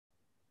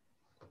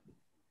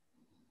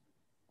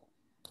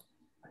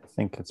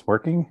think it's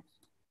working.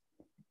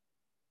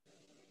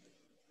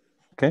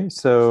 Okay,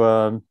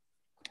 so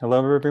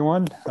hello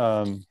everyone.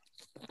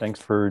 Thanks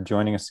for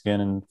joining us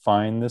again in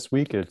Fine this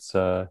week. It's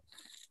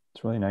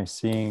really nice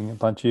seeing a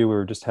bunch of you. We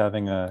were just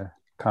having a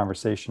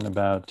conversation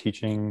about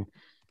teaching,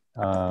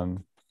 a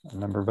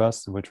number of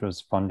us, which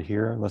was fun to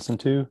hear, listen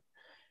to.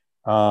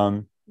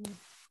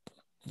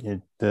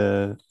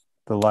 The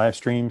live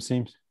stream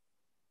seems.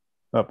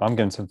 Oh, I'm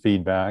getting some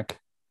feedback.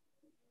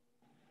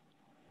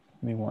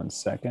 Give me 1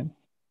 second.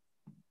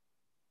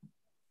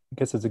 I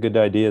guess it's a good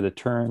idea to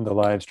turn the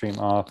live stream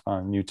off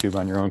on YouTube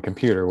on your own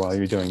computer while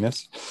you're doing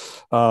this.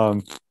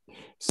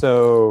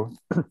 So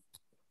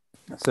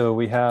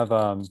we have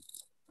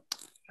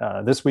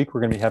this week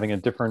we're going to be having a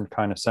different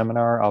kind of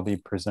seminar. I'll be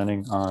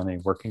presenting on a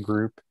working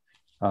group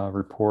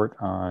report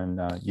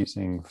on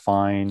using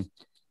Fine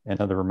and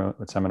other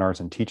remote seminars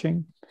and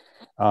teaching.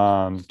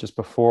 Just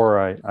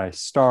before I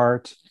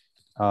start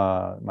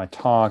my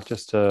talk,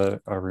 just a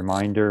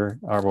reminder,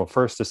 well,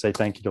 first to say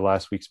thank you to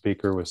last week's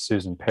speaker was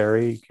Susan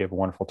Perry. She gave a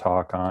wonderful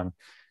talk on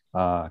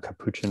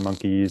capuchin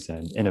monkeys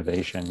and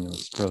innovation. It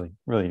was really,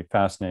 really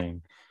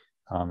fascinating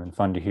and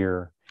fun to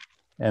hear.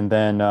 And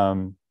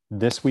then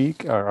this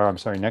week, or I'm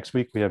sorry, next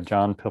week, we have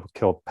John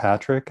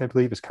Kilpatrick, I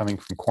believe, is coming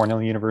from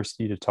Cornell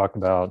University to talk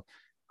about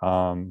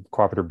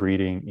cooperative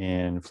breeding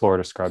in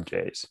Florida scrub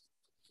jays.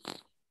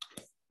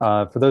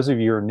 For those of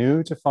you who are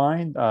new to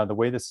Fine, the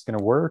way this is going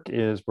to work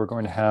is we're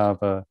going to have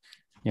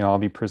I'll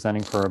be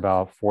presenting for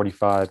about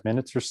 45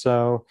 minutes or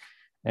so.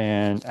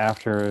 And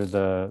after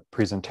the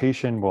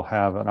presentation, we'll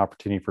have an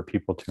opportunity for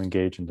people to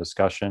engage in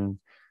discussion,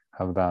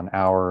 have about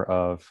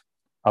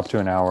up to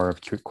an hour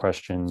of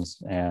questions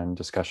and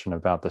discussion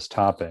about this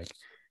topic.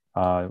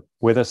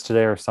 With us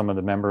today are some of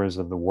the members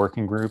of the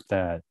working group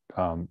that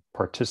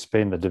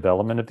participate in the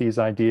development of these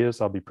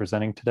ideas I'll be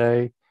presenting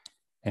today.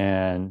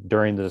 And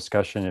during the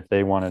discussion, if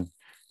they want to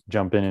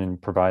jump in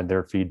and provide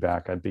their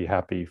feedback, I'd be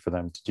happy for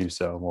them to do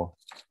so. We'll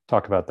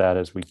talk about that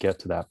as we get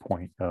to that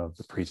point of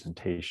the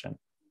presentation.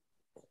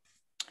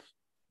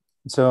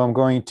 So I'm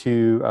going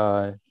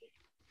to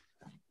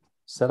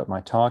set up my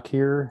talk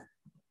here.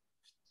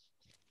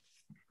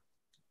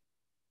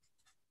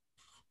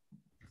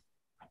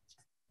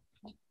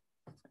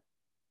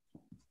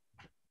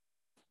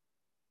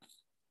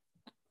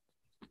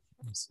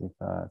 See if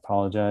I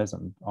apologize.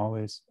 I'm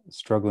always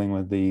struggling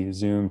with the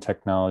Zoom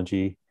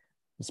technology,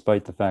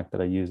 despite the fact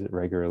that I use it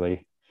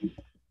regularly.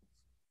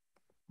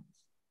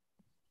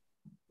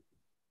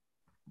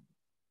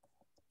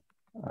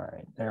 All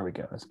right, there we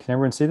go. Can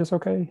everyone see this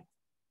okay?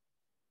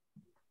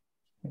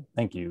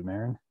 Thank you,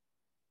 Maren.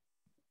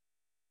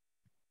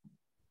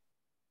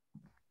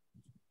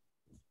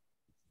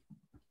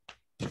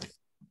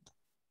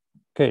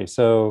 Okay,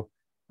 so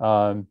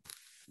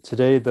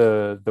today,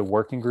 the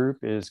working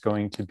group is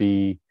going to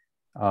be,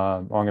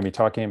 I'm going to be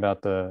talking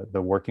about the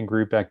working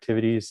group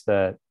activities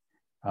that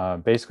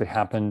basically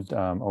happened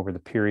over the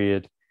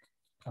period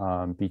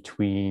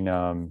between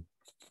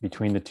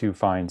the two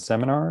Fine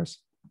seminars.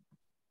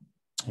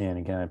 And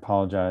again, I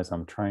apologize.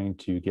 I'm trying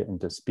to get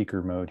into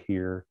speaker mode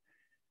here.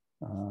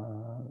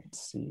 Let's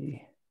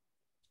see.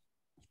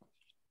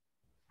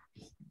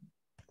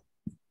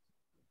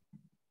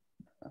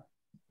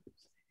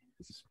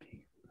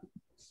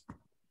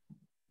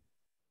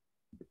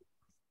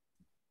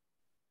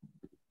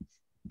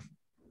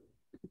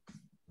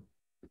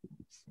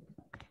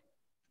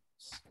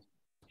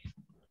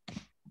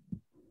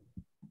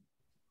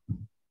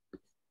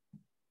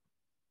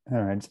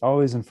 All right, it's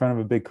always in front of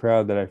a big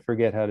crowd that I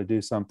forget how to do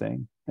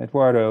something.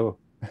 Eduardo,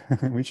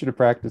 we should have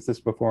practiced this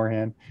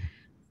beforehand.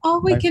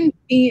 All we can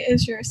see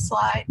is your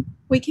slide.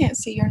 We can't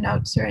see your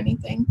notes or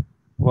anything.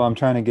 Well, I'm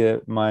trying to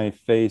get my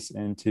face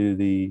into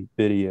the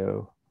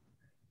video.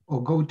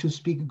 Or go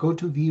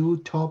to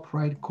view top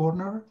right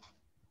corner.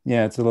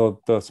 Yeah, it's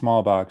the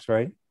small box,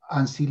 right?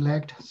 And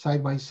select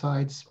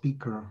side-by-side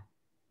speaker.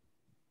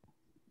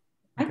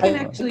 I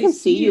can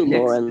see you,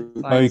 Loren.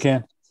 Oh, you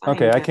can?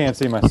 Okay, I can't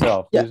see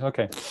myself. Yeah.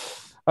 Okay.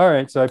 All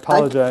right, so I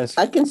apologize.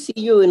 I can see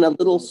you in a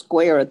little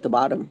square at the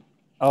bottom.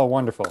 Oh,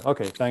 wonderful.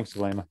 Okay, thanks,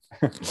 Elena.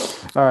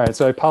 All right,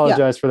 so I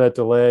apologize for that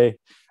delay.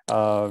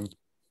 I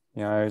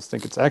always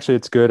think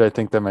it's good. I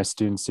think that my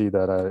students see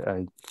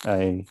that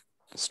I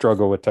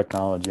struggle with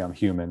technology. I'm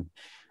human.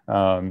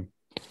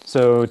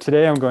 So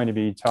today I'm going to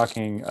be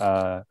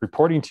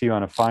reporting to you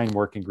on a Fine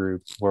working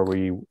group where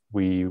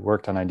we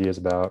worked on ideas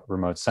about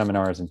remote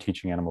seminars and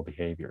teaching animal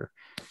behavior.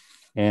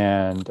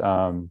 And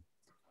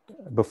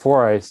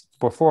before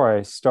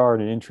I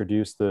start and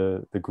introduce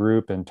the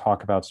group and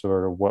talk about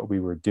sort of what we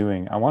were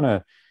doing, I want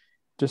to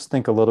just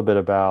think a little bit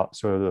about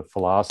sort of the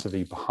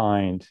philosophy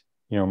behind,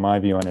 my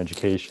view on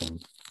education.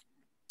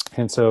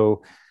 And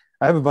so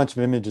I have a bunch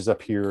of images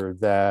up here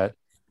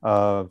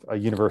of a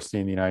university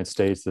in the United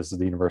States. This is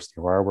the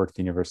university where I work,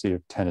 the University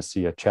of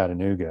Tennessee at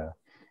Chattanooga.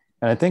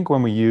 And I think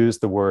when we use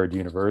the word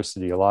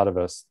university, a lot of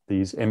us,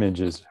 these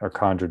images are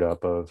conjured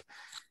up of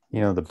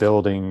the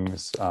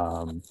buildings,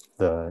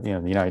 the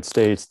United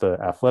States, the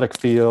athletic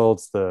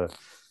fields, the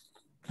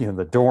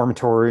the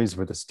dormitories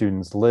where the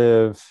students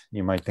live.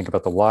 You might think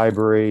about the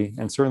library,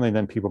 and certainly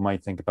then people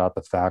might think about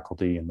the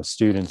faculty and the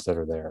students that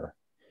are there.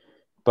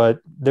 But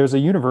there's a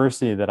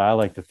university that I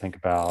like to think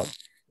about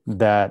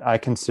that I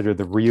consider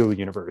the real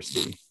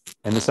university.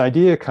 And this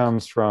idea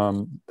comes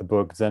from the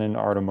book Zen and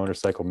Art of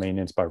Motorcycle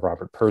Maintenance by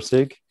Robert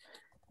Pirsig.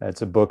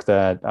 It's a book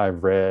that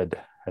I've read,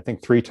 I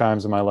think, 3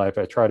 times in my life.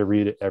 I try to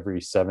read it every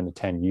 7 to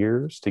 10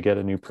 years to get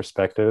a new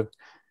perspective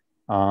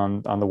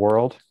on the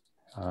world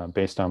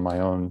based on my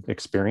own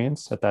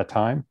experience at that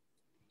time.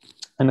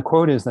 And the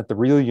quote is that the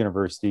real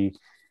university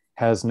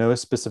has no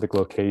specific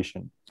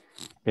location.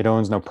 It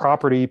owns no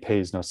property,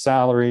 pays no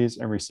salaries,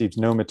 and receives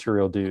no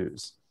material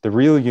dues. The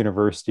real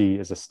university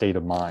is a state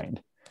of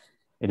mind.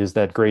 It is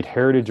that great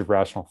heritage of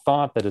rational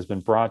thought that has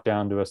been brought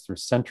down to us through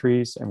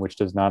centuries and which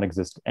does not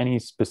exist in any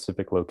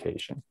specific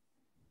location.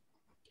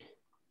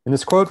 And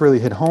this quote really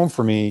hit home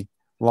for me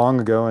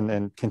long ago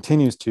and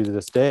continues to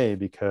this day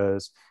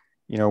because,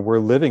 we're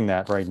living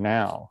that right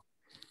now.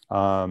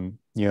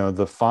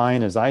 The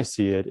Fine, as I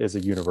see it, is a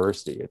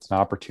university. It's an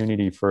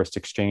opportunity for us to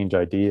exchange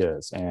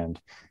ideas and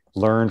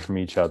learn from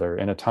each other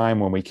in a time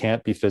when we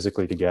can't be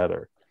physically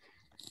together.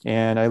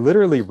 And I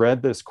literally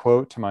read this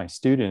quote to my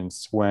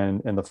students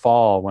in the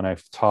fall, when I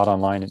taught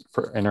online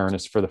in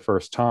earnest for the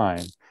first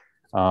time.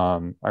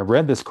 I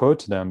read this quote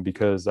to them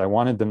because I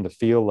wanted them to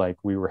feel like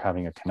we were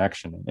having a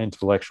connection, an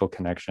intellectual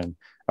connection,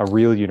 a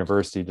real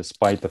university,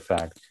 despite the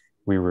fact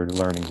we were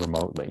learning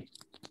remotely.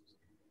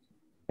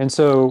 And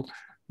so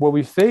what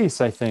we face,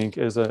 I think,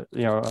 is a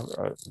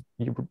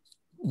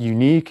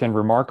unique and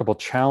remarkable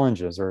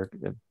challenges or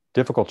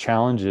difficult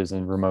challenges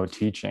in remote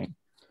teaching.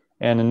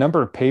 And a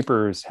number of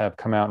papers have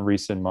come out in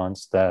recent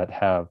months that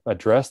have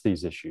addressed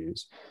these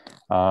issues.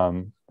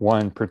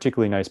 One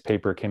particularly nice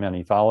paper came out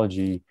in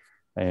Ethology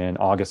in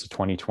August of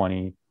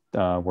 2020,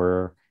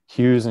 where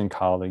Hughes and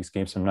colleagues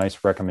gave some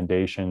nice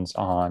recommendations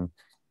on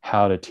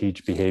how to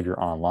teach behavior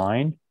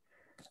online.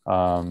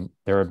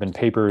 There have been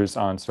papers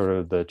on sort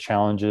of the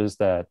challenges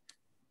that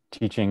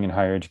teaching in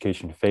higher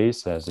education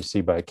face, as you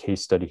see by a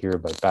case study here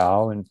by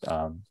Bao in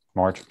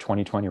March of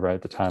 2020, right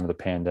at the time of the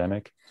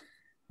pandemic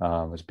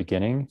was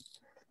beginning.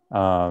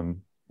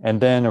 And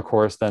then, of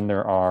course,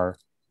 there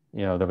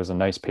was a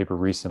nice paper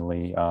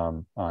recently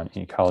on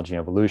ecology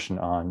and evolution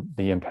on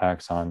the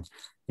impacts on,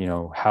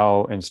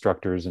 how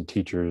instructors and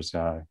teachers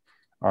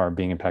are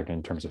being impacted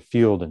in terms of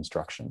field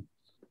instruction.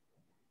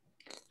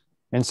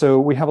 And so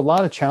we have a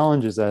lot of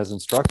challenges as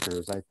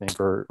instructors, I think,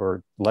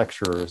 or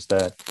lecturers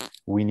that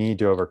we need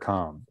to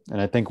overcome.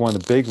 And I think one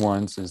of the big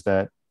ones is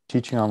that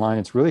teaching online,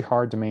 it's really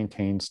hard to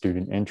maintain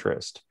student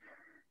interest.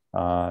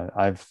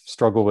 I've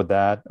struggled with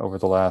that over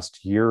the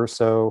last year or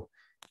so.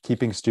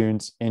 Keeping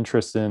students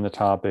interested in the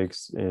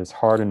topics is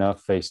hard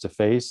enough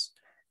face-to-face.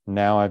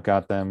 Now I've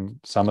got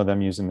some of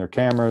them using their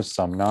cameras,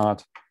 some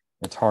not.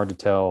 It's hard to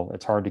tell.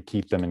 It's hard to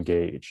keep them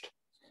engaged.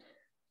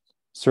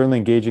 Certainly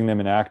engaging them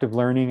in active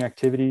learning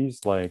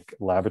activities like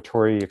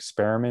laboratory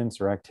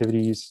experiments or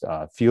activities,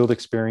 field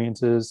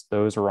experiences,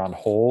 those are on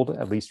hold,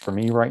 at least for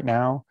me right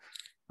now.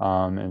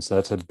 And so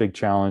that's a big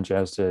challenge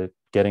as to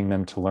getting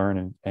them to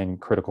learn and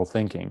critical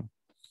thinking.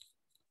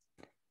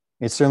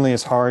 It certainly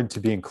is hard to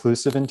be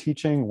inclusive in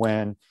teaching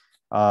when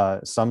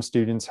some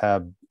students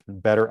have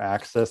better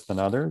access than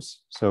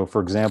others. So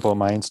for example, at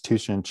my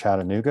institution in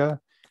Chattanooga,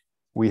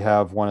 we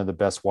have one of the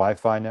best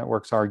Wi-Fi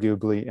networks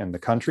arguably in the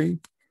country.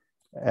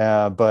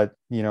 But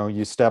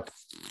you step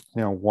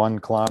 1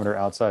 kilometer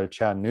outside of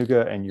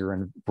Chattanooga and you're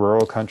in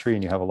rural country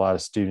and you have a lot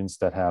of students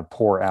that have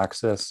poor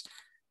access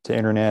to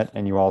internet,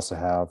 and you also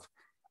have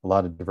a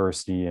lot of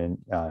diversity and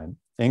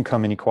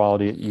income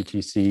inequality at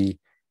UTC,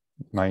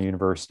 my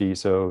university.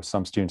 So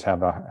some students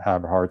have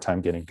a hard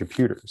time getting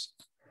computers.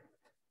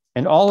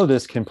 And all of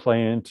this can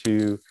play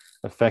into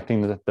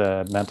affecting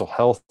the mental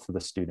health of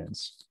the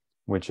students,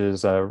 which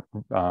is,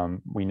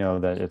 we know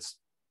that it's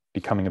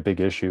becoming a big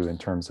issue in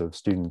terms of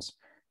students'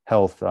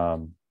 health,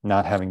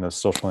 not having those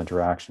social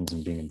interactions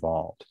and being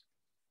involved.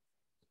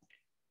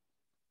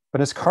 But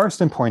as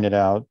Karsten pointed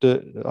out,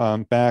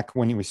 back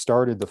when we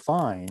started the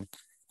Fine,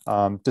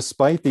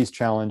 despite these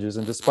challenges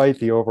and despite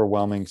the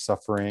overwhelming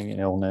suffering,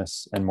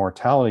 illness, and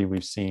mortality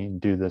we've seen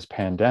due to this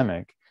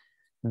pandemic,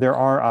 there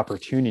are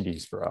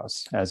opportunities for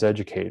us as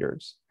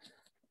educators.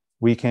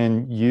 We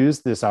can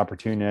use this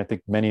opportunity, I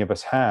think many of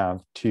us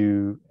have,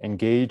 to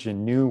engage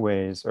in new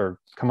ways or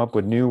come up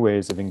with new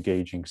ways of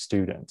engaging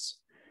students.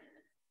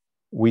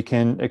 We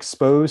can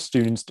expose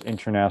students to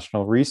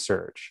international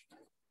research.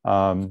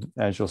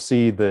 As you'll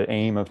see, the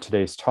aim of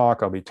today's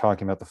talk, I'll be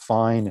talking about the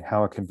Fine and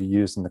how it can be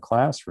used in the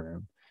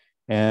classroom.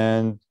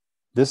 And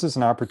this is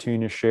an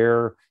opportunity to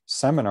share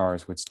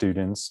seminars with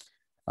students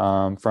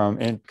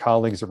from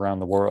colleagues around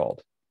the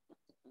world.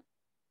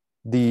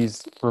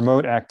 These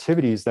remote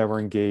activities that we're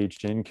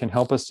engaged in can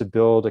help us to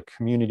build a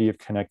community of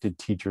connected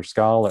teacher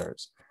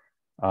scholars.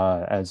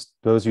 As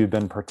those of you who've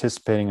been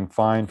participating in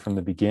Fine from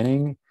the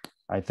beginning,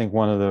 I think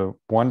one of the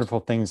wonderful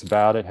things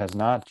about it has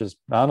not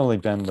only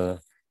been the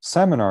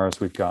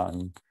seminars we've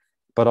gotten,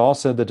 but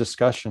also the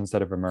discussions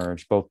that have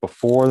emerged both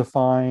before the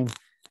Fine,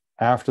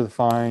 after the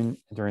fine,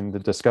 during the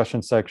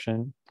discussion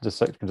section,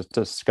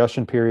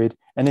 discussion period.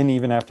 And then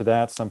even after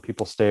that, some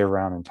people stay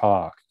around and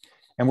talk.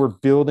 And we're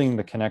building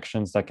the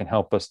connections that can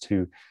help us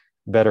to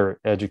better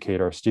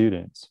educate our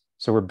students.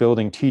 So we're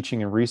building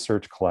teaching and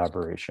research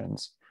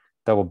collaborations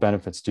that will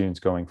benefit students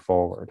going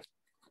forward.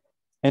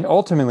 And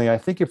ultimately, I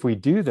think if we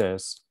do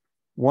this,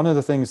 one of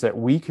the things that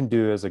we can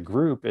do as a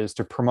group is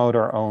to promote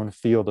our own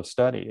field of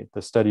study,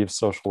 the study of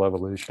social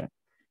evolution.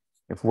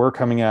 If we're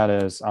coming at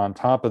as on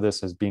top of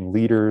this as being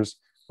leaders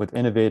with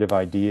innovative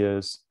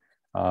ideas,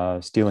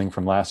 stealing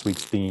from last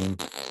week's theme,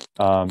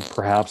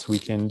 perhaps we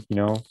can,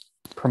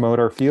 promote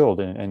our field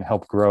and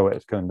help grow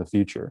it in the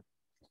future.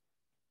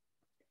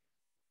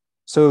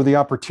 So the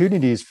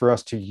opportunities for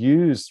us to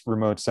use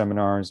remote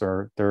seminars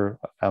I'm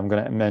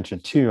going to mention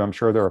two. I'm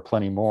sure there are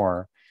plenty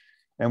more.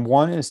 And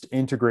one is to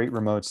integrate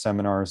remote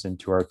seminars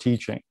into our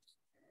teaching.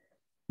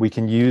 We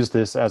can use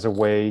this as a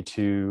way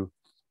to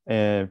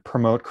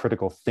promote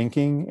critical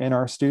thinking in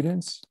our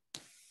students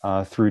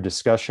through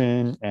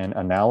discussion and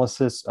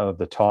analysis of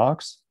the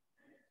talks.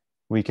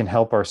 We can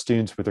help our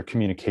students with their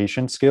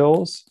communication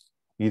skills,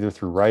 either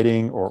through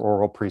writing or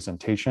oral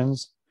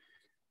presentations.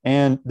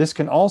 And this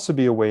can also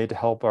be a way to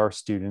help our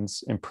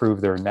students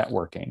improve their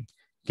networking,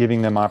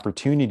 giving them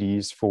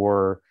opportunities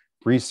for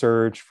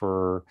research,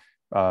 for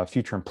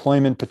future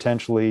employment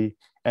potentially.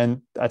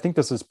 And I think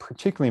this is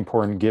particularly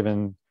important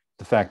given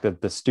the fact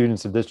that the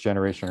students of this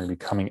generation are going to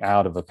be coming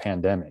out of a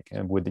pandemic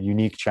and with the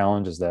unique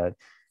challenges that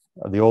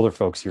the older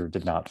folks here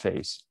did not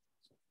face.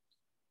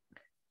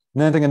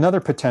 And I think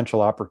another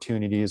potential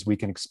opportunity is we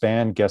can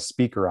expand guest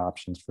speaker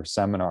options for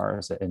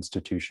seminars at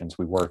institutions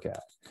we work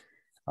at.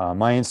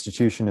 My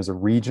institution is a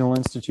regional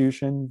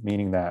institution,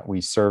 meaning that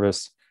we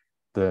service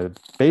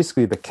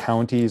basically the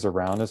counties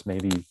around us,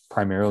 maybe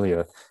primarily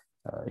a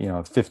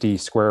 50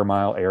 square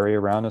mile area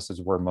around us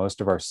is where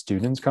most of our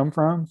students come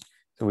from.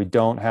 So we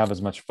don't have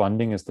as much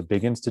funding as the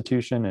big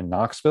institution in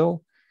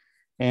Knoxville.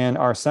 And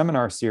our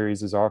seminar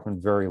series is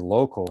often very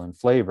local in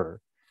flavor.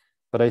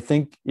 But I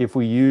think if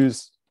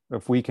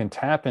we can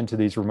tap into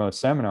these remote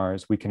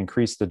seminars, we can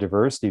increase the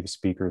diversity of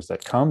speakers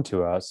that come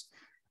to us,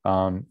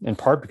 in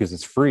part because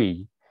it's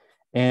free.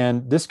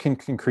 And this can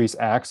increase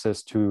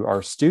access to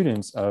our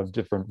students of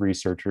different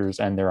researchers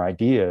and their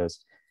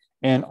ideas.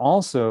 And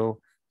also,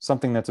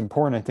 something that's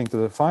important, I think, to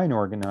the fine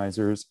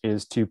organizers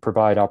is to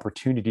provide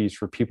opportunities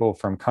for people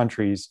from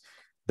countries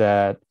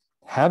that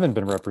haven't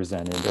been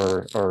represented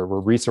or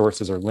where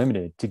resources are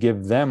limited, to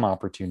give them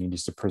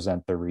opportunities to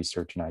present their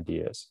research and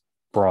ideas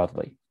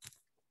broadly.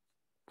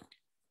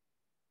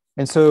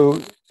 And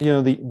so,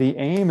 the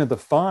aim of the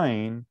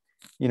fine,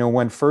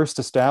 when first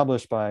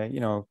established by,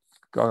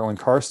 when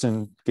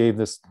Karsten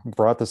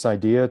brought this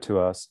idea to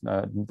us,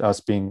 us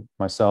being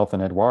myself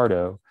and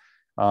Eduardo,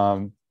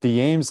 the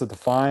aims of the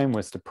fine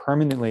was to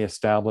permanently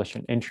establish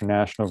an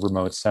international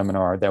remote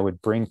seminar that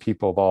would bring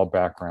people of all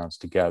backgrounds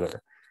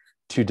together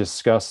to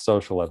discuss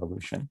social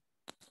evolution.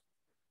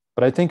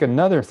 But I think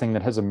another thing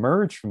that has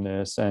emerged from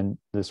this, and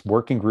this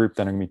working group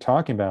that I'm going to be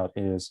talking about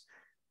is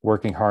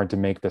working hard to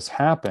make this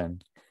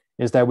happen,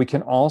 is that we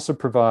can also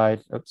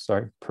provide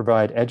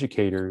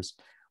educators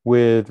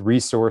with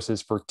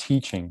resources for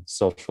teaching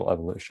social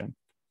evolution.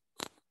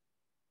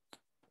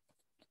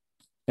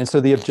 And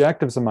so the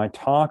objectives of my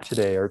talk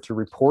today are to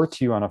report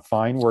to you on a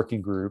fine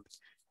working group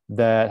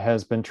that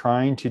has been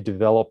trying to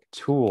develop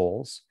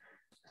tools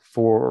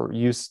to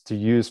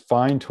use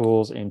fine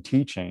tools in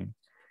teaching,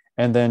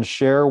 and then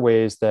share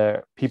ways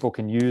that people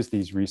can use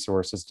these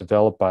resources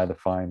developed by the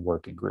fine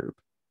working group.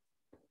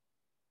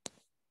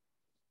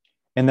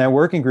 And that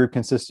working group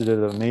consisted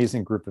of an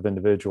amazing group of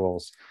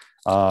individuals,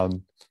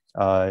 including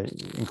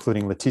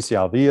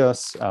Leticia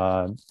Alvias,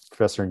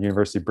 professor at the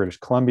University of British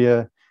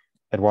Columbia,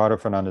 Eduardo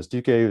Fernandez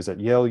Duque, who's at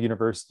Yale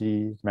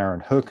University, Maren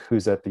Hook,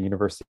 who's at the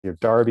University of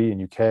Derby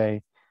in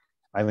UK,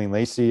 Eileen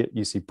Lacey at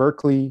UC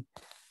Berkeley,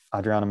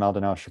 Adriana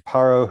Maldonado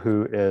Chaparro,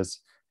 who is,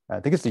 I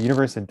think it's the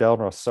University del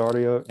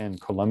Rosario in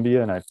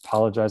Colombia, and I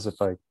apologize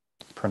if I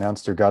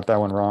pronounced or got that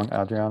one wrong,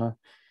 Adriana.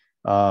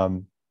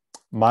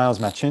 Miles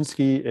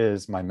Machinsky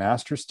is my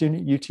master's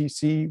student at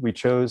UTC.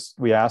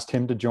 We asked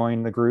him to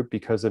join the group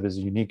because of his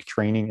unique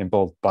training in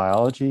both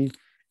biology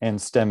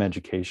and STEM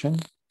education.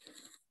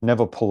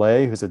 Neville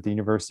Pillay, who's at the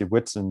University of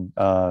Wits in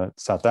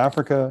South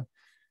Africa.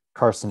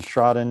 Karsten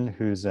Schraden,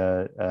 who's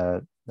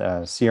a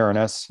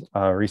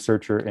CRNS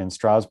researcher in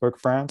Strasbourg,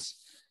 France.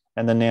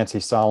 And then Nancy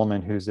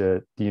Solomon, who's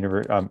at the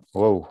University, I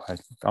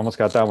almost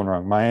got that one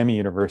wrong, Miami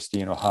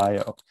University in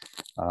Ohio.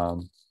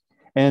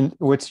 And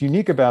what's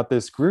unique about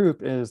this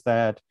group is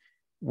that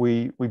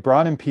we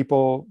brought in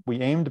people, we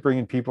aimed to bring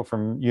in people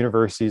from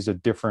universities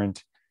of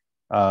different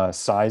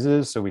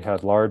sizes. So we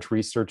had large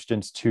research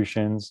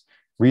institutions,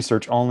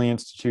 research-only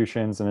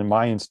institutions, and then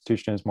my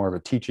institution is more of a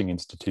teaching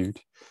institute.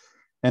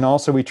 And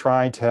also we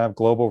tried to have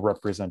global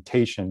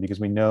representation because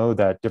we know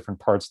that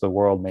different parts of the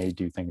world may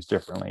do things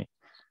differently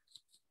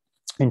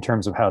in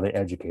terms of how they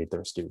educate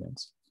their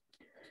students.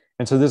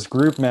 And so this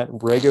group met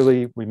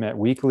regularly, we met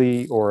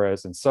weekly or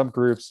as in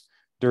subgroups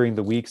during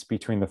the weeks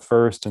between the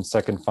first and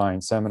second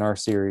Fine seminar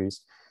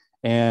series.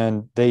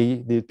 And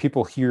the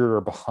people here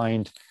are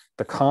behind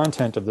the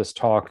content of this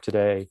talk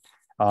today.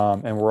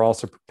 And we're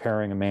also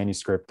preparing a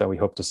manuscript that we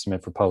hope to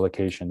submit for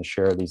publication to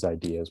share these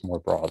ideas more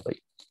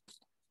broadly.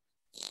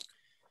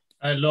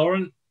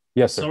 Loren,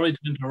 yes, sir. Sorry to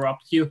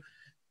interrupt you.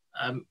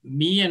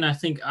 Me and I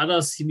think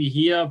others see me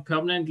here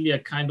permanently a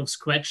kind of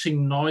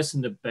scratching noise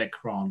in the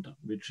background,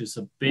 which is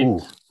a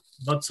bit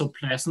not so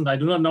pleasant. I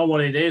do not know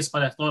what it is,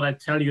 but I thought I'd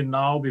tell you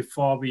now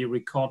before we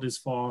record this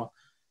for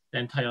the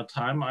entire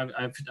time.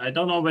 I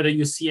don't know whether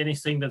you see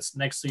anything that's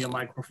next to your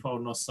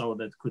microphone or so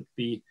that could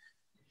be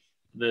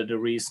the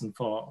reason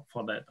for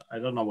that. I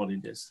don't know what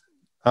it is.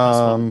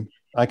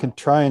 I can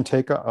try and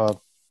take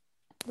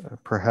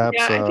perhaps.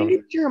 Yeah, I think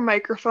it's your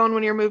microphone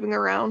when you're moving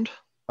around.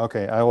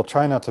 Okay, I will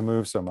try not to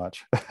move so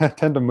much. I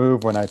tend to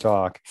move when I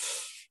talk.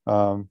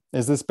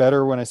 Is this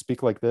better when I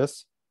speak like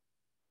this?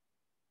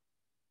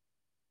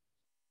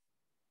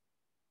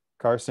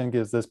 Karsten,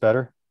 is this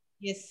better?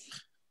 Yes.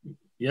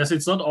 Yes,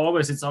 it's not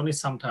always, it's only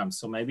sometimes.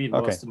 So maybe it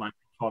was the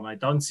microphone. I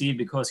don't see it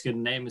because your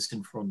name is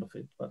in front of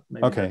it, but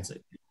maybe that's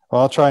it.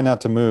 Well, I'll try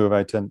not to move.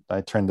 I tend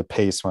to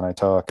pace when I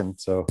talk. And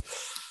so,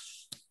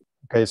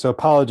 okay, so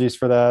apologies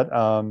for that.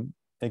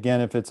 Again,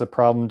 if it's a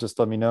problem, just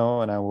let me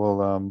know and I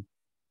will,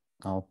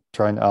 I'll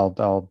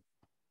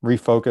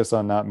refocus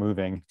on not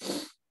moving.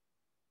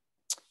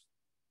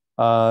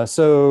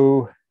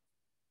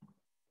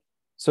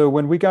 So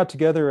when we got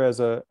together as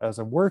a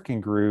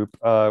working group,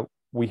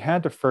 we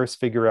had to first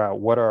figure out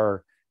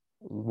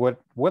what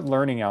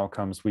learning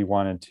outcomes we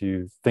wanted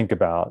to think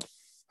about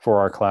for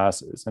our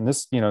classes. And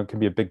this, can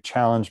be a big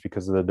challenge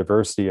because of the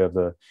diversity of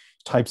the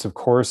types of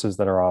courses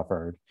that are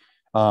offered.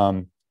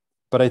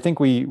 But I think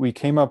we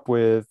came up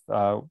with,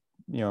 I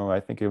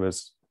think it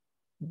was,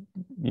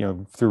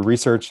 through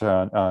research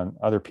on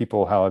other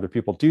people, how other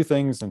people do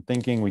things and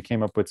thinking, we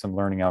came up with some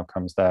learning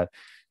outcomes that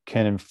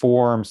can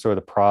inform sort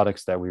of the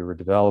products that we were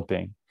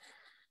developing.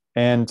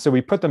 And so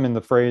we put them in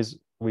the phrase,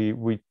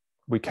 we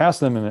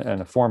cast them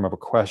in a form of a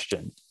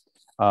question.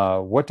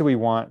 What do we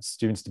want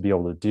students to be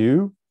able to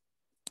do?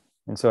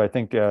 And so I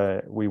think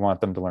we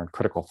want them to learn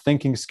critical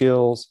thinking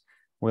skills.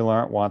 We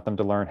want them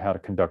to learn how to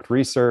conduct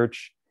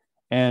research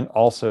and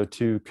also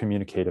to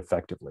communicate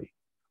effectively.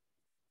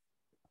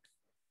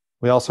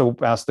 We also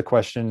asked the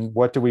question,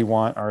 what do we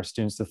want our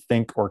students to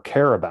think or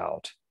care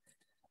about?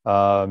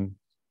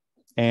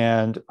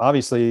 And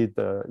obviously,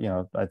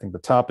 I think the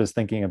top is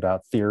thinking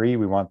about theory.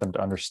 We want them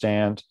to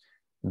understand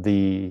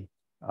the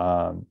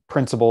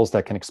principles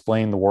that can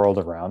explain the world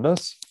around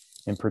us,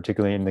 and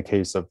particularly in the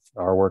case of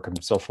our work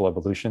in social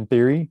evolution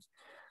theory.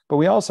 But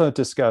we also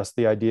discussed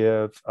the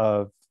idea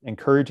of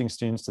encouraging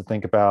students to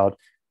think about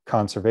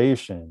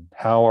conservation,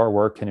 how our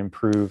work can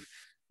improve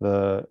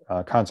the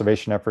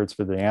conservation efforts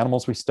for the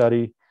animals we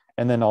study,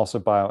 and then also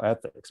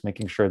bioethics,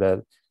 making sure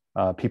that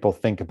people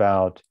think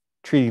about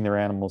treating their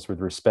animals with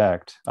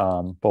respect,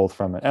 both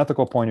from an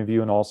ethical point of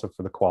view and also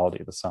for the quality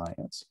of the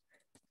science.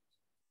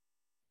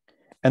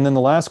 And then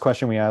the last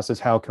question we asked is,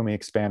 how can we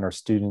expand our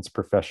students'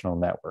 professional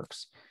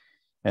networks?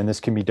 And this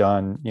can be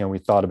done, we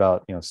thought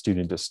about,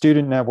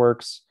 student-to-student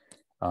networks,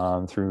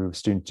 through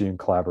student-to-student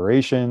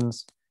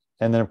collaborations,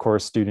 and then of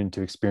course,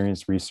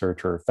 student-to-experience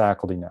research or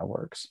faculty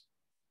networks.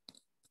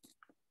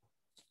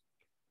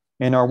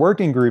 And our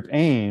working group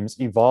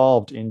aims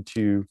evolved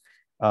into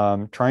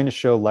trying to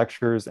show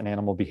lectures and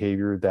animal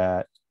behavior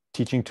that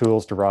teaching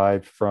tools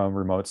derived from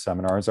remote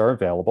seminars are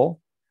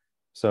available.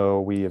 So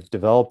we have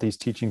developed these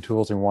teaching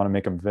tools and we want to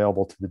make them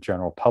available to the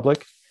general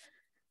public.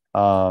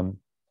 And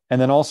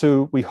then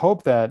also we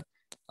hope that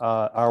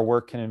our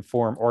work can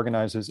inform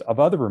organizers of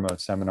other remote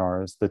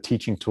seminars, the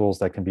teaching tools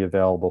that can be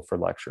available for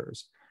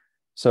lectures.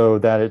 So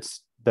that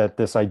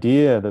this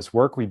idea, this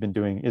work we've been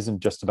doing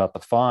isn't just about the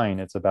fine,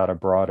 it's about a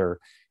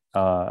broader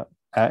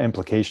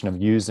implication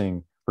of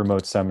using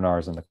remote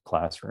seminars in the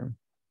classroom.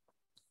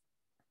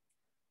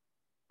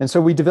 And so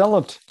we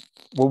developed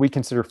what we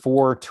consider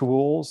 4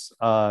 tools,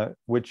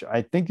 which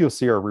I think you'll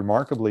see are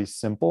remarkably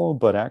simple,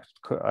 but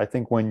I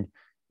think when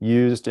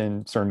used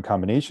in certain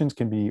combinations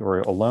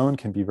or alone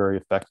can be very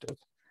effective.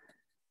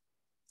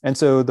 And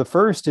so the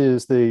first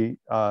is the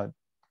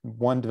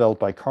one developed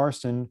by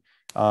Karsten,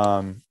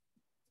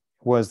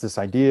 was this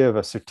idea of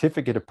a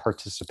certificate of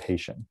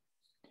participation.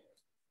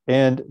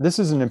 And this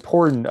is an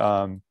important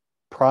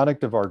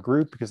product of our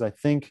group because I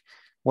think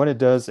what it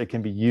does, it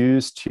can be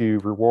used to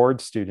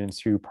reward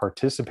students who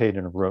participate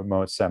in a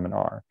remote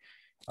seminar.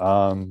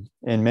 In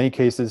many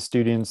cases,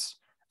 students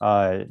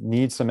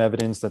need some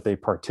evidence that they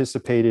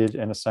participated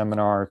in a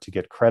seminar to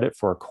get credit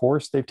for a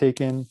course they've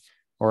taken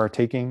or are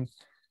taking.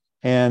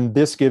 And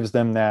this gives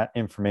them that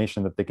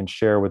information that they can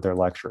share with their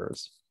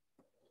lecturers.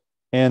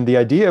 And the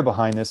idea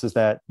behind this is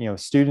that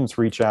students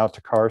reach out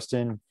to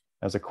Karsten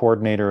as a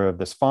coordinator of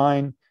this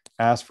fine,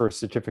 ask for a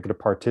certificate of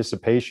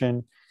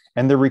participation,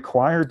 and they're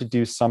required to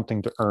do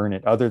something to earn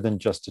it other than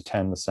just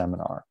attend the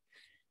seminar.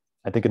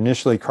 I think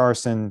initially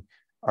Karsten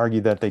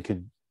argued that they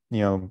could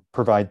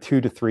provide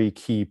 2 to 3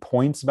 key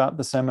points about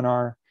the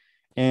seminar,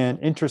 And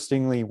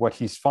interestingly, what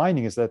he's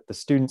finding is that the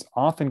students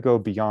often go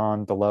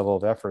beyond the level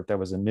of effort that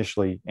was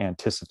initially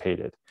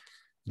anticipated.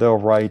 They'll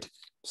write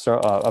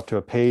up to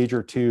a page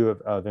or two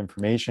of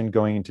information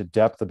going into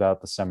depth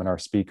about the seminar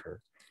speaker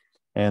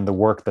and the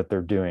work that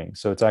they're doing.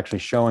 So it's actually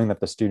showing that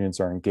the students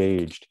are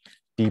engaged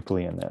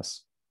deeply in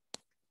this.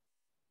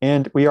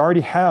 And we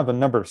already have a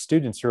number of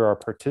students who are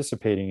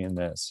participating in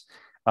this.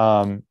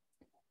 In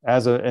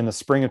the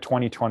spring of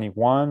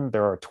 2021,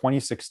 there are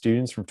 26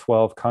 students from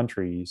 12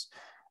 countries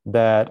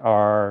that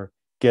are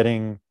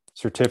getting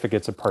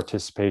certificates of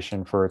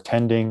participation for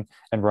attending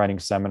and writing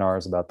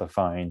seminars about the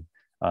FINE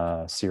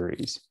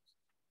series.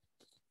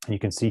 And you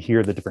can see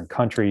here the different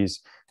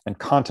countries and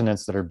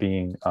continents that are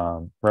being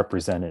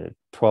represented,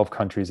 12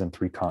 countries and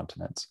 3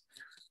 continents.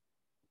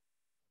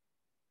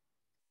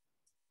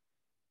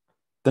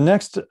 The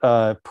next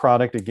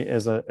product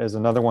is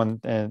another one,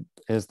 and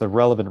is the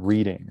relevant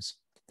readings.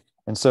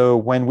 And so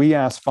when we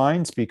ask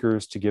FINE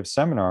speakers to give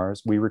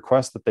seminars, we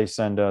request that they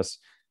send us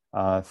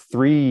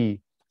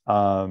 3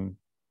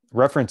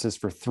 references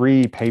for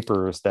 3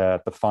 papers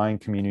that the FINE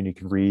community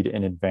can read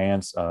in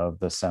advance of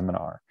the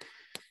seminar.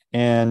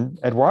 And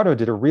Eduardo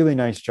did a really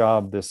nice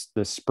job this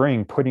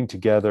spring putting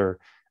together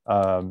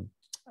a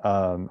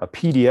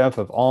PDF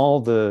of all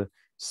the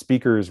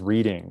speakers'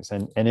 readings.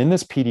 And in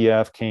this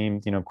PDF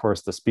came, of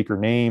course, the speaker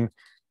name,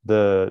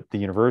 the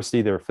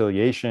university, their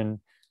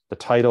affiliation, the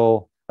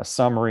title, a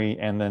summary,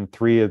 and then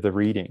 3 of the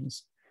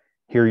readings.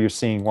 Here you're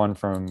seeing one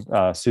from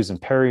Susan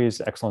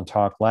Perry's excellent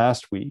talk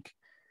last week.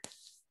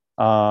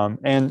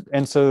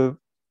 And so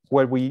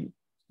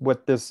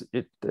what this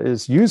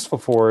is useful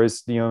for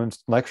is,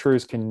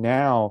 lecturers can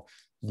now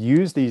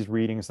use these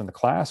readings in the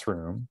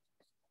classroom.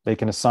 They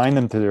can assign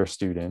them to their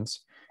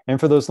students. And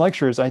for those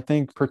lecturers, I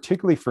think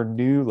particularly for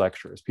new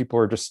lecturers, people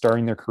who are just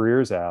starting their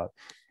careers out,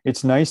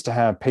 it's nice to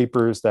have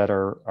papers that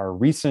are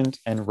recent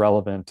and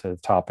relevant to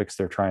topics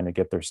they're trying to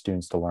get their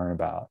students to learn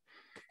about.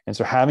 And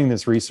so having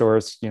this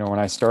resource, when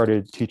I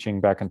started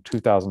teaching back in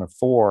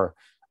 2004,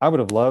 I would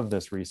have loved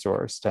this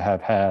resource to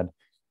have had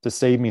to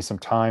save me some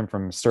time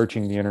from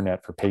searching the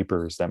internet for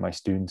papers that my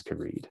students could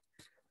read.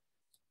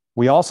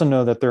 We also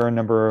know that there are a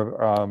number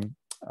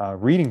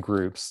of reading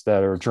groups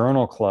that are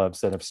journal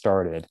clubs that have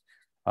started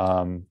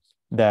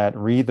that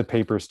read the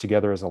papers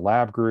together as a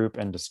lab group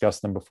and discuss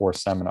them before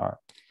seminar.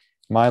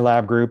 My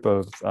lab group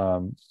of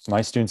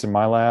my students in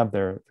my lab,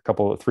 there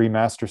are 3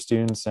 master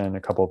students and a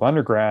couple of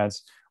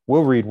undergrads,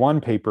 will read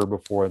one paper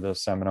before the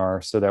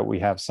seminar so that we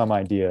have some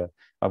idea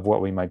of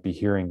what we might be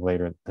hearing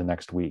later the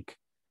next week.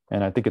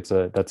 And I think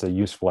that's a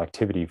useful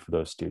activity for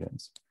those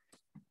students.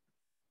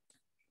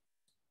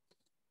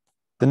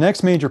 The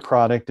next major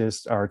product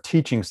is our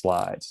teaching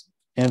slides.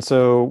 And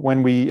so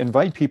when we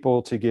invite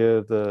people to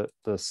give the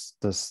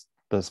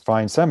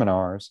FINE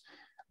seminars,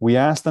 we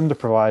ask them to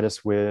provide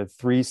us with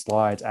 3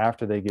 slides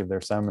after they give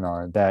their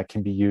seminar that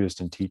can be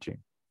used in teaching.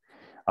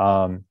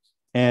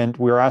 And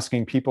we're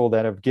asking people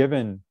that have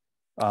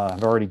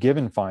already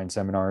given FINE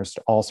seminars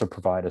to also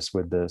provide us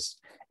with this,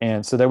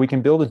 and so that we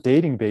can build a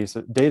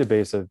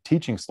database of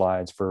teaching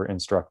slides for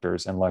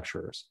instructors and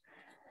lecturers.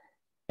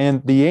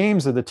 And the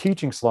aims of the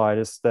teaching slide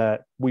is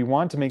that we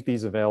want to make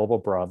these available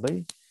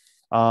broadly,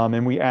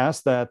 and we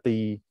ask that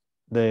the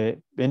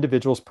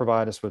individuals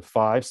provide us with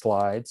 5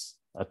 slides,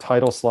 a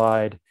title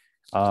slide,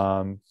 2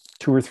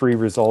 or 3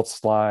 results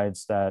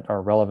slides that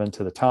are relevant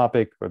to the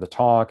topic or the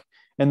talk,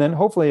 and then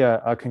hopefully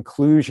a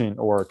conclusion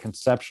or a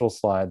conceptual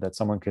slide that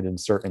someone could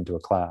insert into a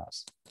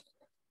class.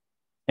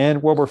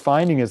 And what we're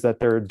finding is that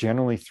there are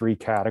generally 3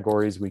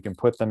 categories we can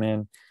put them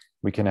in.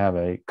 We can have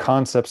a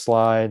concept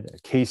slide, a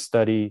case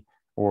study,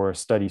 or a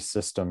study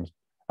system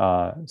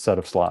set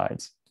of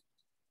slides.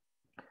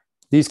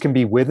 These can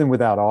be with and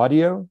without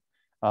audio.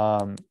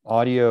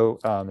 Audio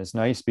is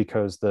nice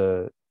because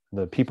the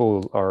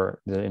people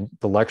are, the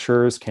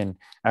lecturers can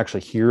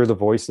actually hear the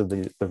voice of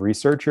the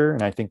researcher.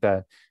 And I think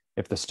that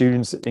if the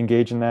students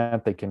engage in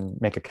that, they can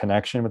make a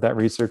connection with that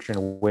researcher in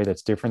a way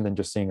that's different than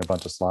just seeing a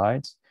bunch of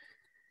slides.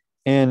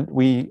 And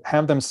we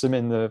have them submit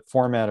in the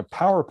format of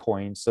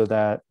PowerPoint so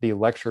that the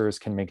lecturers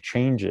can make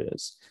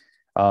changes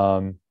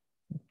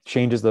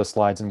those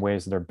slides in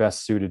ways that are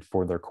best suited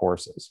for their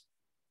courses.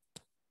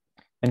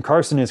 And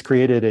Carson has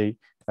created a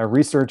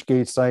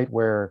ResearchGate site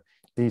where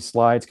these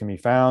slides can be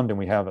found, and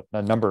we have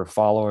a number of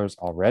followers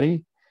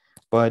already.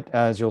 But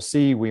as you'll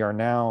see, we are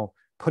now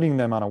putting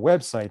them on a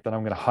website that I'm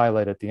going to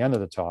highlight at the end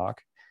of the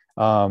talk,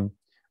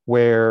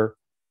 where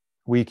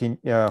we can,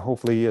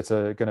 hopefully it's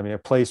going to be a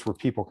place where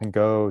people can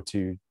go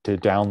to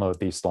download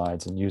these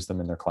slides and use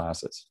them in their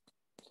classes.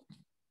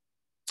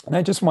 And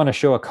I just want to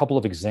show a couple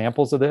of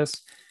examples of this.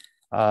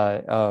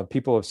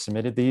 People have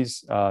submitted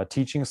these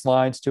teaching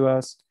slides to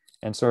us,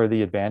 and sort of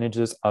the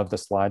advantages of the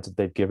slides that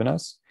they've given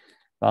us.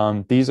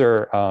 These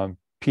are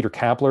Peter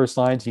Kapler's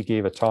slides. He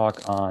gave a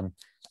talk on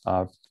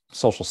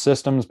social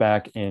systems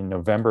back in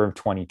November of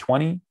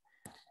 2020.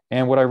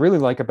 And what I really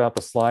like about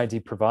the slides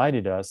he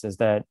provided us is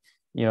that,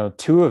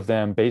 2 of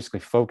them basically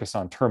focus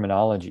on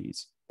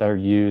terminologies that are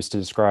used to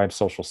describe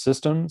social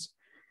systems.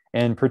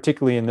 And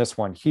particularly in this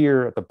one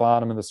here at the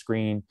bottom of the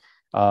screen,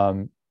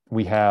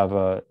 we have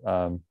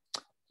a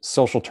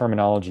social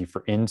terminology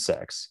for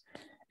insects.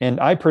 And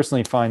I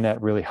personally find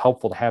that really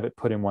helpful to have it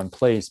put in one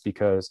place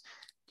because,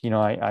 you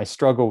know, I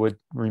struggle with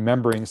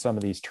remembering some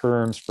of these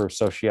terms for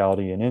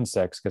sociality and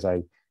insects because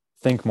I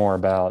think more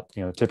about,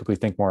 you know, typically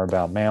think more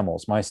about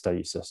mammals, my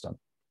study system,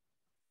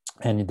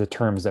 and the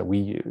terms that we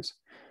use.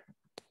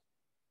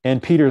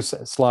 And Peter's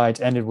slides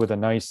ended with a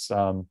nice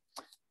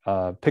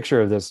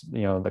picture of this,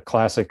 you know, the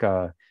classic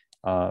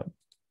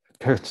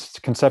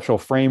conceptual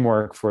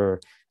framework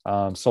for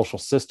social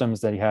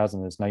systems that he has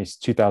in this nice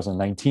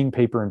 2019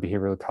 paper in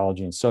behavioral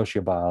ecology and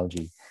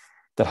sociobiology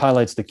that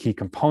highlights the key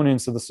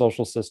components of the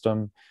social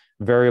system,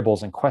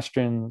 variables and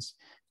questions,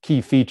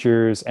 key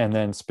features, and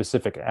then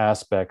specific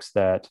aspects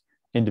that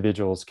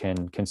individuals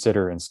can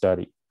consider and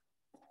study.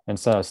 And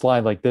so a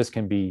slide like this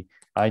can be,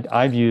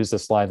 I've used a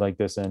slide like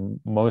this in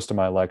most of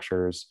my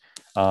lectures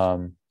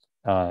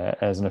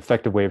as an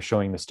effective way of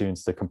showing the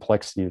students the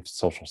complexity of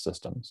social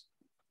systems.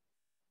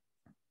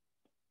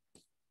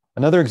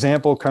 Another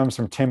example comes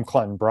from Tim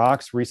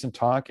Clutton-Brock's recent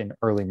talk in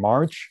early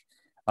March.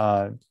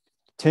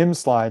 Tim's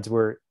slides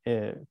were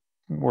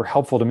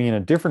helpful to me in a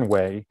different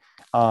way.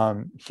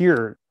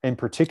 Here, in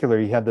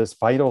particular, he had this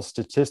vital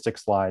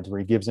statistics slides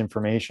where he gives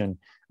information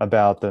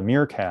about the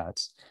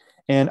meerkats.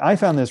 And I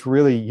found this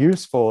really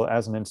useful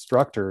as an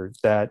instructor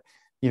that,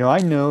 you know, I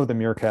know the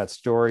meerkat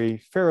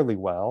story fairly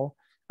well.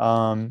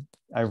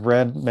 I've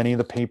read many of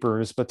the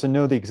papers, but to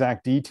know the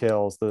exact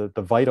details, the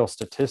vital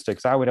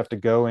statistics, I would have to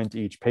go into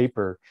each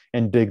paper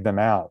and dig them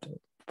out,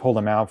 pull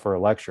them out for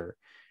a lecture.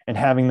 And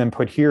having them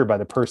put here by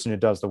the person who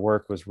does the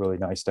work was really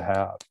nice to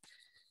have.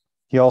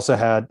 He also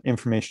had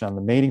information on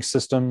the mating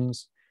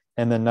systems.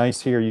 And then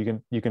nice here,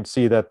 you can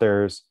see that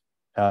there's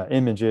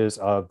images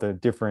of the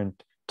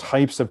different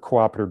types of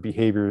cooperative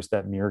behaviors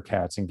that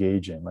meerkats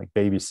engage in, like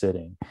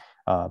babysitting,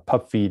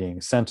 pup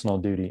feeding, sentinel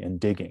duty, and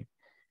digging.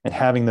 And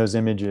having those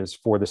images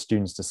for the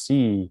students to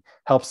see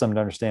helps them to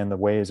understand the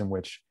ways in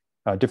which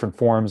different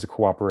forms of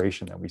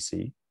cooperation that we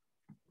see.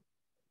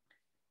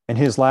 And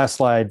his last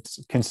slide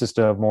consists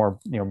of more,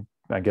 you know,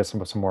 I guess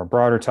some more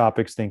broader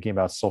topics, thinking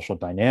about social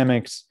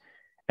dynamics.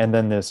 And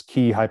then this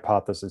key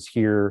hypothesis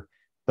here,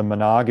 the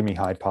monogamy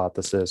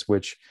hypothesis,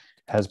 which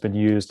has been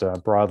used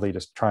broadly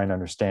to try and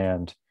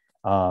understand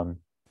the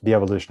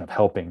evolution of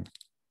helping.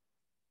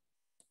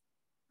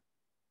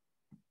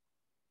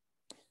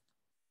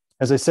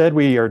 As I said,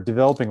 we are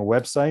developing a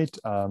website.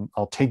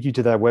 I'll take you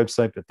to that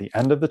website at the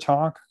end of the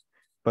talk,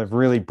 but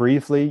really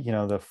briefly, you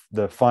know,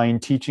 the fine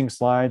teaching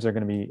slides are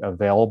going to be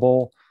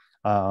available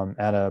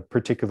at a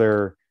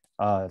particular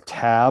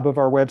tab of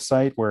our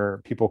website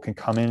where people can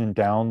come in and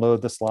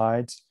download the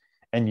slides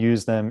and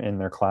use them in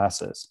their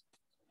classes.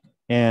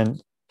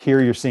 And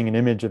here you're seeing an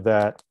image of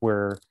that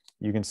where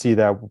you can see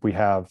that we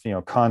have, you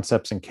know,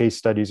 concepts and case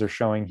studies are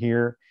showing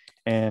here.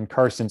 And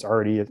Karsten's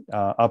already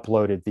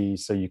uploaded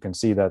these, so you can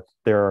see that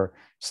there are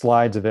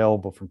slides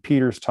available from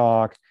Peter's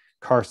talk,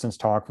 Karsten's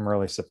talk from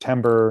early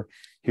September.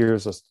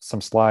 Here's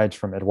some slides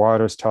from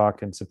Eduardo's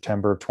talk in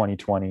September of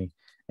 2020,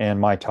 and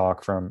my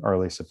talk from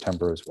early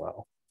September as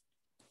well.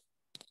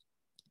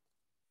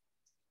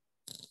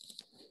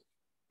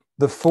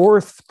 The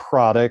fourth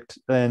product,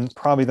 and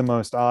probably the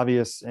most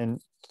obvious and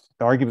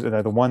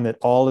arguably the one that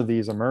all of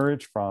these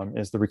emerge from,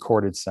 is the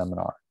recorded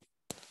seminar.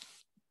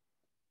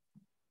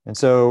 And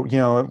so, you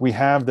know, we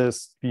have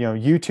this, you know,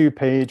 YouTube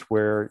page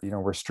where, you know,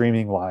 we're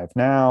streaming live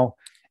now.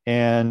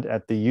 And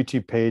at the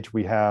YouTube page,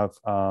 we have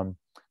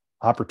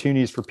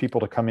opportunities for people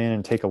to come in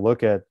and take a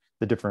look at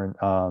the different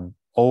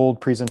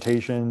old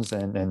presentations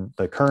and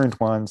the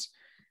current ones.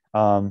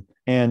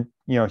 And,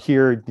 you know,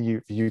 here,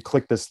 you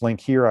click this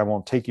link here, I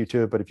won't take you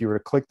to it, but if you were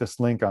to click this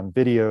link on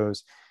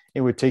videos,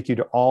 it would take you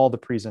to all the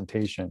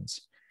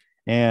presentations.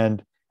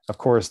 And of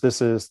course,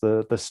 this is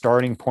the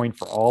starting point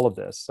for all of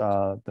this,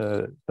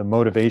 the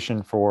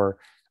motivation for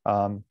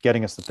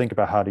getting us to think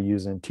about how to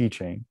use it in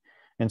teaching.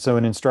 And so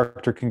an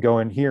instructor can go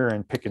in here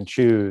and pick and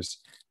choose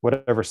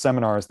whatever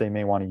seminars they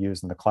may want to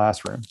use in the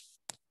classroom.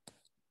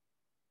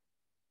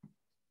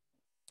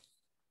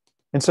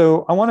 And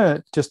so I want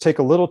to just take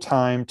a little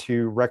time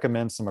to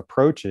recommend some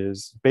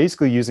approaches,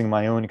 basically using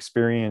my own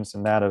experience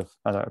and that of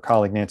a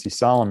colleague, Nancy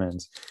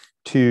Solomon's,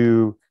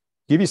 to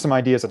give you some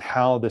ideas of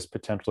how this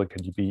potentially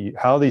could be,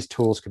 how these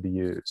tools could be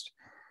used.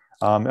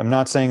 I'm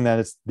not saying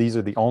that these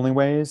are the only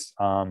ways,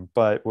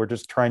 but we're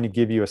just trying to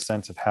give you a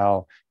sense of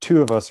how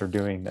two of us are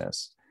doing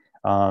this,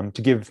 to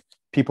give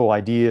people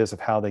ideas of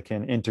how they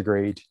can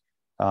integrate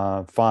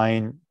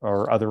fine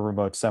or other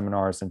remote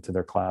seminars into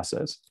their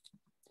classes.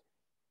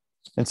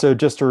 And so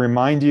just to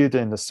remind you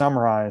and to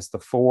summarize the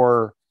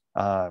four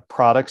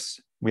products,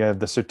 we have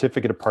the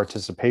certificate of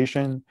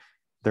participation,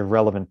 the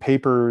relevant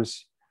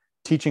papers,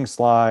 teaching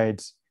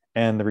slides,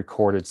 and the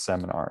recorded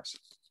seminars.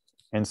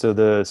 And so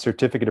the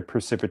certificate of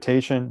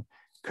precipitation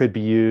could be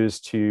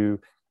used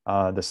to,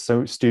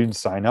 the students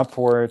sign up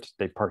for it,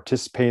 they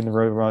participate in the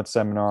remote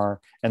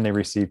seminar, and they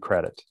receive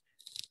credit.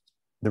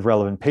 The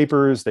relevant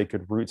papers,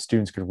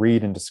 students could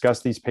read and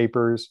discuss these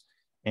papers,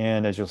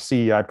 And as you'll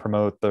see, I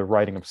promote the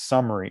writing of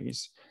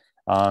summaries.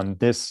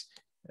 This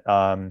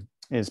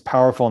is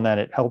powerful in that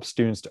it helps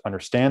students to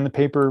understand the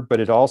paper, but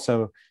it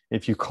also,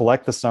 if you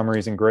collect the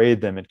summaries and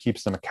grade them, it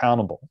keeps them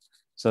accountable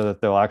so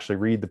that they'll actually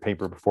read the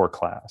paper before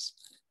class.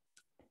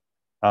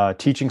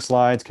 Teaching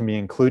slides can be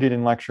included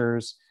in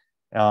lectures,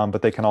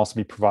 but they can also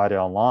be provided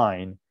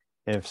online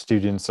if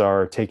students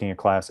are taking a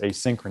class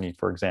asynchrony,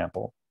 for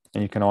example,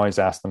 and you can always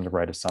ask them to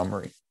write a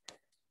summary.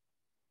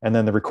 And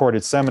then the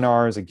recorded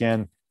seminars,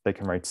 again, they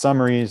can write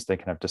summaries, they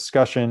can have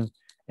discussion,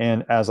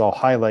 and as I'll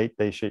highlight,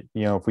 they should,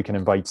 if we can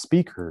invite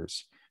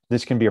speakers,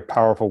 this can be a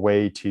powerful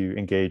way to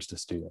engage the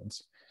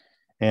students.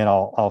 And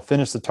I'll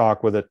finish the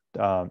talk with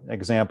an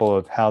example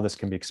of how this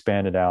can be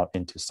expanded out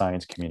into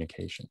science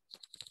communication.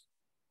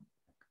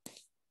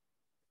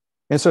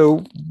 And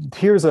so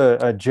here's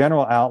a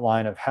general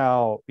outline of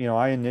how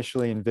I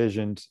initially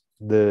envisioned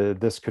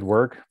this could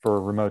work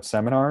for remote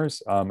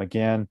seminars.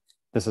 Again,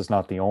 this is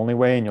not the only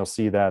way, and you'll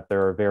see that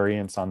there are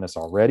variants on this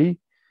already.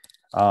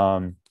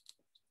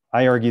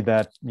 I argued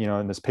that,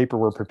 in this paper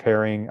we're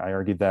preparing, I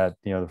argued that,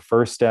 the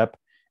first step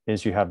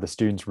is you have the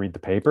students read the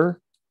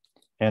paper,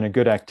 and a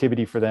good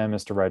activity for them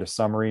is to write a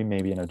summary,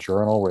 maybe in a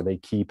journal where they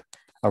keep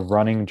a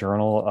running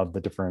journal of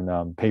the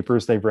different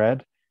papers they've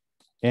read,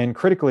 and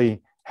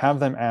critically have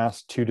them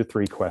ask 2 to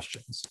 3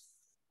 questions.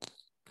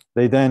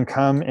 They then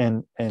come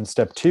in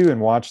step 2 and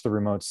watch the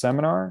remote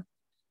seminar,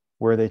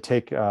 where they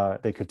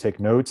could take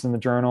notes in the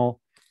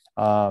journal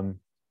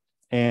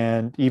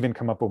and even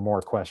come up with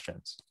more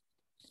questions.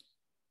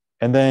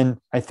 And then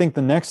I think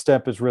the next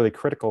step is really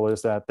critical,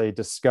 is that they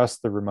discuss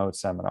the remote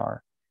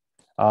seminar.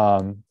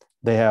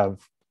 They have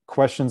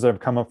questions that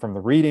have come up from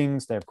the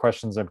readings. They have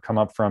questions that have come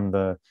up from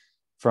the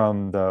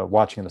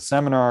watching of the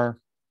seminar.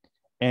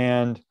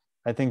 And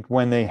I think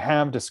when they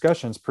have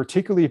discussions,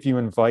 particularly if you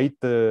invite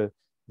the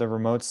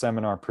remote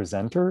seminar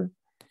presenter,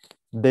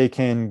 they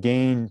can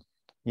gain,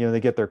 they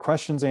get their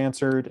questions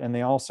answered, and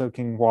they also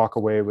can walk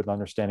away with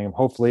understanding of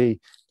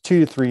hopefully 2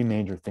 to 3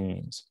 major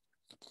themes.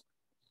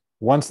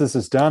 Once this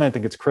is done, I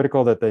think it's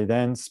critical that they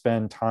then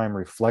spend time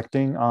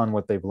reflecting on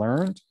what they've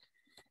learned.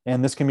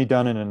 And this can be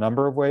done in a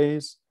number of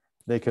ways.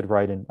 They could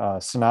write a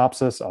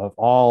synopsis of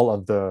all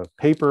of the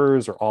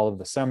papers or all of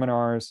the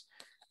seminars.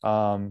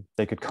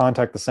 They could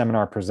contact the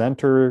seminar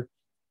presenter.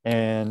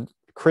 And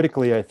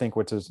critically, I think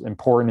what's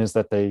important is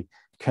that they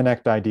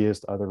connect ideas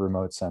to other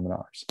remote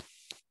seminars.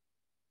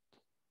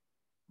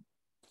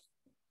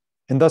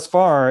 And thus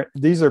far,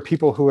 these are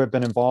people who have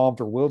been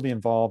involved or will be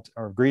involved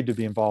or agreed to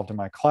be involved in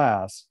my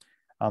class.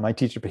 I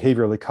teach a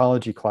behavioral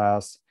ecology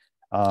class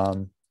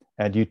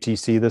at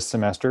UTC this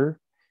semester.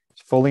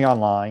 It's fully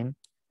online.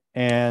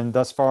 And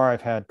thus far,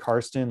 I've had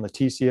Karsten,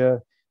 Leticia,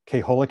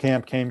 Kay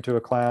Holekamp came to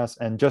a class.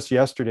 And just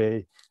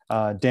yesterday,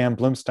 Dan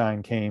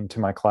Blumstein came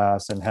to my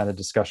class and had a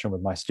discussion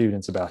with my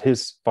students about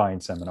his fine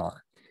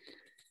seminar.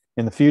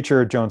 In the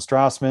future, Joan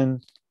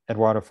Strassman,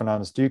 Eduardo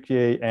Fernandez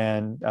Duque,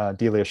 and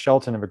Delia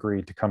Shelton have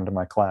agreed to come to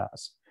my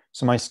class.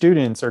 So my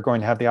students are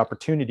going to have the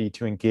opportunity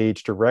to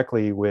engage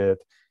directly with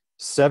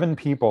 7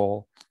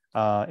 people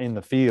in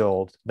the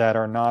field that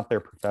are not their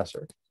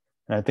professor.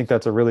 And I think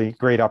that's a really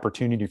great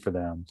opportunity for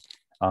them.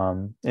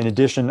 In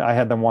addition, I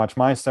had them watch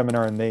my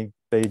seminar, and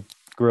they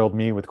grilled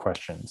me with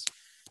questions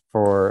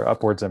for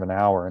upwards of an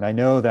hour. And I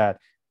know that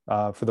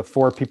for the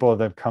 4 people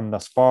that have come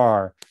thus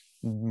far,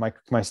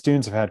 my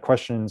students have had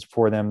questions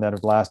for them that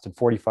have lasted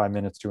 45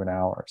 minutes to an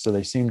hour. So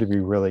they seem to be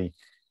really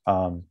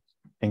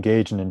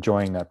engaged and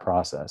enjoying that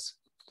process.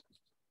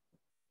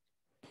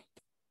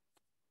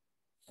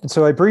 And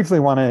so I briefly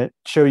want to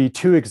show you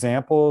 2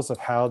 examples of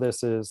how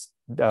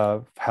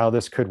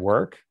this could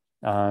work.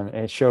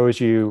 It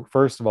shows you,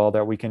 first of all,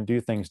 that we can do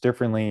things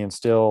differently and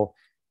still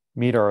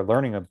meet our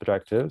learning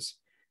objectives.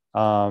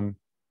 And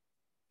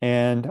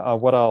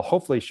what I'll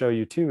hopefully show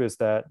you too is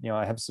that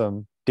I have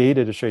some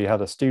data to show you how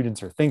the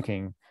students are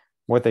thinking,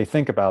 what they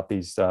think about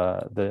these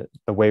the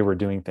way we're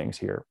doing things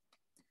here.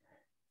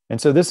 And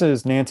so this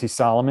is Nancy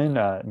Solomon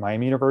at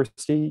Miami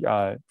University.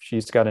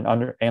 She's got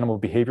an animal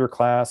behavior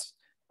class.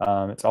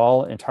 It's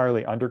all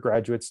entirely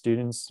undergraduate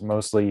students,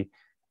 mostly,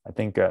 I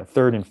think,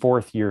 3rd and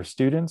 4th year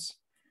students.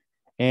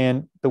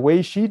 And the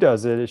way she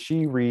does it is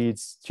she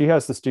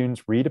has the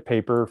students read a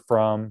paper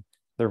from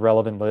the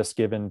relevant list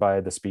given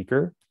by the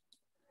speaker.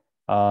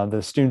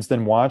 The students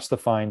then watch the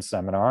fine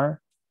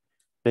seminar.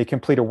 They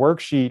complete a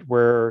worksheet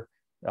where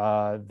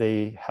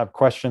they have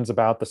questions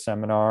about the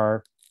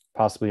seminar,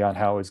 possibly on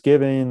how it was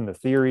given, the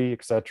theory,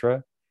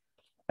 etc.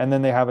 And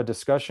then they have a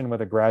discussion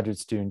with a graduate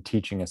student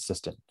teaching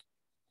assistant,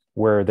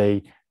 where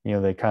they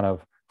kind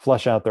of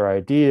flesh out their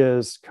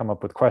ideas, come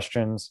up with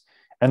questions.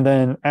 And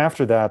then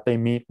after that, they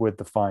meet with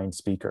the fine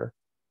speaker.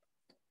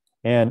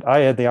 And I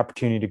had the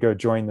opportunity to go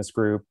join this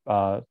group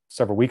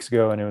several weeks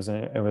ago, and it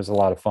was a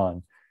lot of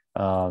fun.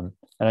 And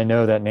I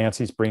know that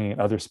Nancy's bringing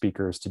other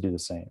speakers to do the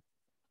same.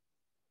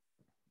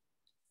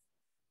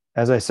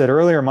 As I said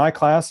earlier, my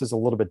class is a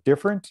little bit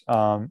different.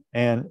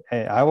 And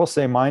I will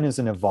say mine is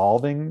an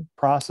evolving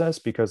process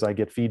because I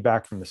get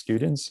feedback from the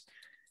students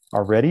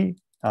already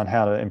on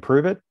how to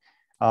improve it.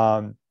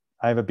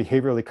 I have a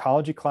behavioral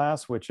ecology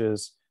class, which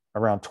is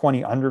around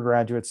 20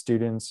 undergraduate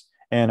students,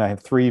 and I have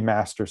 3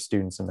 master's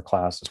students in the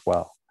class as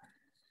well.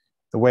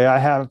 The way I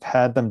have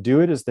had them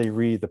do it is they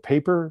read the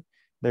paper,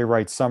 they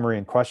write summary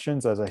and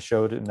questions, as I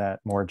showed in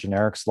that more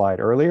generic slide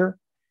earlier.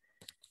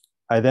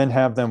 I then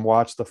have them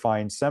watch the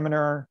FIND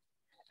seminar,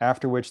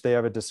 after which they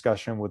have a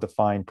discussion with the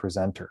FIND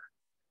presenter.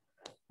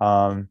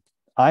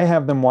 I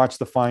have them watch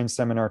the FIND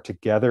seminar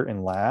together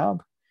in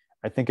lab.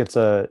 I think it's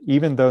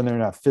even though they're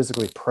not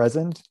physically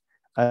present,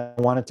 I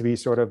want it to be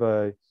sort of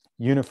a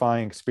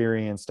unifying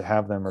experience to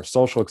have them, or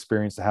social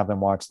experience to have them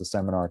watch the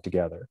seminar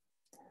together.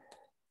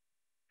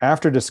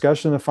 After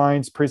discussion of the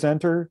FIND's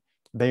presenter,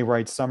 they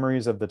write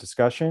summaries of the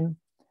discussion.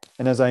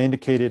 And as I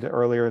indicated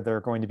earlier,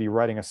 they're going to be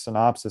writing a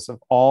synopsis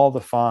of all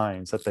the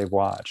FINDs that they've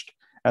watched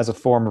as a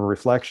form of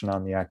reflection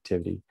on the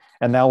activity.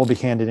 And that will be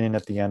handed in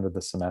at the end of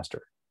the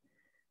semester.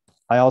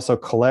 I also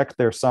collect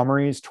their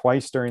summaries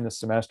twice during the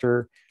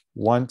semester.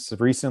 Once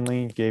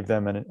recently, gave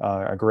them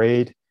a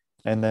grade,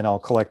 and then I'll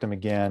collect them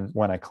again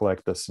when I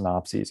collect the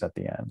synopses at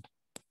the end.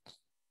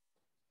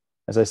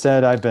 As I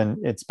said,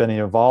 it's been an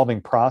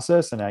evolving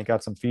process, and I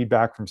got some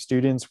feedback from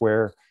students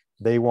where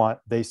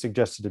they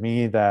suggested to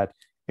me that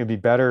it'd be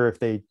better if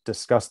they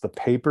discuss the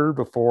paper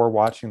before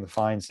watching the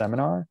FIND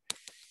seminar.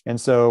 And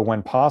so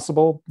when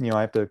possible,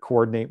 I have to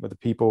coordinate with the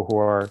people who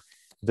are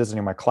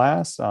visiting my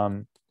class.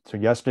 So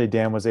yesterday,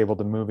 Dan was able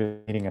to move the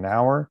meeting an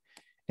hour.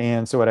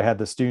 And so what I had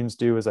the students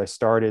do is I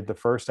started the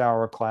first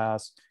hour of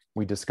class,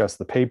 we discussed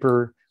the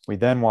paper, we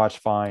then watched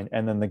FIND,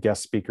 and then the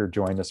guest speaker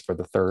joined us for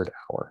the third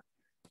hour.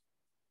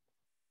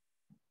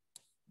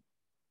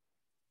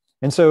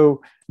 And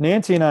so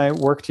Nancy and I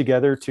worked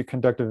together to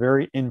conduct a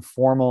very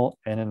informal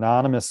and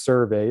anonymous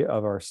survey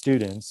of our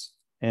students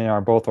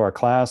in both our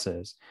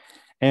classes.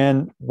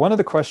 And one of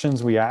the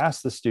questions we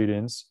asked the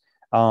students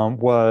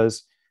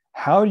was,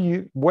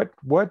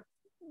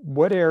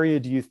 what area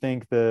do you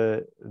think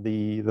the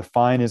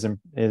FIND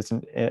is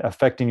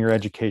affecting your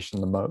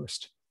education the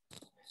most?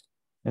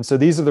 And so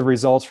these are the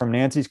results from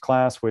Nancy's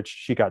class, which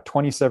she got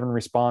 27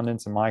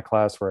 respondents. In my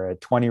class, where I had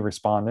 20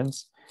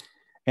 respondents.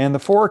 And the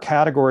 4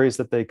 categories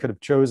that they could have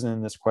chosen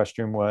in this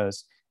question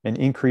was an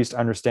increased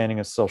understanding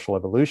of social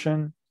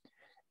evolution,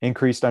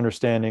 increased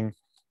understanding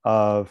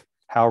of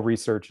how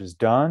research is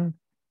done,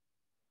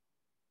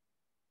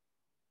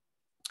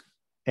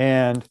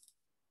 and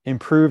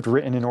improved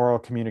written and oral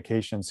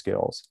communication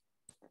skills.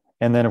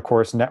 And then, of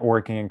course,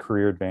 networking and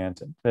career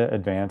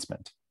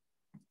advancement.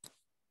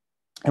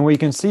 And what you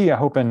can see, I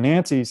hope, in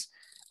Nancy's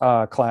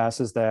class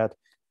is that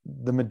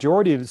the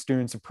majority of the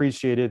students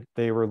appreciated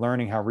they were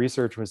learning how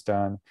research was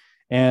done.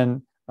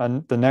 And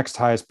the next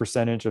highest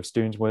percentage of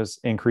students was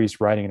increased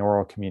writing and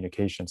oral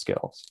communication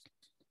skills.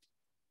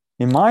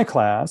 In my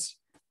class,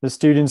 the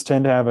students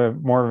tend to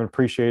have more of an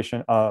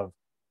appreciation of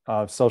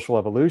social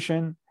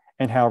evolution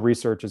and how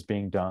research is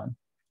being done.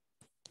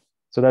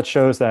 So that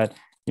shows that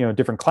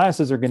different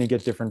classes are going to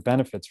get different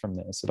benefits from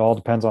this. It all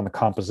depends on the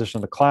composition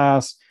of the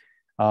class,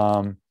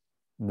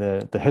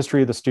 the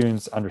history of the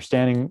students,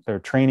 understanding their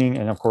training,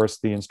 and of course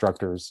the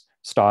instructor's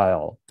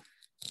style.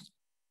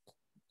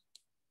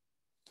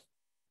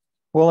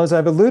 Well, as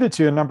I've alluded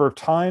to a number of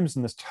times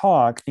in this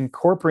talk,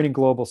 incorporating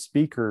global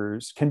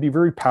speakers can be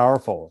very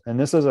powerful. And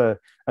this is a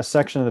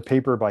section of the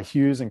paper by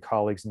Hughes and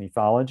colleagues in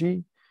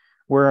Ethology,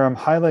 where I'm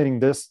highlighting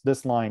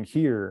this line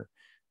here,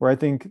 where I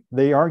think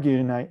they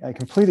argued, and I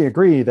completely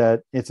agree,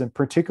 that it's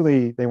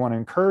particularly, they want to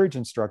encourage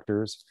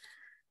instructors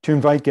to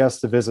invite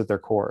guests to visit their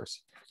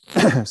course.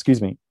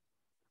 Excuse me.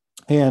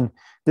 And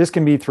this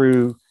can be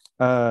through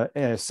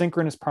a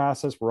synchronous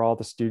process where all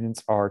the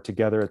students are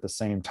together at the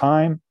same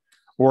time,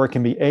 or it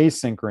can be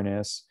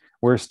asynchronous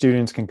where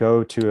students can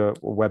go to a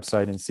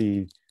website and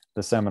see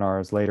the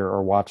seminars later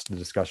or watch the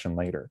discussion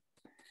later.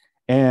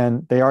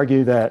 And they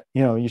argue that,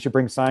 you should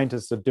bring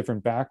scientists of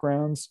different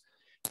backgrounds.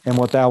 And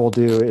what that will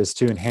do is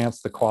to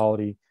enhance the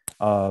quality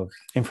of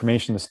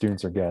information the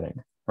students are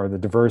getting, or the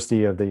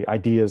diversity of the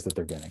ideas that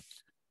they're getting.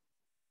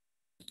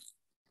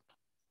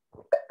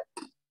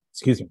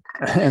 Excuse me.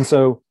 And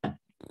so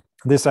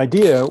this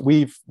idea,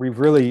 we've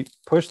really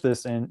pushed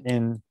this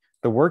in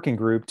the working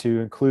group to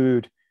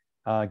include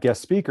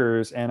guest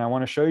speakers. And I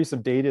want to show you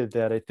some data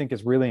that I think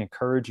is really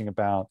encouraging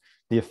about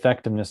the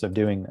effectiveness of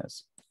doing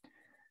this.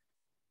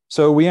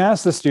 So we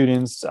asked the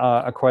students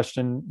a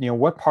question,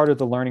 what part of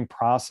the learning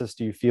process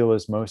do you feel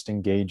is most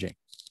engaging?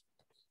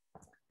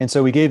 And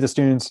so we gave the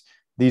students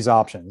these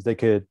options. They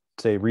could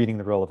say reading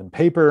the relevant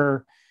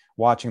paper,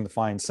 watching the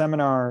FIND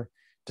seminar,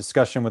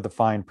 discussion with the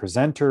FIND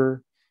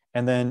presenter,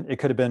 and then it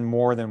could have been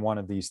more than one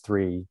of these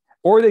 3,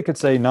 or they could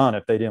say none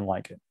if they didn't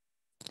like it.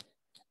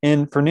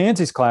 And for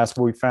Nancy's class,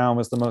 what we found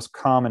was the most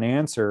common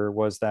answer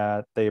was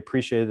that they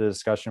appreciated the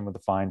discussion with the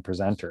FIND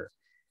presenter.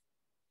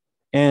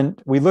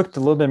 And we looked a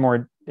little bit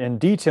more in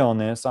detail on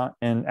this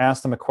and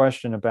asked them a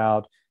question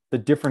about the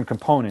different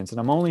components.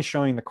 And I'm only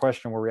showing the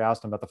question where we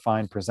asked them about the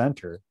FIND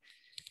presenter.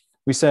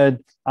 We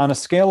said, on a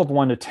scale of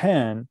 1 to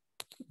 10,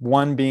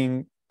 1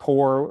 being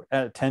poor,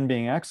 10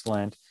 being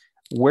excellent,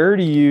 where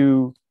do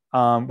you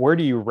where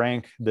do you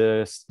rank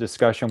this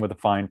discussion with a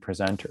fine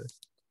presenter?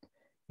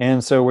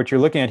 And so what you're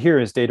looking at here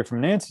is data from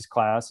Nancy's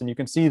class, and you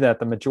can see that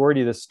the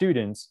majority of the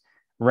students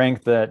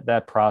ranked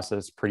that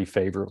process pretty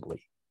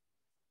favorably.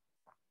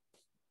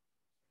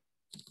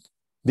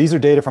 These are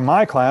data from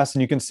my class,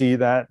 and you can see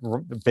that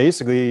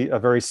basically a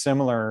very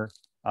similar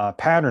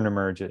pattern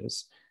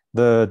emerges.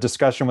 The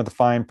discussion with the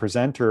fine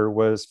presenter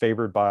was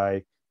favored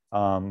by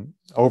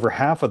over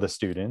half of the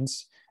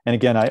students. And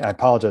again, I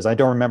apologize, I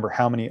don't remember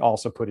how many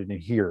also put it in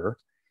here,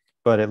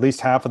 but at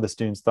least half of the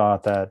students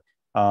thought that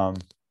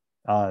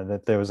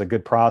that there was a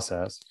good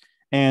process.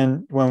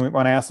 And when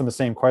I asked them the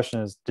same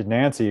question as did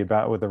Nancy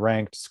about with the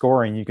ranked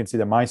scoring, you can see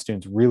that my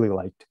students really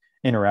liked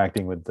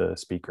interacting with the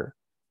speaker.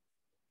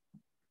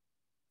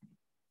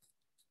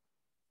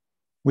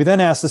 We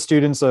then asked the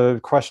students a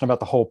question about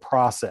the whole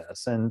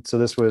process. And so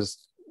this was,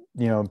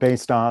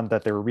 based on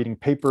that they were reading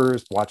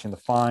papers, watching the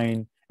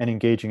fine, and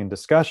engaging in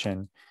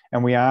discussion.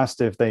 And we asked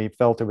if they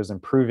felt it was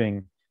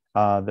improving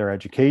their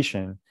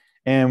education.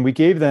 And we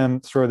gave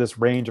them sort of this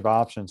range of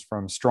options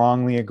from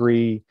strongly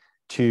agree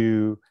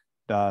to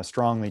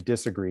strongly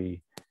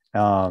disagree.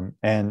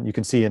 And you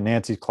can see in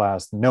Nancy's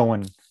class, no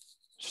one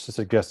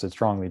suggested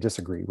strongly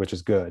disagree, which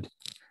is good.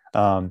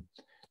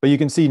 But you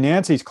can see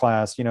Nancy's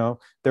class,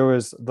 there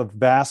was the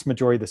vast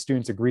majority of the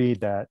students agreed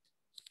that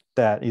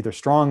either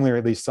strongly or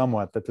at least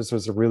somewhat that this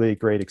was a really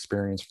great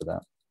experience for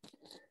them.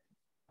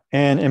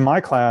 And in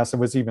my class, it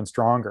was even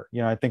stronger.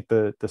 I think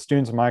the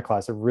students in my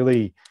class have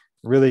really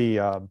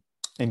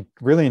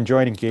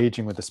enjoyed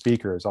engaging with the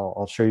speakers.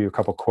 I'll show you a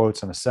couple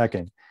quotes in a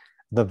second.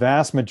 The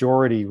vast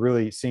majority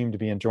really seemed to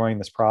be enjoying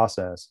this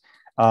process.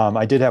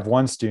 I did have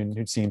one student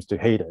who seems to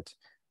hate it,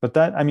 but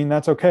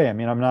that's okay.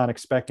 I'm not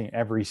expecting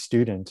every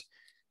student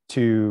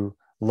to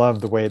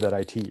love the way that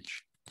I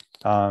teach.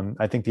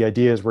 I think the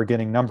idea is we're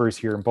getting numbers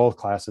here in both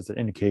classes that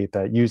indicate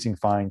that using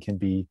fine can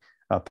be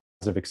a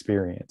positive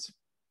experience.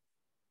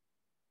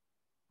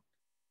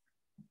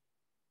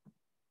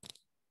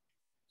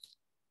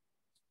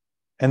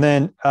 And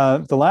then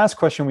the last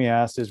question we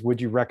asked is,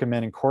 would you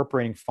recommend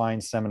incorporating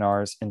fine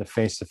seminars into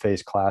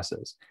face-to-face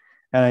classes?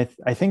 And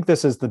I think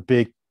this is the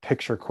big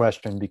picture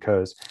question,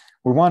 because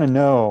we want to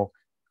know,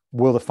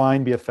 will the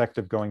fine be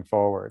effective going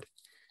forward?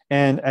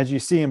 And as you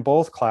see in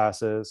both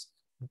classes,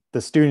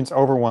 the students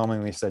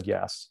overwhelmingly said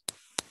yes.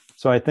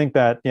 So I think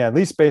that, at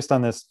least based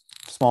on this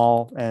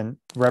small and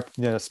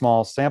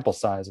small sample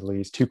size, at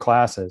least 2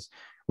 classes,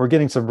 we're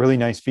getting some really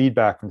nice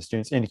feedback from the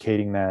students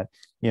indicating that,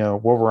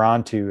 what we're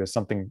onto is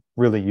something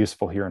really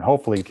useful here and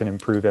hopefully can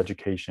improve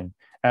education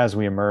as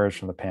we emerge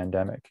from the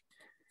pandemic.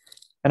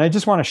 And I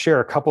just want to share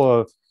a couple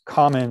of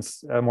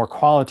comments, a more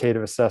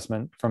qualitative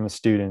assessment from the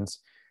students.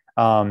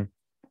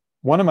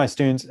 One of my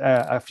students,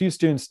 a few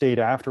students stayed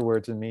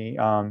afterwards with me,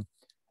 and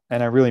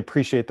I really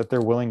appreciate that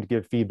they're willing to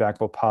give feedback,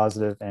 both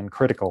positive and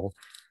critical.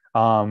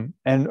 And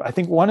I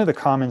think one of the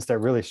comments that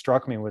really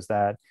struck me was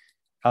that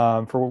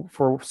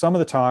for some of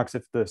the talks,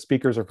 if the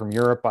speakers are from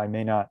Europe, I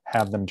may not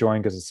have them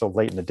join because it's so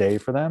late in the day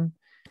for them.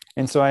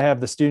 And so I have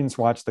the students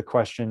watch the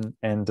question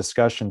and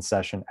discussion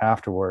session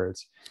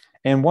afterwards.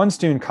 And one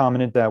student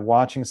commented that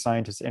watching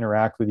scientists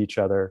interact with each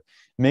other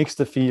makes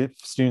the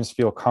students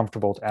feel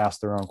comfortable to ask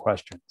their own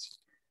questions.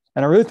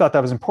 And I really thought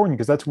that was important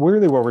because that's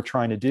really what we're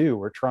trying to do.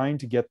 We're trying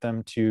to get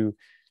them to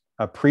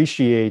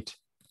appreciate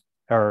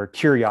our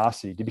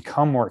curiosity, to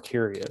become more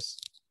curious.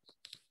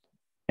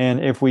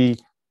 And if we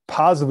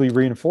positively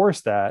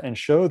reinforce that and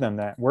show them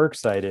that we're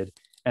excited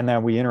and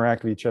that we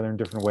interact with each other in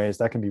different ways,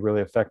 that can be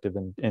really effective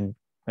in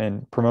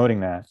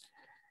promoting that.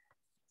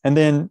 And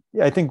then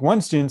I think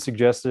one student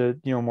suggested,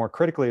 more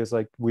critically, is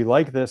like, we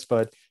like this,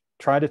 but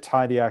try to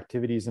tie the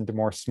activities into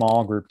more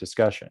small group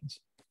discussions.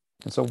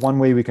 And so one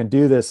way we can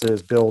do this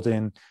is build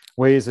in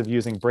ways of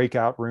using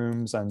breakout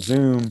rooms on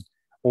Zoom,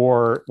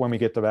 or when we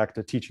get back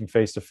to teaching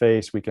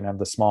face-to-face, we can have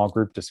the small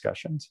group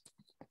discussions.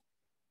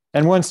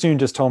 And one student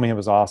just told me it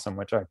was awesome,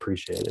 which I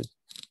appreciated.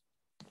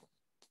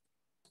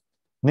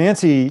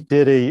 Nancy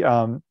did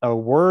a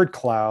word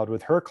cloud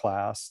with her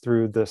class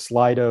through the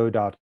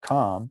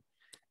slido.com.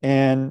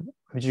 And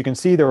as you can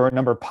see, there were a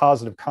number of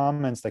positive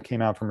comments that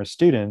came out from her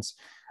students,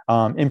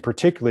 in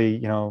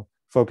particularly,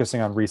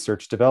 focusing on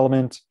research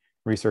development,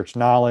 research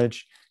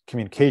knowledge,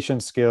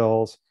 communication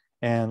skills,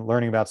 and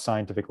learning about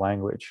scientific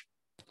language.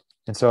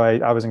 And so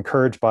I was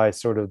encouraged by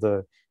sort of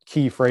the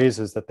key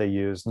phrases that they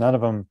used. None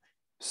of them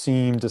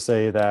seemed to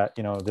say that,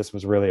 this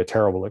was really a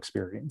terrible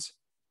experience.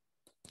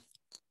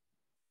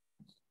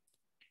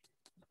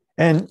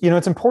 And,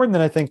 it's important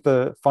that I think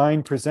the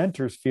fine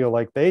presenters feel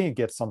like they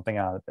get something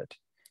out of it.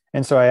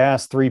 And so I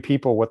asked 3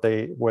 people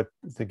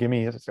to give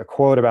me a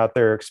quote about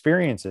their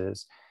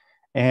experiences.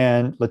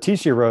 And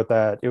Leticia wrote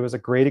that it was a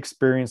great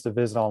experience to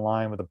visit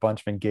online with a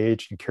bunch of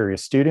engaged and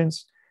curious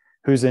students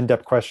whose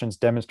in-depth questions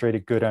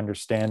demonstrated good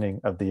understanding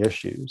of the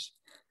issues.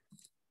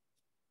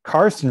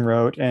 Karsten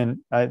wrote, and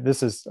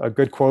this is a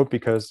good quote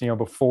because,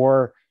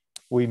 before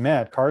we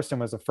met, Karsten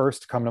was the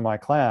first to come to my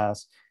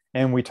class,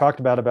 and we talked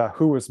about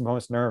who was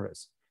most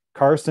nervous,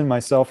 Karsten,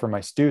 myself, or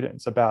my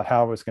students, about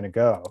how it was going to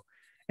go.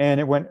 and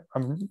it went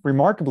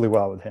remarkably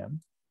well with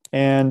him.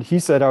 And he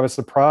said, I was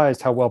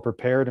surprised how well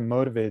prepared and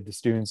motivated the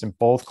students in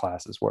both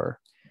classes were.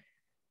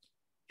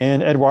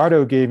 And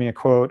Eduardo gave me a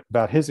quote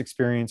about his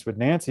experience with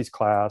Nancy's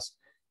class: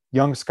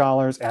 young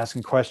scholars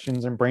asking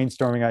questions and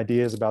brainstorming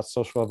ideas about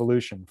social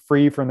evolution,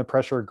 free from the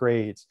pressure of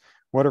grades.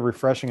 What a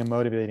refreshing and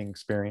motivating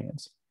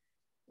experience.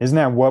 Isn't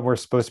that what we're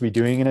supposed to be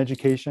doing in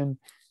education?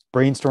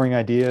 Brainstorming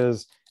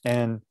ideas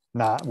and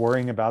not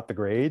worrying about the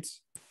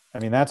grades? I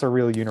mean, that's a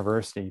real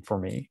university for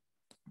me.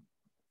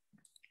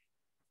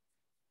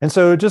 And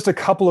so just a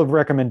couple of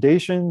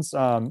recommendations.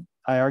 I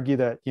argue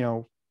that,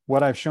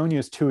 what I've shown you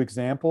is two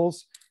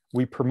examples.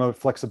 We promote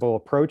flexible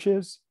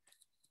approaches.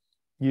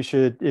 You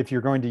should, if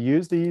you're going to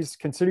use these,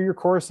 consider your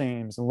course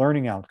aims and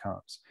learning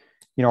outcomes.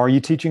 Are you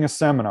teaching a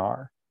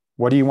seminar?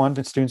 What do you want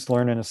the students to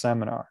learn in a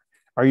seminar?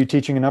 Are you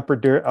teaching an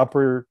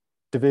upper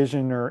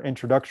division or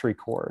introductory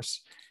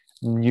course?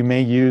 You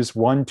may use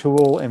one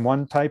tool in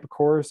one type of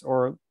course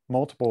or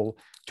multiple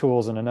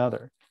tools in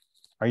another.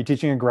 Are you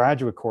teaching a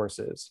graduate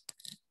courses?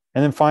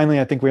 And then finally,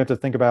 I think we have to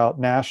think about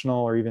national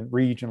or even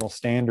regional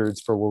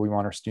standards for what we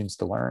want our students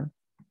to learn.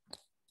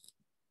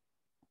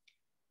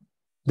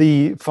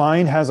 The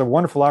Find has a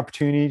wonderful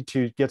opportunity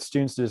to get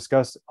students to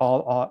discuss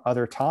all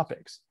other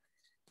topics.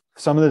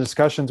 Some of the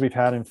discussions we've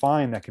had in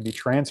Find that can be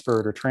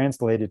transferred or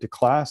translated to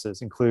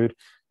classes include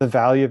the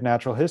value of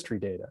natural history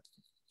data,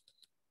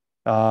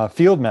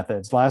 field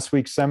methods. Last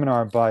week's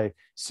seminar by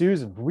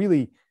Susan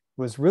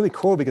was really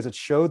cool because it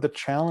showed the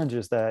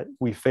challenges that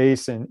we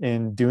face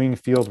in doing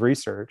field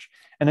research.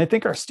 And I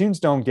think our students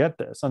don't get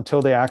this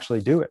until they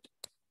actually do it.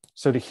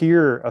 So to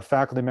hear a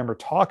faculty member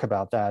talk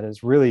about that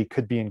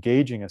could be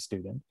engaging a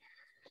student.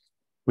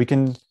 We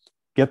can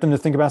get them to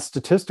think about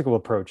statistical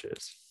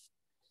approaches.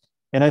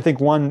 And I think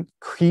one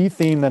key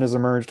theme that has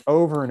emerged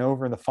over and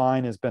over in the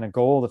Find has been a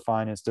goal of the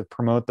Find is to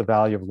promote the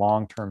value of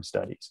long-term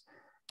studies.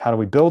 How do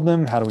we build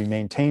them? How do we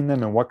maintain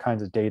them? And what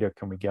kinds of data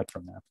can we get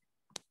from them?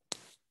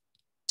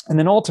 And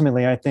then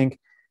ultimately, I think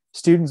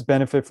students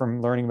benefit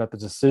from learning about the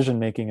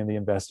decision-making of the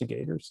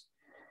investigators.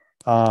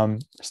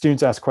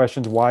 Students ask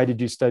questions: why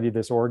did you study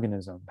this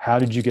organism? How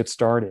did you get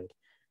started?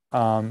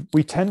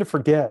 We tend to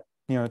forget,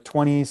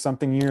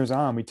 20-something years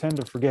on, we tend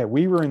to forget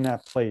we were in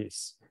that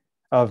place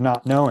of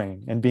not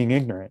knowing and being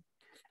ignorant.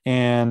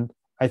 And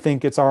I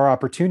think it's our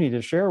opportunity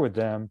to share with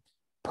them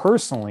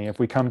personally, if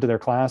we come to their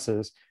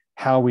classes,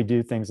 how we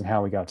do things and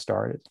how we got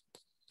started.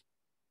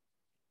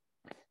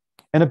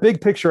 And a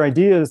big picture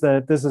idea is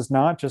that this is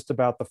not just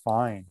about the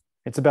Find.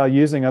 It's about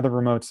using other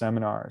remote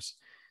seminars.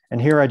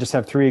 And here I just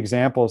have 3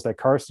 examples that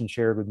Karsten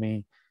shared with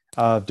me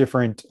of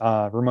different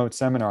remote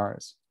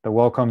seminars: the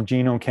Wellcome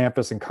Genome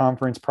Campus and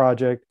Conference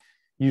Project,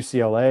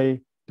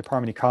 UCLA,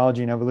 Department of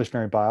Ecology and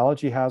Evolutionary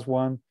Biology has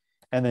one,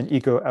 and then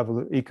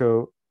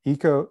Evo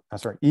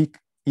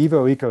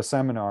Eco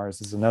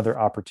Seminars is another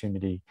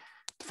opportunity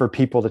for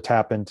people to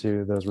tap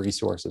into those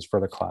resources for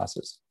their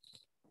classes.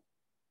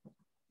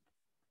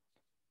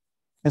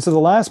 And so the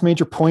last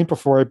major point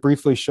before I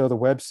briefly show the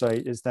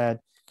website is that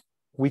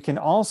we can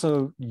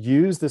also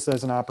use this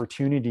as an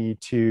opportunity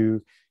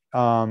to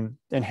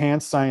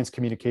enhance science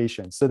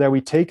communication, so that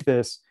we take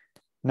this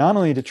not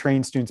only to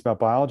train students about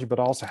biology, but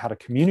also how to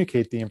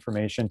communicate the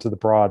information to the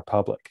broad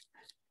public.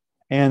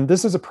 And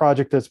this is a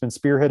project that's been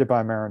spearheaded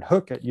by Maren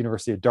Hook at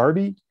University of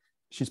Derby.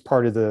 She's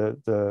part of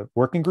the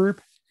working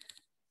group.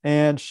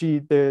 And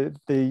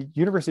the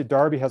University of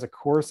Derby has a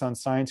course on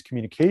science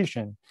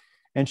communication.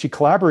 And she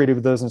collaborated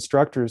with those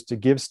instructors to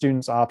give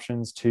students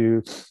options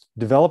to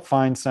develop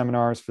Find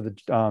seminars for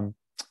to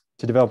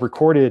develop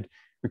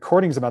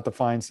recordings about the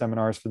Find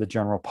seminars for the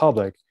general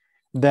public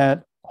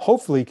that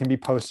hopefully can be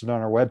posted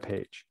on our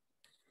webpage.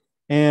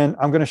 And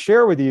I'm going to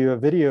share with you a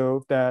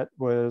video that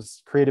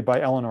was created by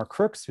Eleanor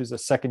Crooks, who's a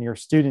second-year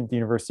student at the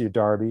University of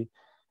Derby,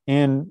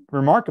 and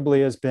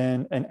remarkably has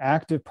been an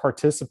active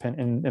participant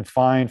in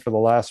Find for the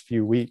last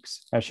few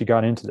weeks as she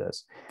got into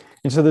this.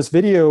 And so this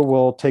video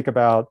will take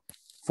about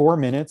 4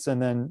 minutes,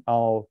 and then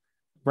I'll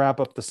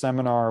wrap up the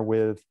seminar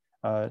with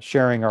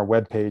sharing our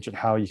webpage and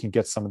how you can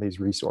get some of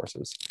these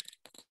resources.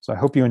 So I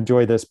hope you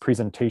enjoy this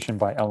presentation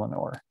by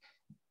Eleanor.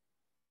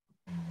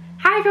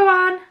 Hi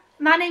everyone,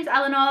 my name's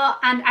Eleanor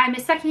and I'm a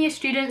second year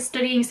student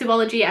studying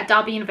zoology at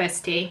Derby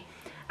University.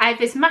 I have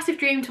this massive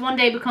dream to one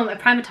day become a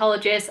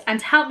primatologist,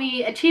 and to help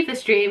me achieve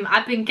this dream,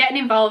 I've been getting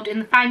involved in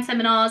the Find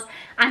seminars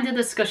and the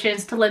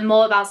discussions to learn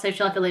more about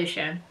social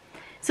evolution.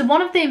 So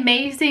one of the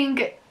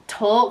amazing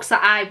talks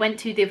that I went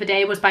to the other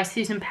day was by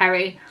Susan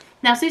Perry.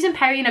 Now Susan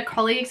Perry and her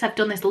colleagues have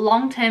done this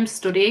long-term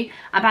study,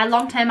 and by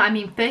long-term I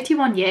mean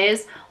 31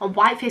 years, on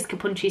white-faced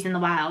capunchis in the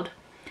wild.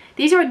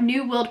 These are a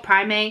New World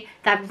primate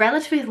that have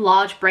relatively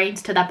large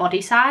brains to their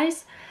body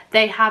size.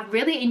 They have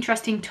really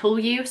interesting tool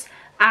use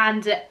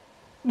and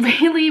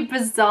really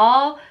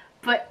bizarre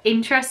but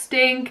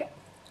interesting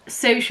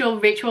social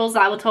rituals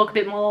that I will talk a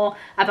bit more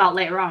about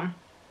later on.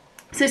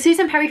 So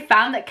Susan Perry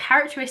found that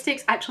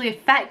characteristics actually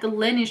affect the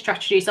learning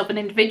strategies of an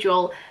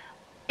individual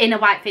in a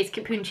white-faced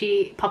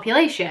capunchi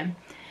population.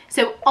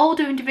 So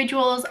older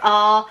individuals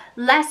are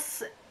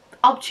less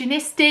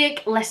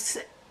opportunistic, less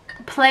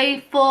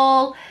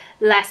playful,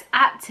 less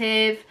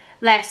active,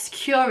 less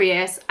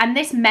curious, and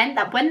this meant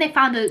that when they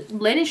found a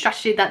learning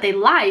strategy that they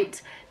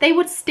liked, they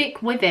would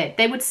stick with it.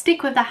 They would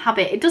stick with the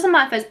habit. It doesn't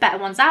matter if there's better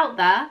ones out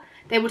there,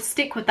 they would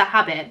stick with the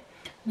habit.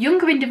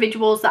 Younger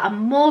individuals that are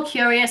more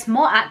curious,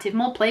 more active,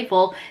 more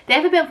playful, they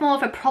have a bit more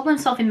of a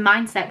problem-solving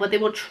mindset where they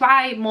will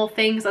try more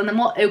things and they're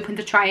more open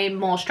to trying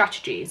more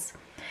strategies.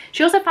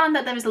 She also found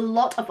that there is a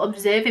lot of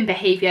observing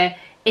behaviour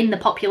in the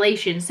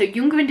population, so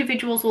younger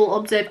individuals will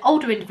observe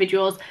older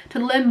individuals to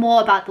learn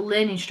more about the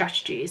learning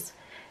strategies.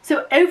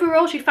 So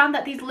overall, she found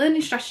that these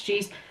learning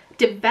strategies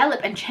develop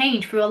and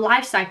change through a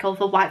life cycle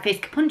of a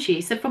white-faced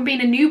Capunchi. So from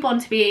being a newborn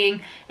to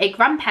being a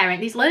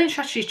grandparent, these learning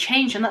strategies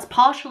change, and that's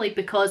partially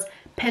because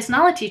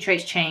personality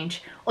traits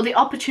change or the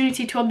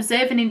opportunity to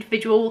observe an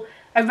individual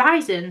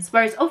arises,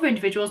 whereas other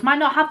individuals might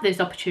not have those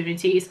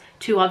opportunities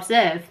to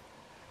observe.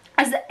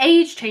 As the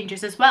age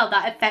changes as well,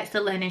 that affects the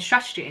learning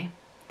strategy.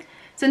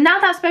 So now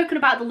that I've spoken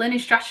about the learning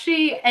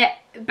strategy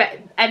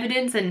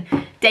evidence and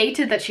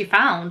data that she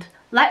found,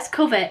 let's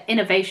cover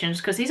innovations,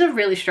 because these are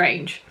really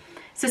strange.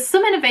 So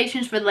some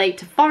innovations relate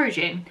to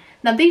foraging.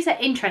 Now these are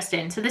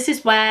interesting. So this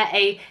is where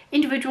a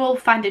individual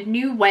find a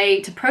new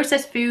way to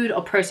process food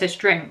or process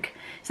drink.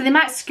 So they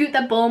might scoot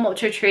their bum up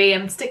to a tree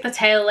and stick the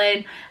tail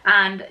in,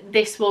 and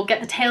this will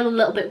get the tail a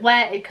little bit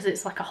wet because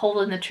it's like a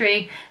hole in the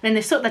tree. Then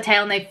they suck the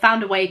tail and they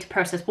found a way to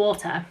process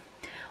water.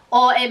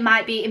 Or it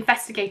might be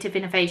investigative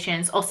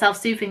innovations or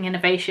self-soothing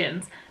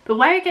innovations. But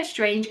where it gets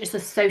strange is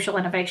the social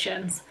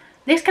innovations.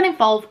 This can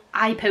involve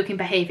eye-poking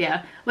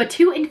behaviour, where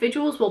two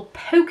individuals will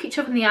poke each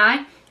other in the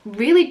eye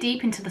really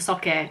deep into the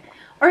socket.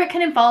 Or it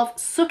can involve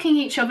sucking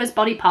each other's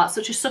body parts,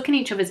 such as sucking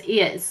each other's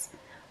ears.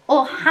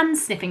 Or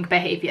hand-sniffing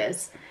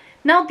behaviours.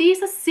 Now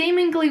these are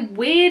seemingly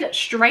weird,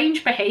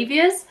 strange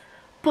behaviours,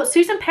 but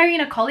Susan Perry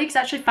and her colleagues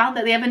actually found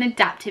that they have an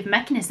adaptive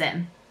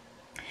mechanism.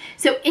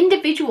 So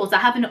individuals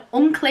that have an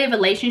unclear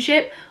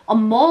relationship are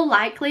more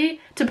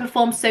likely to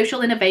perform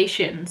social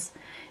innovations.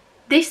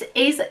 This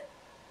is,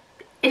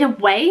 in a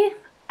way,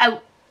 a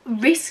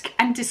risk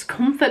and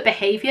discomfort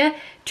behaviour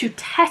to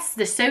test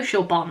the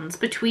social bonds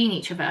between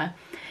each other.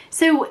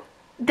 So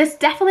there's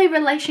definitely a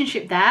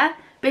relationship there,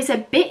 but it's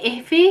a bit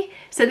iffy.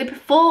 So they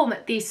perform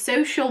these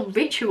social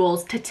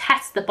rituals to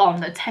test the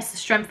bond, to test the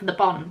strength of the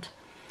bond.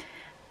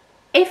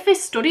 If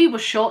this study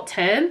was short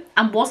term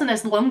and wasn't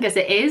as long as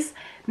it is,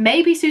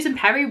 maybe Susan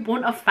Perry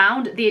wouldn't have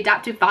found the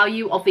adaptive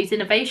value of these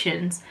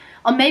innovations.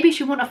 Or maybe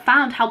she wouldn't have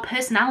found how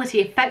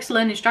personality affects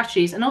learning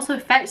strategies and also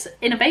affects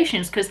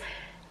innovations, because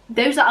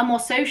those that are more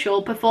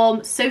social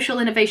perform social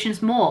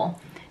innovations more.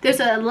 Those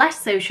that are less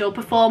social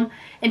perform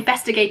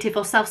investigative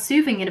or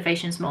self-soothing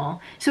innovations more.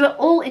 So it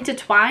all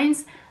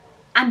intertwines,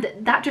 and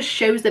that just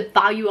shows the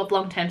value of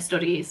long-term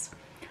studies.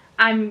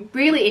 I'm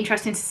really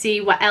interested to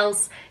see what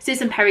else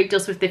Susan Perry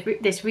does with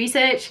this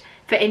research.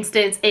 For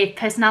instance, if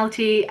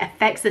personality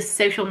affects the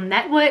social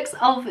networks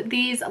of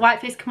these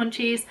white-faced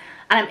Capunchis,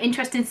 and I'm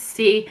interested to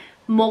see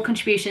more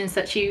contributions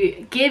that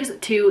she gives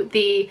to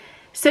the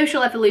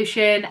social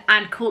evolution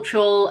and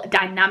cultural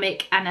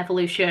dynamic and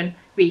evolution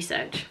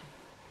research.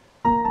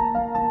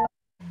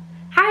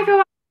 Hi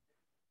everyone.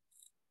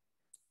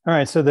 All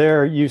right, so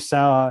there you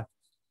saw,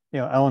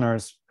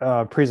 Eleanor's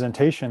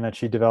presentation that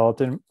she developed,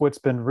 and what's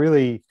been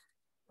really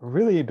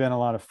been a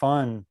lot of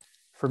fun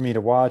for me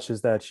to watch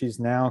is that she's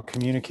now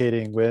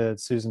communicating with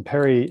Susan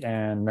Perry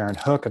and Maren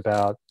Hook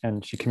about,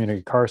 and she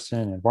communicated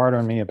Carson, Eduardo,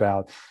 and me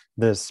about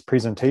this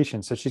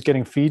presentation. So she's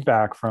getting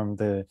feedback from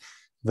the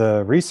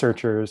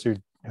researchers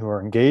who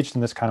are engaged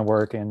in this kind of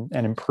work and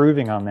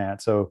improving on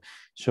that. So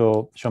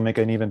she'll make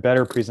an even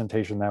better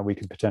presentation that we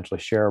could potentially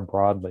share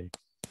broadly.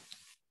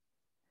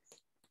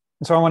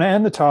 And so I want to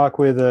end the talk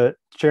with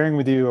sharing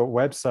with you a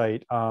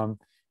website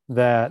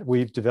that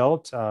we've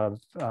developed.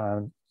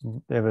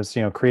 It was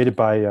created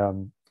by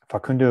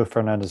Facundo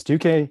Fernandez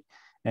Duque,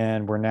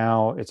 and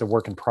it's a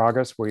work in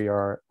progress.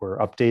 We're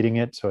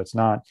updating it, so it's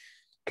not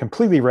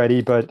completely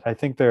ready, but I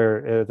think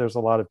there's a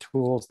lot of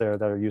tools there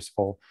that are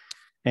useful.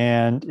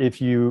 And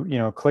if you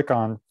click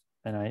on,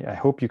 and I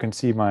hope you can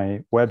see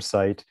my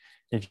website,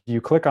 if you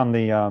click on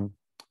the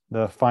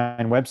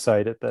Find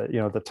website at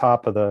the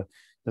top of the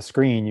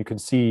screen, you can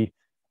see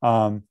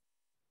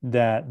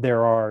that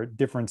there are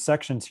different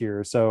sections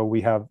here. So we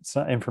have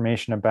some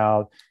information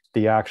about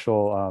the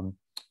actual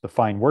the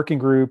Find working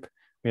group.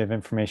 We have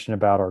information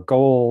about our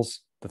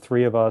goals, the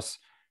three of us,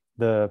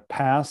 the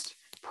past,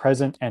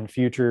 present, and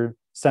future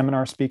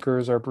seminar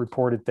speakers are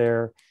reported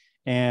there.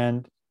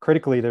 And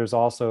critically, there's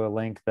also a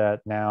link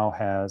that now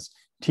has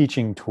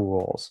teaching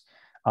tools.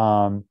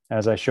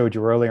 As I showed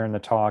you earlier in the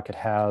talk, it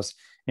has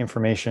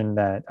information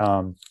that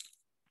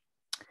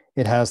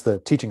it has the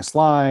teaching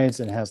slides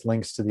and has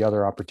links to the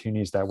other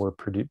opportunities that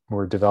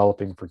we're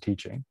developing for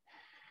teaching.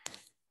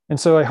 And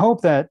so I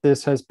hope that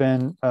this has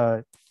been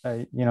a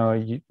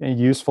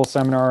useful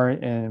seminar,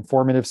 an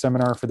informative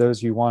seminar for those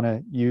who want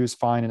to use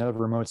Find and other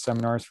remote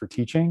seminars for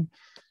teaching.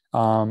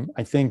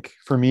 I think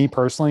for me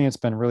personally, it's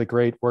been really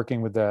great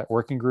working with that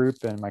working group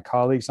and my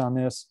colleagues on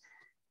this,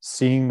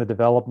 seeing the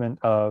development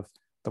of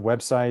the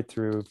website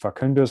through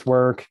Facundo's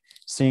work,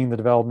 seeing the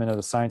development of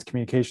the science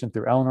communication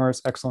through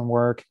Eleanor's excellent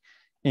work.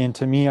 And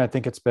to me, I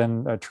think it's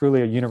been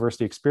truly a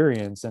university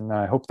experience, and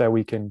I hope that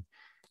we can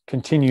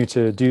continue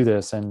to do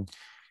this. And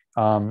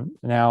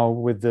now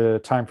with the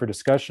time for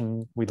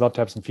discussion, we'd love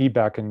to have some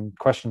feedback and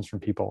questions from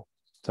people.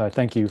 So I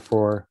thank you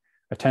for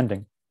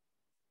attending.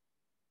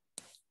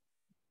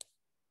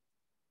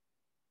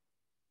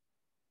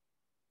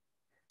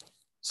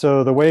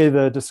 So the way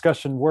the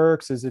discussion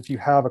works is if you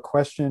have a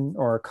question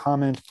or a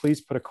comment,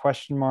 please put a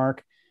question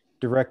mark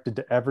directed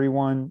to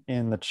everyone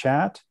in the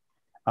chat.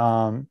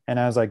 And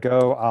as I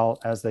go,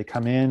 as they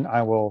come in,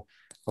 I'll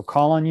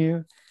call on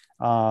you.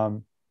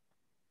 And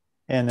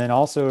then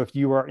also, if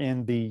you are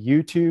in the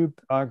YouTube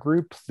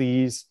group,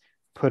 please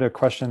put a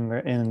question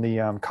in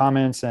the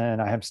comments,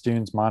 and I have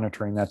students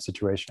monitoring that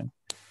situation.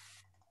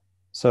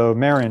 So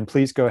Marin,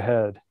 please go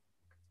ahead.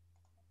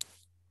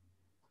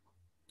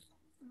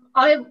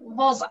 I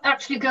was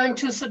actually going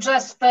to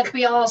suggest that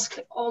we ask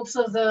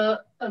also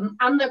the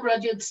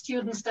undergraduate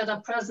students that are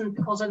present,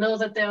 because I know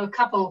that there are a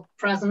couple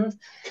present,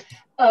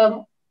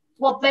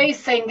 what they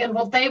think and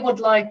what they would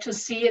like to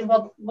see and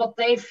what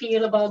they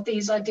feel about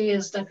these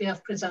ideas that we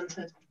have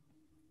presented.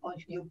 Or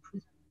you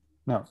present.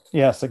 No,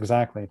 yes,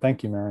 exactly.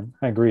 Thank you, Marin.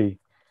 I agree.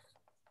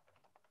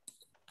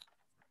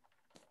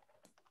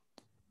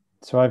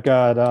 So I've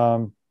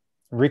got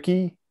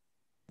Ricky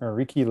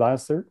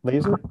Laser.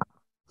 Yeah,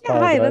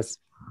 hi, that's...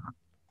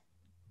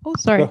 Oh,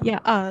 sorry. Go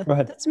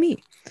ahead. That's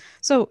me.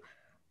 So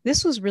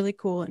this was really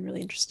cool and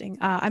really interesting.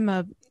 I'm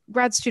a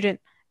grad student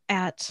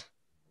at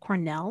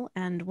Cornell,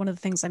 and one of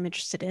the things I'm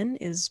interested in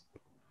is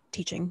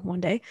teaching one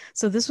day.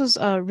 So this was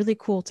really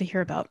cool to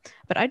hear about.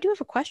 But I do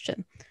have a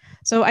question.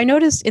 So I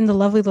noticed in the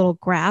lovely little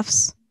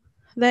graphs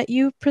that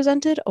you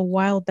presented a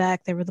while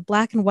back, there were the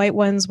black and white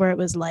ones where it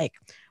was like,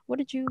 what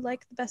did you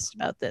like the best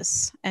about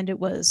this? And it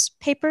was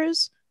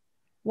papers,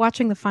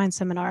 watching the FIND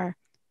seminar,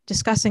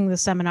 discussing the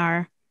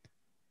seminar,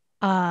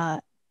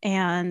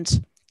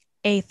 and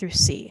A through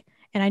C.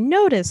 And I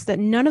noticed that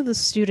none of the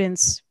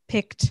students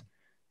picked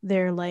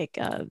their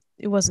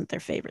it wasn't their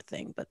favorite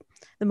thing, but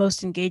the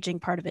most engaging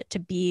part of it to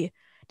be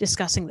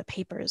discussing the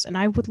papers. And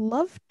I would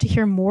love to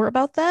hear more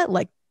about that.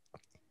 Like,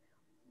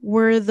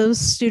 were those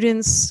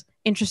students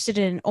interested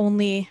in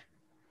only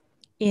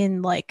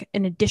in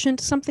in addition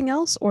to something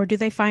else, or do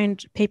they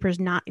find papers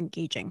not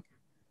engaging?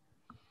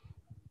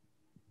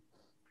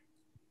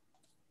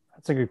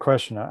 That's a good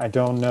question. I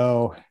don't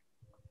know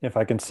if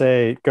I can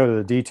go to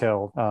the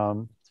detail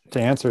to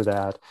answer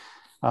that.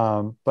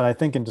 But I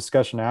think in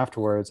discussion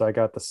afterwards, I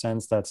got the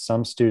sense that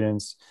some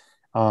students,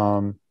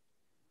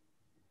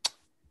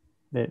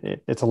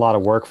 it's a lot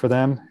of work for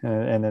them,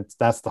 and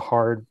that's the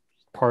hard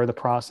part of the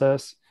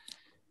process.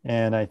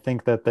 And I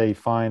think that they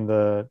find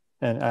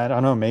and I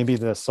don't know, maybe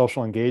the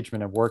social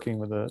engagement of working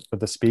with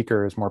the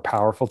speaker is more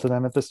powerful to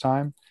them at this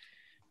time.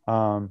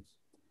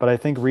 But I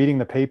think reading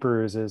the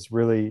papers is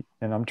really,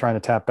 and I'm trying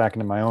to tap back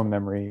into my own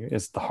memory,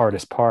 is the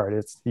hardest part.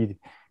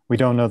 We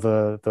don't know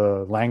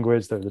the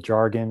language, the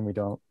jargon.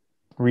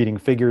 Reading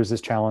figures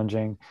is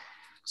challenging.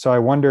 So I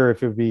wonder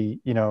if it would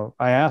be,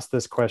 I asked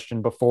this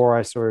question before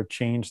I sort of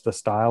changed the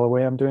style the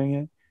way I'm doing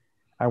it.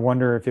 I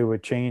wonder if it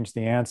would change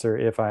the answer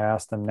if I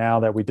asked them now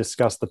that we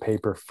discuss the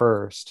paper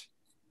first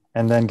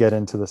and then get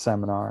into the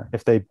seminar,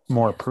 if they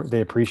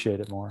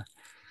appreciate it more.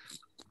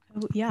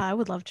 Yeah, I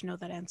would love to know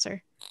that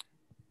answer.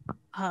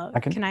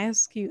 Can I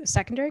ask you a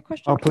secondary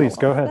question? Oh, please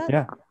go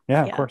ahead.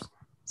 Yeah, of course.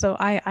 So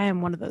I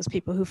am one of those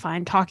people who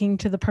find talking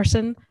to the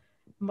person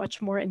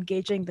much more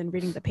engaging than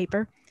reading the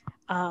paper.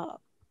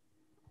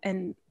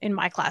 And in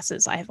my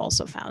classes, I have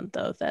also found,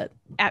 though, that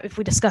if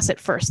we discuss it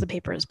first, the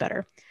paper is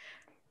better.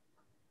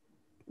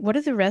 What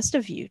do the rest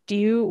of you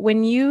do?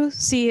 When you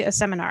see a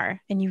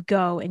seminar and you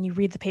go and you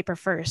read the paper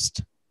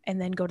first and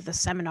then go to the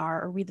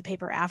seminar or read the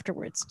paper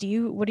afterwards,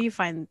 what do you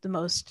find the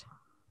most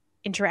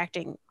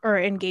interacting or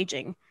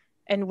engaging?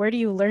 And where do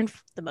you learn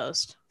the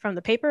most, from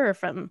the paper or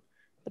from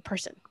the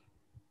person?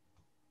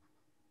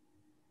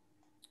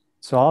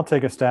 So I'll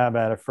take a stab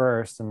at it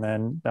first, and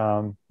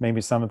then maybe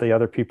some of the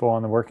other people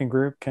on the working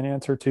group can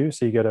answer too.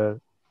 So you get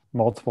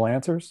multiple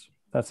answers.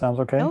 That sounds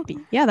okay?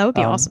 That would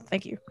be awesome.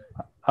 Thank you.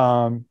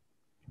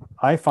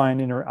 I find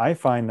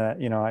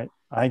that,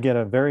 I get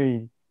a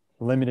very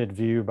limited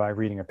view by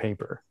reading a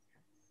paper,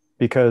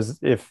 because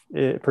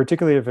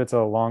particularly if it's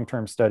a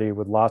long-term study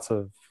with lots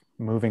of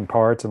moving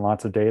parts and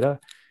lots of data,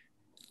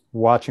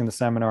 watching the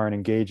seminar and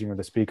engaging with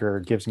the speaker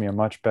gives me a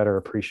much better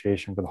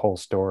appreciation for the whole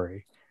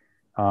story.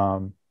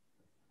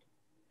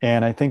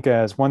 And I think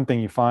as one thing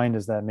you find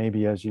is that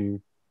maybe as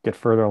you get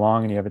further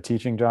along and you have a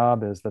teaching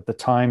job, is that the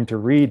time to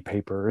read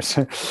papers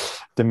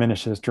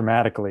diminishes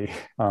dramatically.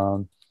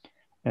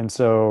 And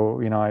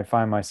so, I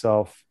find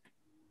myself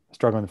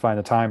struggling to find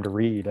the time to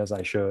read as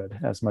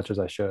much as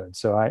I should.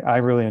 So I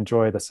really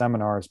enjoy the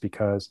seminars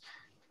because,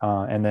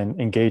 and then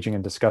engaging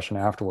in discussion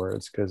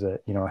afterwards, because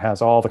it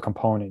has all the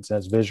components. It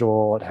has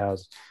visual, it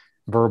has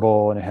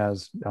verbal, and it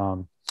has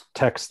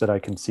text that I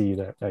can see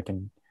that I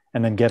can,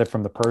 and then get it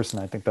from the person.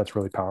 I think that's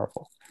really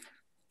powerful.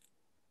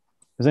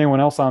 Does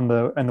anyone else in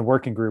the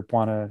working group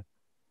want to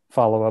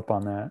follow up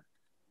on that?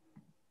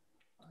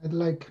 I'd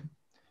like...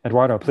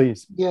 Eduardo,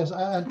 please. Yes,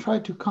 I'll try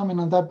to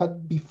comment on that, but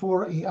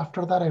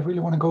after that, I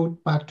really want to go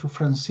back to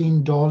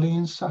Francine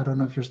Dollins. I don't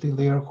know if you're still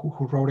there,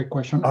 who wrote a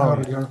question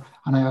earlier,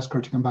 and I asked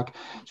her to come back.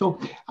 So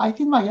I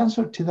think my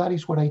answer to that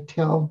is what I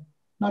tell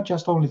not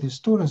just only the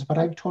students, but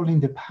I've told in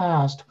the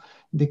past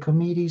the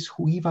committees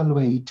who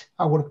evaluate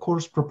our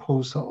course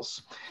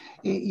proposals.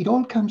 It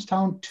all comes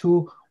down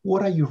to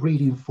what are you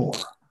reading for?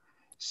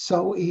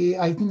 So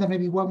I think that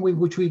maybe one way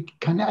which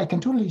I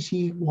can totally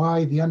see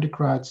why the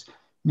undergrads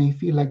may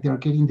feel like they're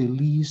getting the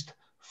least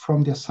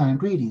from the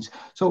assigned readings.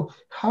 So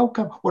how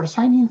come we're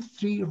assigning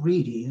 3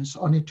 readings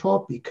on a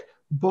topic,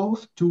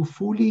 both to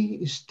fully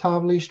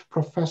established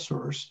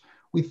professors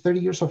with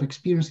 30 years of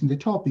experience in the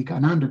topic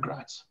and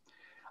undergrads?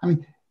 I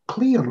mean,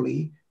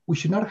 clearly, we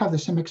should not have the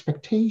same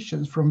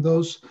expectations from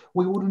those.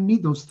 We wouldn't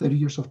need those 30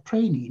 years of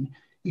training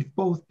if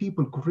both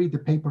people could read the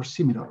paper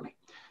similarly.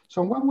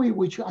 So one way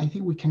which I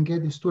think we can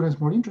get the students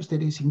more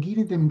interested is in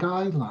giving them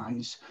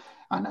guidelines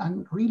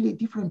and really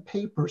different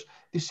papers.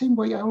 The same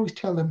way I always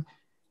tell them,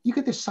 you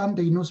get the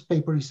Sunday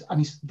newspaper and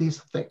it's this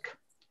thick,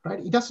 right?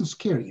 It doesn't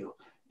scare you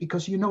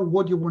because you know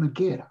what you want to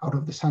get out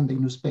of the Sunday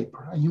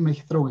newspaper. And you may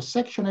throw a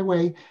section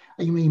away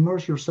and you may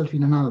immerse yourself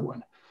in another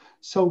one.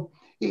 So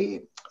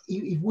if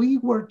we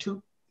were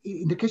to,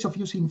 in the case of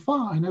using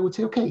fine, I would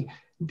say, okay,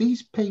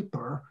 this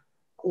paper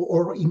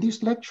or in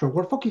this lecture,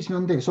 we're focusing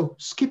on this. So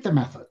skip the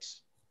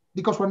methods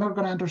because we're not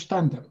going to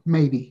understand them,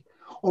 maybe.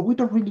 Or we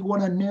don't really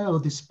want to know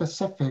the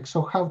specifics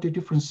of how the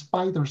different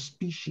spider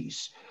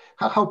species,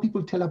 how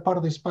people tell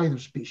apart the spider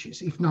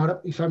species, if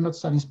I'm not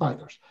studying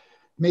spiders.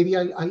 Maybe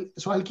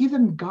so I'll give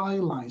them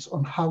guidelines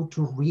on how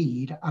to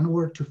read and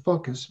where to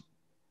focus.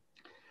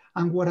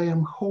 And what I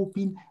am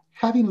hoping,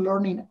 having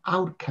learning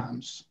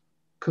outcomes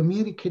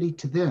communicated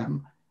to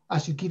them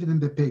as you give them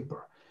the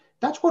paper.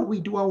 That's what we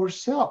do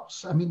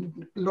ourselves. I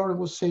mean, Loren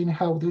was saying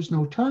how there's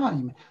no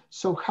time.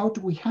 So how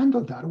do we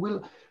handle that?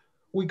 Well,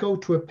 we go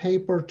to a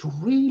paper to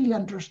really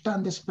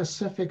understand the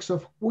specifics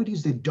of what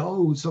is the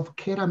dose of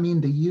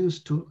ketamine they use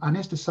to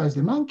anesthetize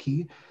the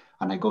monkey.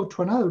 And I go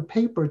to another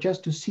paper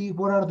just to see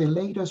what are the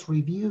latest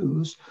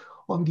reviews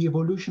on the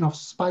evolution of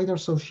spider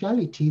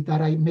sociality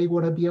that I may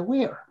want to be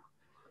aware.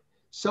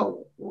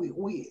 So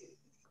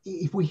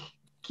if we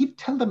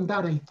tell them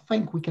that, I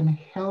think we can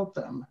help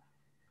them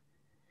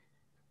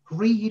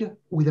read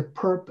with a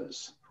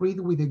purpose, read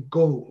with a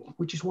goal,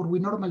 which is what we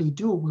normally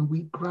do when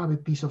we grab a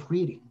piece of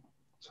reading.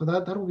 So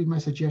that would be my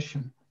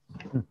suggestion.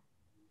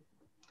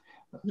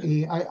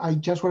 I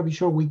just want to be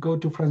sure we go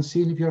to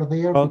Francine if you're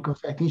there,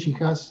 because I think she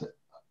has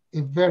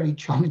a very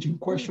challenging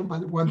question,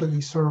 but one that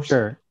deserves.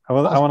 Sure. I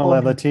want to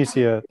let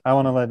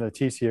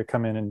Leticia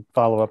come in and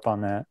follow up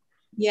on that.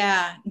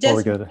 Yeah,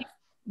 just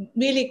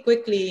really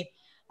quickly.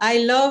 I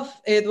love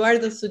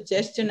Eduardo's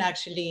suggestion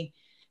actually.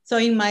 So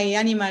in my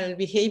animal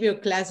behavior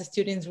class,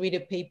 students read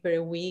a paper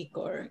a week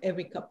or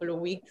every couple of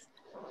weeks.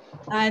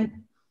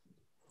 And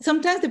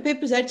sometimes the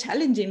papers are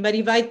challenging, but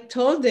if I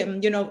told them,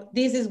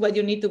 this is what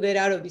you need to get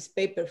out of this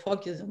paper,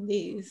 focus on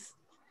this,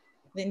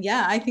 then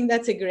yeah, I think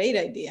that's a great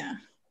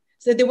idea.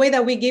 So the way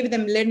that we give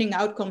them learning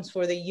outcomes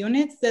for the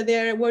units that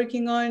they're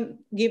working on,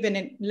 given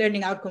a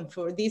learning outcome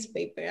for this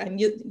paper. And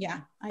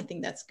yeah, I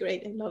think that's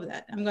great. I love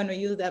that. I'm going to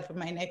use that for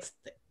my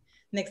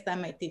next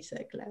time I teach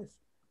that class.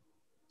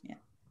 Yeah.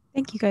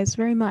 Thank you guys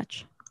very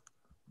much.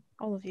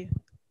 All of you.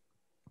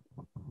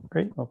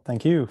 Great. Well,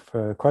 thank you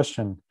for the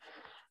question.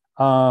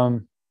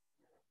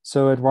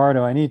 So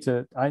Eduardo,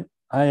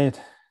 it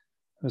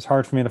was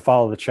hard for me to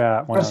follow the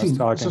chat when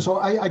Francine, I was talking. So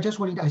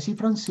I see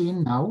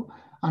Francine now,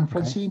 and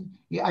Francine,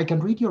 okay. I can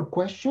read your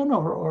question,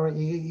 or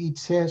it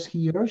says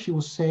here, she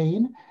was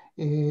saying,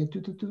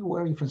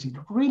 where are you, Francine?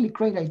 Really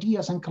great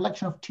ideas and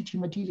collection of teaching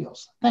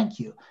materials. Thank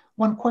you.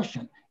 One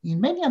question,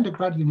 in many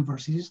undergrad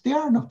universities, there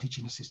are no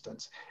teaching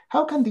assistants.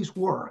 How can this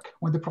work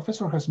when the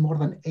professor has more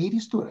than 80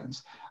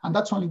 students, and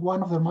that's only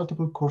one of their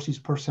multiple courses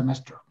per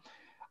semester?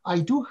 I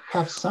do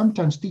have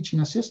sometimes teaching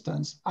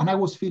assistants, and I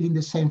was feeling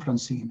the same,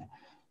 Francine.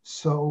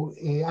 So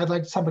I'd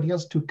like somebody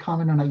else to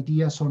comment on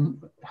ideas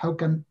on how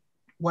can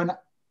one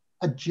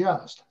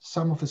adjust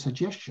some of the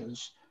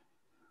suggestions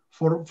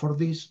for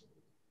this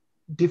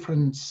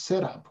different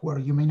setup where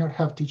you may not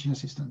have teaching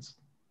assistants.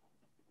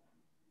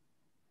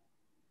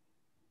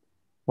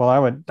 Well,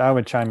 I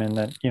would chime in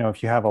that,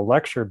 if you have a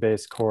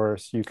lecture-based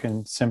course, you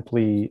can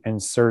simply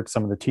insert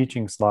some of the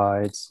teaching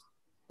slides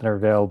that are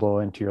available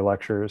into your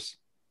lectures.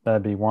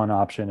 That'd be one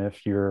option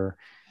if you're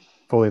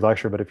fully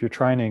lecture. But if you're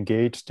trying to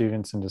engage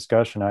students in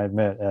discussion, I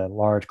admit at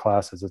large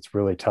classes, it's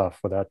really tough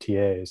without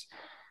TAs.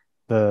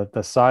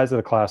 The size of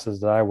the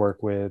classes that I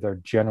work with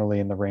are generally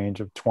in the range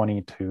of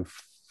 20 to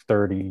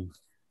 30,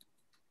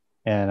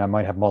 and I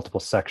might have multiple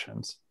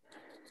sections.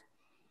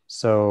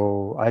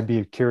 So I'd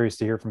be curious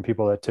to hear from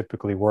people that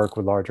typically work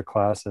with larger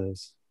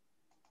classes.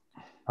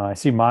 I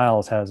see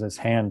Miles has his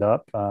hand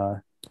up.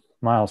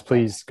 Miles,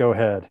 please go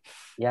ahead.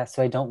 Yeah,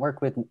 so I don't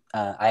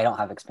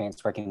have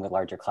experience working with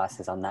larger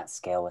classes on that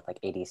scale with like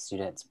 80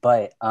 students,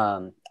 but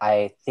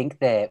I think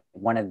that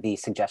one of the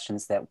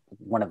suggestions that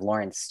one of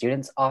Loren's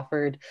students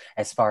offered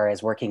as far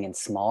as working in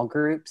small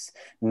groups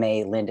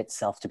may lend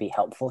itself to be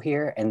helpful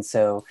here. And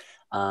so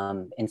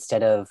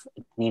instead of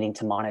needing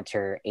to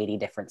monitor 80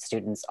 different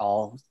students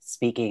all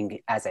speaking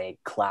as a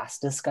class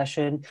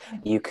discussion,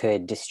 you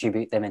could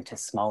distribute them into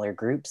smaller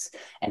groups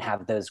and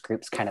have those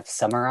groups kind of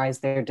summarize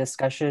their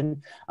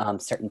discussion,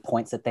 certain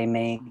points that they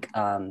make,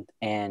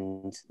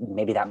 and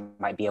maybe that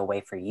might be a way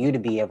for you to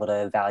be able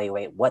to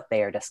evaluate what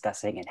they are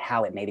discussing and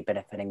how it may be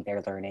benefiting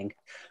their learning,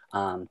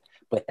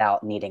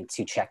 without needing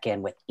to check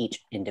in with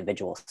each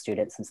individual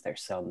student since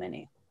there's so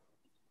many.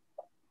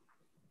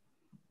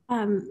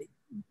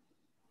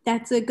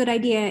 That's a good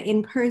idea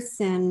in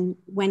person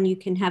when you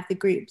can have the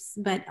groups,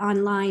 but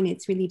online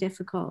it's really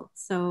difficult.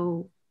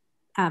 So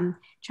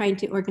trying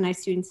to organize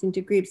students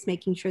into groups,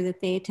 making sure that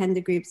they attend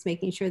the groups,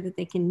 making sure that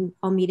they can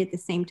all meet at the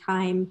same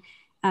time.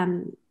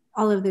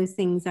 All of those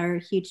things are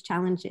huge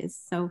challenges.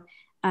 So,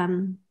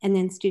 and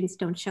then students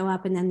don't show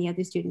up and then the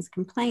other students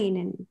complain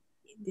and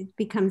it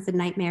becomes a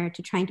nightmare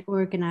to trying to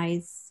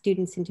organize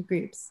students into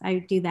groups. I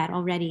do that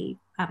already.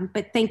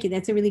 But thank you,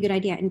 that's a really good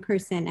idea in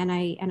person, and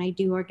I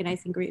do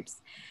organize in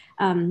groups.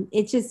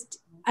 It's just,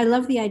 I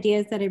love the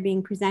ideas that are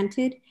being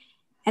presented,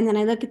 and then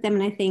I look at them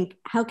and I think,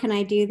 how can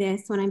I do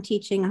this when I'm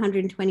teaching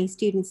 120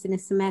 students in a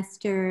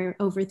semester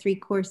over 3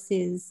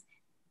 courses,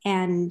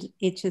 and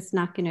it's just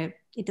not gonna,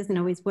 it doesn't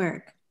always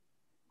work.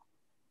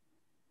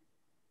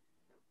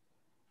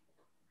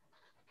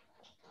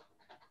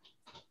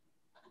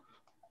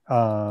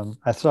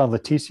 I saw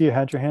Leticia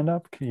had your hand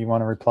up. You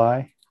want to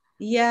reply?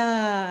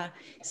 Yeah,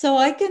 so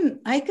I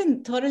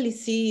can totally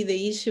see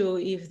the issue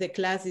if the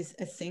class is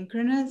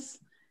asynchronous.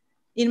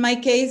 In my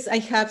case, I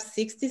have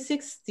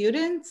 66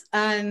 students,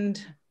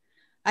 and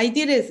I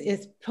did a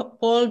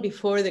poll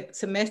before the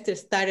semester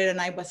started,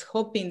 and I was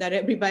hoping that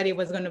everybody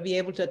was going to be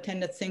able to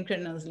attend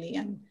asynchronously.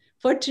 And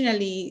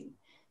fortunately,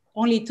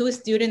 only 2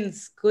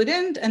 students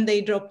couldn't, and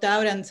they dropped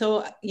out. And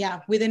so,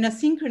 yeah, with an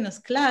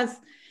asynchronous class,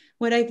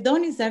 what I've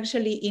done is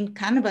actually in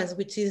Canvas,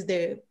 which is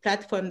the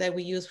platform that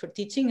we use for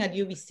teaching at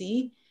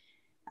UBC,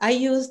 I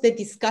use the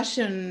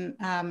discussion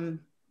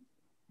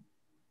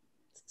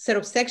set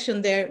of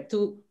section there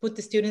to put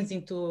the students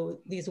into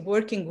these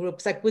working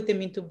groups. I put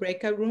them into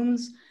breakout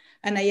rooms,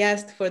 and I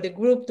asked for the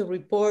group to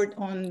report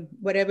on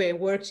whatever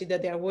worksheet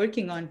that they are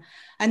working on.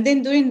 And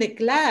then during the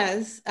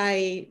class,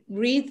 I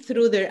read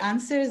through their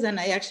answers, and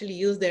I actually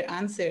use their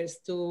answers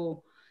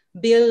to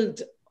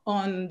build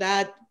on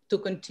that to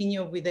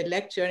continue with the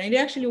lecture. And it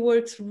actually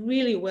works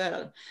really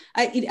well.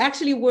 It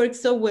actually works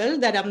so well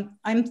that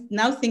I'm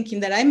now thinking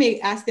that I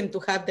may ask them to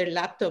have their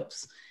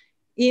laptops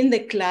in the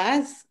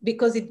class,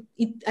 because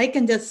I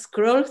can just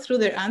scroll through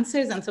their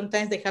answers, and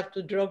sometimes they have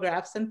to draw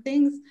graphs and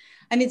things.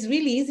 And it's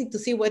really easy to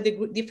see what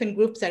the different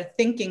groups are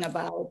thinking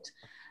about.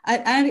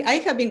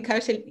 I have been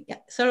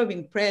sort of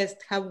impressed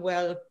how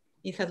well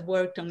it has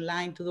worked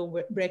online to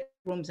do break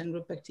rooms and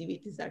group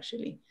activities,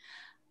 actually.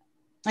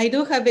 I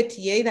do have a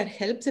TA that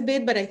helps a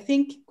bit, but I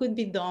think it could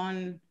be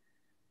done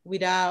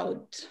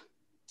without.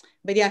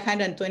 But yeah,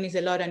 120 is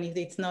a lot, and if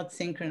it's not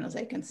synchronous,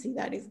 I can see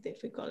that is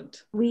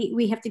difficult.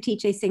 We have to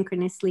teach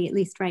asynchronously, at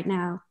least right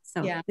now.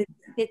 So yeah,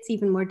 it's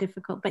even more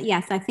difficult. But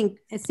yes, I think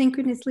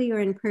asynchronously or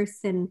in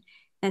person,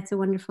 that's a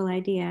wonderful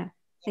idea.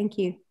 Thank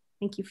you.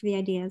 Thank you for the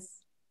ideas.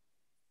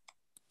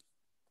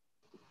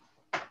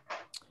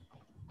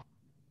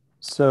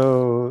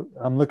 So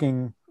I'm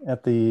looking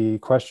at the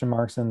question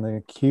marks in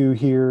the queue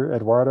here.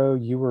 Eduardo,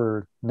 you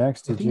were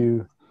next. Did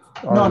you?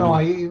 No,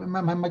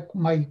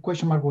 my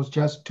question mark was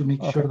just to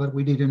make sure that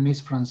we didn't miss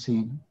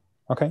Francine.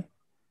 Okay.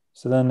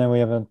 So then we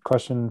have a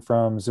question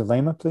from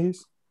Zulema,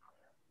 please.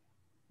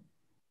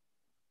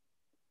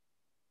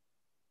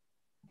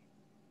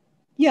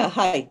 Yeah,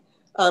 hi.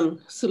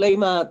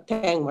 Zulema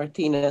Tang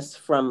Martinez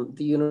from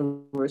the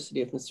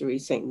University of Missouri,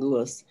 St.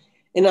 Louis.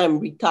 And I'm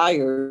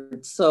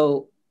retired,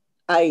 so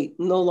I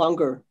no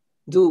longer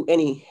do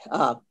any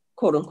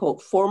quote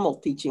unquote formal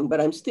teaching,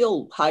 but I'm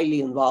still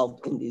highly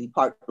involved in the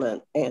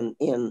department and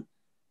in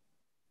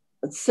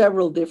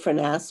several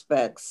different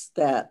aspects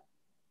that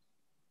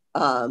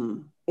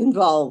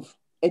involve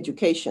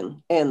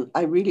education. And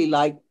I really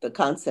like the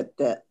concept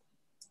that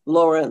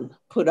Loren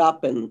put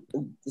up, and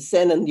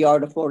Zen and the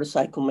Art of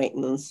Motorcycle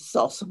Maintenance is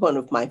also one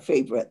of my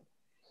favorite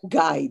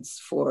guides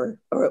for,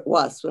 or it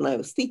was when I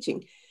was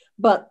teaching.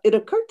 But it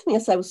occurred to me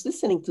as I was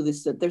listening to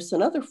this that there's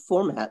another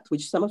format,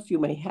 which some of you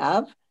may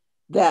have,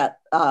 that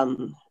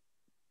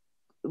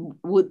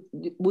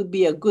would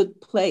be a good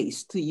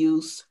place to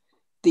use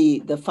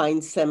the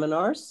fine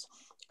seminars.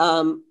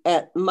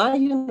 At my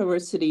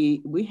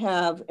university, we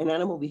have an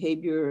animal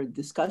behavior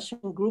discussion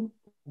group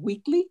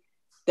weekly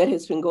that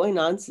has been going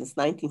on since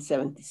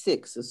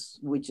 1976,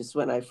 which is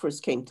when I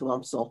first came to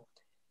UMSL.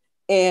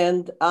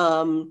 And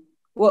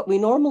what we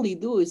normally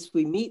do is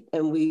we meet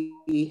and we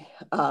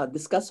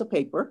discuss a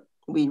paper.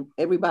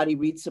 Everybody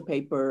reads the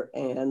paper,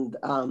 and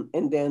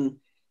then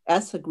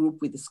as a group,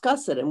 we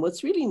discuss it. And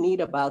what's really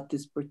neat about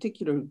this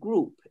particular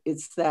group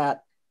is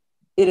that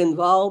it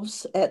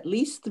involves at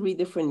least 3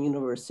 different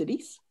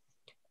universities.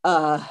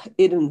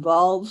 It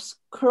involves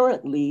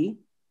currently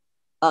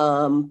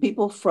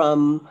people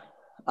from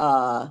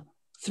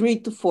 3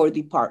 to 4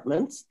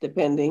 departments,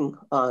 depending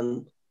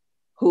on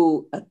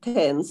who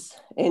attends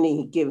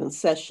any given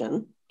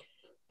session.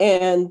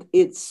 And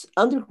it's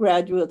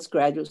undergraduates,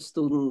 graduate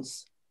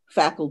students,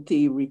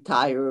 faculty,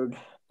 retired,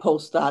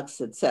 postdocs,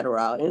 et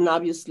cetera. And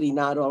obviously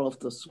not all of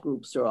those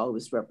groups are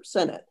always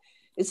represented.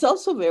 It's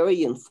also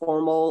very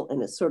informal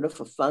and it's sort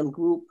of a fun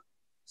group,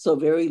 so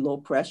very low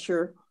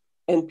pressure.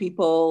 And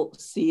people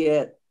see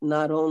it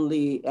not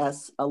only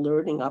as a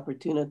learning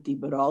opportunity,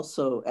 but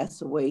also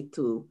as a way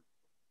to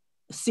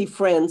see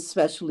friends,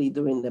 especially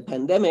during the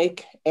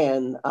pandemic,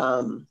 and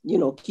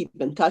keep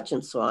in touch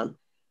and so on.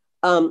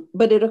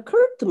 But it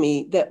occurred to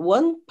me that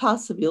one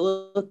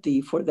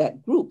possibility for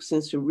that group,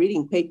 since you're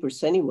reading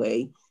papers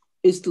anyway,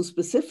 is to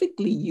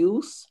specifically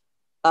use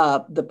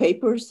the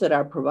papers that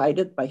are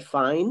provided by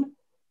Fine,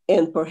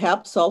 and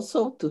perhaps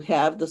also to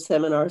have the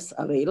seminars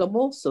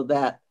available so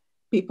that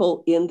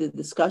people in the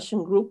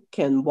discussion group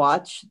can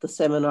watch the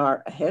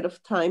seminar ahead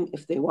of time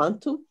if they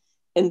want to,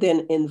 and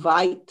then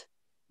invite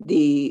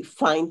the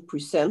Fine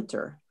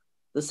presenter,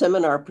 the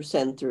seminar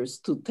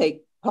presenters, to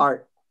take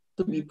part,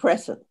 to be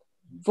present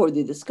for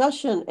the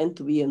discussion and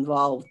to be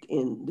involved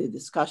in the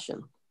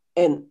discussion.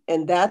 And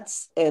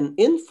that's an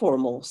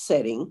informal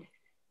setting,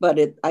 but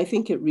I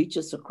think it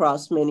reaches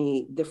across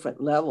many different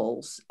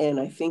levels, and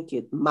I think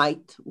it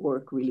might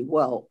work really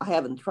well. I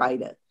haven't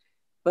tried it,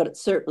 but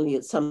certainly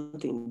it's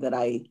something that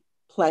I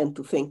plan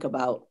to think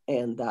about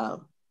and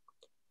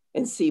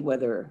see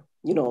whether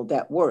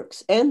that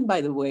works. And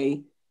by the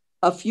way,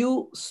 a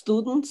few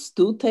students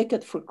do take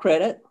it for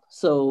credit.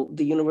 So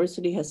the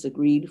university has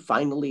agreed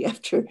finally,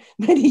 after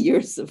many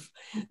years of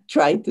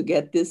trying to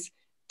get this,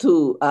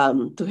 to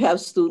have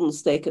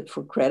students take it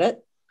for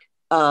credit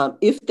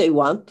if they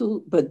want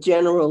to. But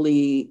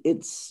generally,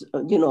 it's,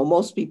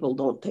 most people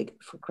don't take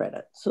it for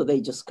credit. So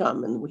they just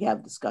come and we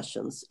have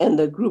discussions. And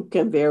the group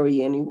can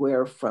vary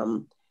anywhere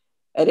from,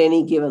 at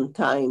any given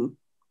time,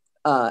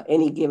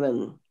 any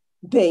given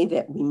day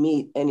that we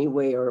meet,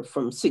 anywhere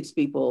from 6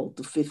 people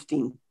to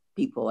 15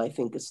 people, I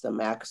think is the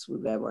max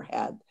we've ever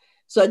had.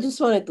 So I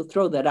just wanted to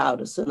throw that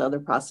out as another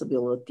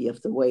possibility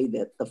of the way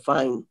that the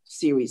Fine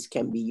series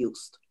can be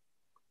used.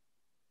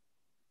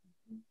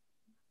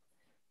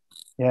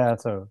 Yeah,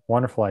 it's a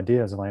wonderful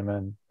idea,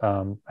 Zulema.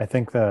 I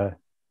think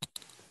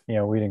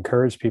we'd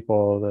encourage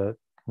people that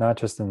not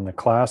just in the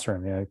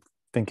classroom,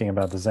 thinking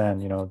about the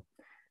Zen,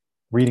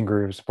 reading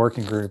groups,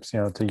 working groups,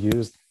 to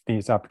use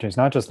these opportunities,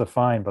 not just the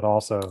Fine, but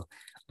also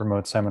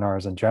remote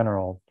seminars in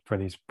general for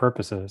these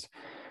purposes.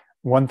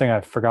 One thing I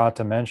forgot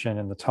to mention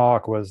in the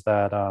talk was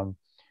that,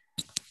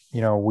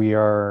 we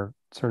are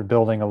sort of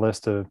building a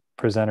list of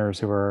presenters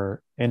who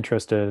are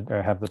interested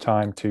or have the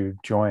time to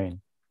join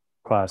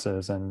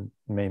classes and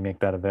may make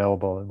that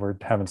available. We're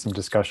having some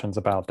discussions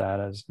about that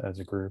as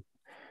a group.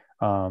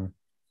 So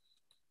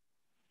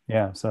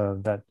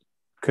that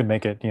could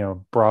make it,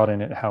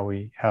 broaden it how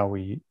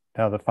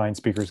the Fine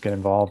speakers get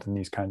involved in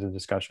these kinds of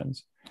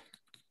discussions.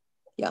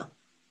 Yeah.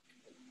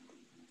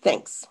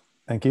 Thanks.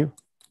 Thank you.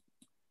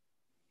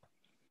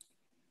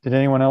 Did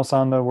anyone else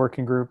on the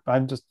working group?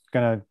 I'm just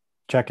going to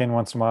check in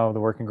once in a while with the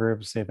working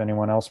group, see if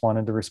anyone else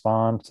wanted to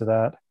respond to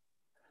that.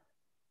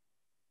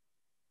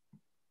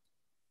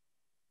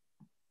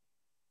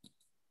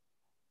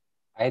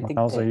 I think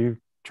are you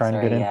trying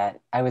to get in? Yeah,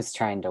 I was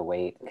trying to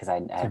wait because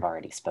I've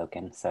already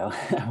spoken, so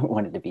I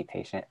wanted to be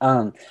patient.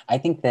 I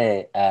think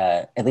that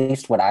at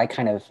least what I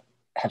kind of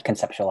have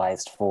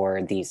conceptualized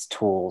for these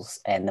tools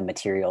and the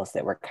materials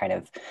that we're kind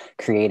of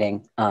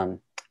creating,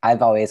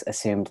 I've always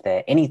assumed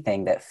that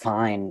anything that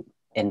Fine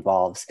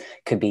involves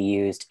could be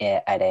used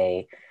at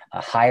a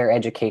higher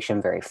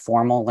education, very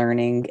formal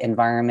learning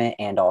environment,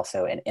 and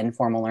also an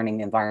informal learning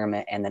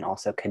environment, and then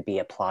also could be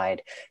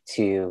applied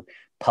to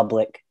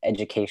public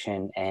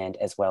education, and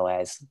as well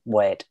as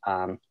what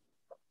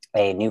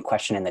a new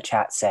question in the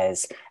chat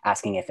says,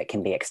 asking if it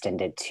can be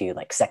extended to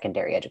like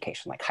secondary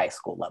education, like high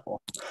school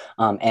level.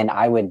 And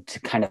I would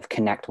kind of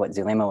connect what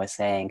Zulema was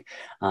saying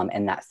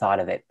and that thought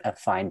of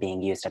Fine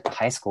being used at the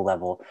high school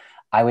level.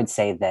 I would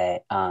say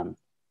that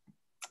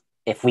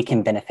if we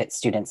can benefit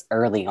students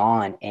early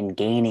on in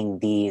gaining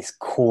these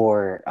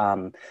core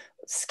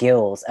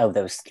skills of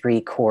those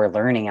 3 core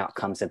learning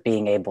outcomes of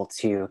being able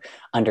to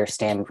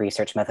understand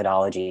research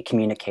methodology,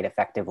 communicate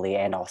effectively,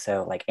 and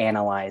also like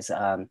analyze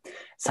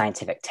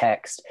scientific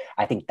text,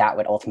 I think that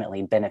would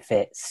ultimately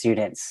benefit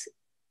students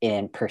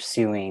in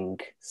pursuing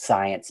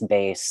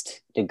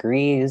science-based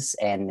degrees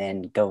and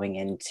then going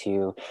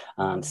into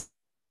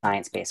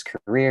science-based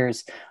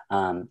careers.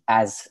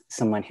 As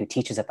someone who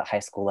teaches at the high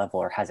school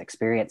level or has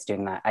experience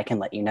doing that, I can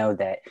let you know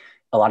that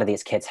a lot of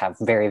these kids have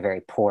very,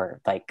 very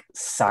poor like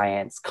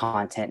science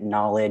content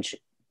knowledge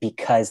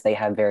because they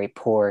have very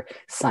poor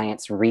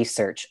science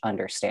research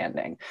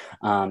understanding.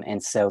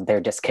 And so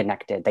they're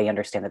disconnected. They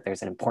understand that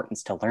there's an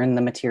importance to learn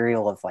the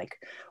material of like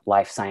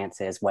life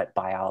sciences, what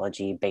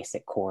biology,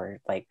 basic core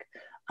like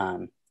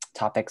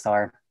topics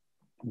are,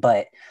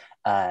 but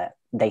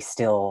they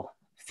still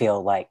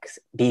feel like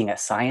being a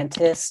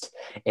scientist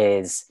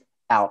is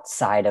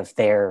outside of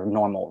their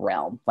normal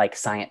realm. Like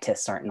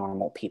scientists aren't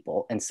normal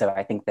people. And so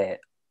I think that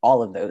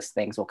all of those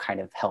things will kind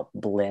of help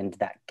blend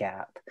that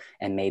gap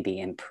and maybe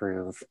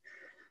improve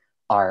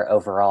our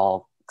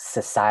overall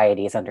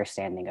society's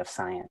understanding of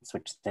science,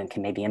 which then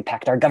can maybe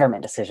impact our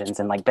government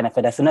decisions and like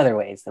benefit us in other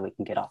ways that we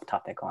can get off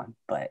topic on.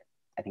 But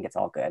I think it's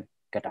all good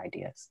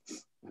ideas.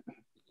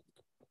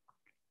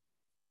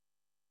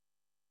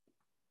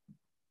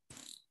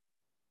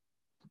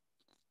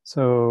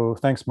 So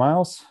thanks,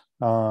 Miles.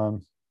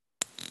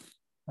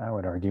 I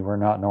would argue we're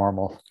not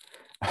normal.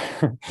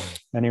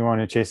 Anyone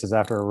who chases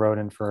after a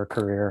rodent for a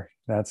career,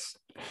 that's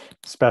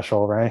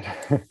special, right?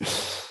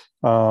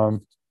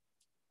 The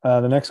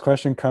next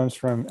question comes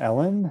from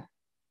Ellen.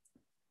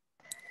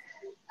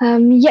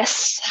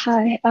 Yes,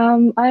 hi.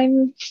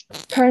 I'm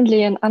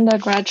currently an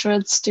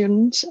undergraduate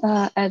student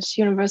at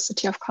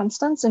University of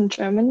Constance in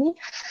Germany,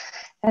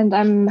 and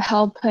I'm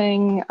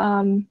helping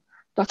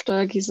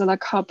Dr. Gisela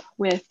Kopp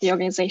with the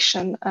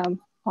organization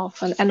of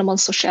an animal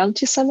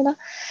sociality seminar.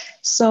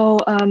 So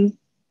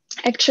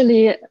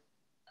actually,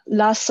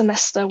 last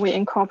semester we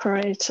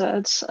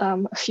incorporated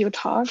a few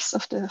talks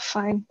of the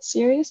FINE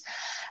series,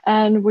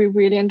 and we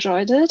really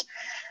enjoyed it.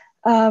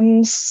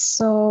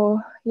 So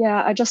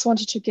yeah, I just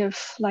wanted to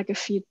give like a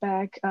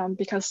feedback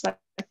because like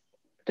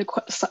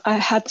I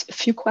had a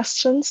few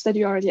questions that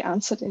you already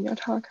answered in your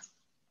talk.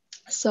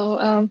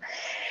 So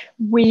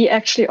we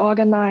actually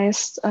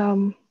organized,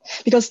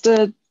 because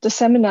the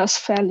seminar is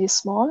fairly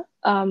small,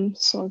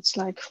 so it's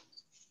like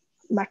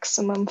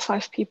maximum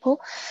 5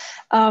 people.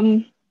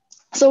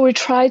 So we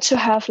try to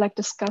have like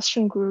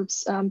discussion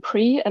groups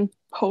pre and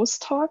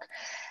post talk.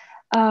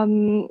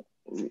 And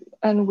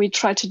we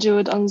try to do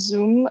it on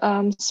Zoom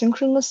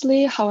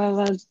synchronously.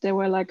 However, there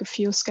were like a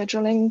few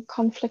scheduling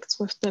conflicts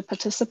with the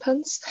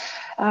participants,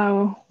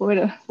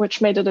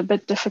 which made it a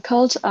bit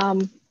difficult.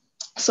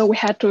 So we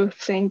had to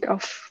think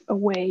of a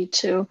way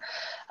to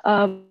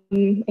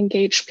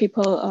engage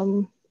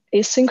people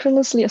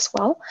asynchronously as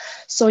well.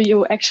 So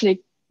you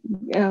actually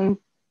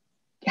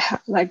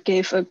like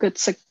gave a good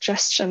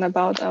suggestion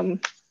about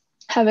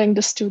having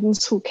the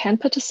students who can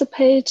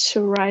participate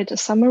to write a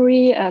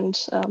summary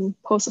and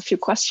pose a few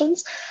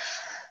questions.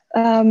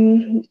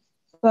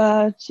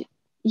 But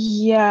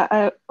yeah,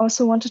 I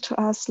also wanted to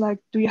ask, like,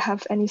 do you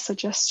have any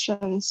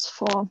suggestions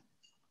for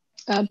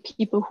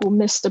people who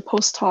missed the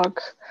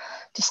post-talk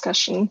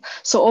discussion?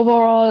 So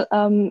overall,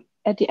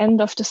 at the end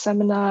of the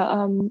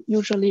seminar,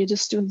 usually the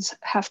students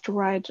have to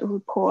write a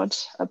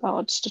report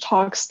about the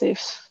talks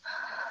they've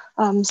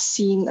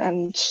seen,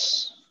 and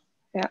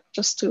yeah,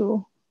 just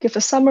to give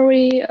a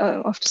summary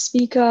of the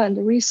speaker and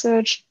the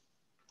research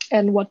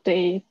and what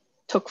they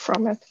took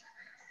from it.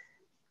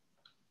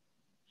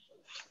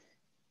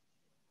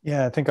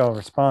 Yeah, I think I'll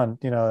respond.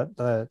 You know,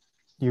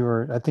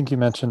 I think you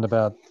mentioned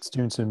about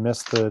students who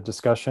missed the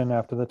discussion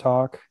after the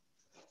talk.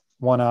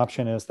 One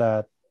option is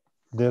that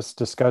this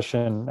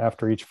discussion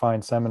after each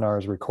FINE seminar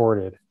is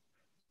recorded.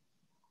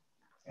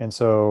 And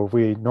so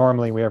we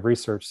have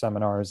research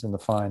seminars in the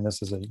FINE.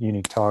 This is a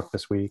unique talk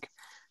this week.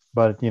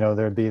 But, you know,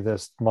 there'd be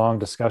this long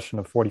discussion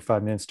of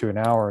 45 minutes to an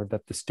hour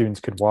that the students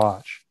could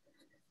watch.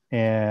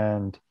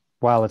 And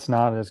while it's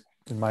not as,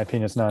 in my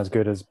opinion, it's not as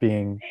good as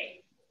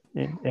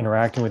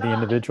interacting with the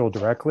individual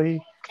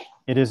directly,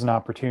 it is an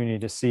opportunity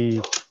to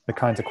see the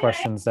kinds of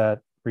questions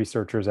that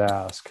researchers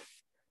ask.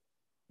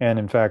 And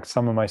in fact,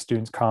 some of my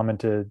students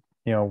commented,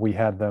 you know,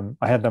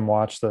 I had them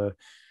watch the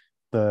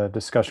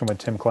discussion with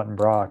Tim Clinton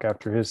Brock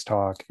after his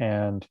talk.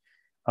 And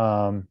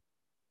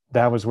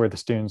that was where the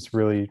students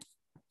really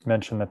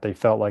mentioned that they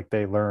felt like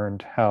they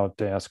learned how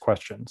to ask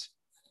questions.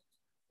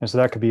 And so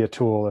that could be a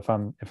tool, if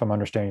I'm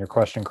understanding your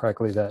question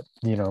correctly, that,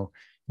 you know,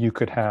 you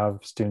could have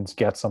students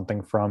get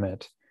something from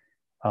it,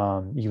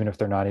 even if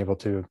they're not able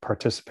to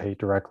participate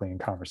directly in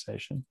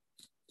conversation.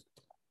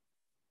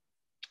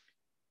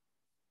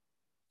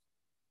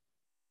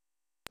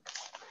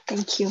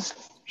 Thank you.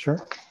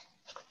 Sure.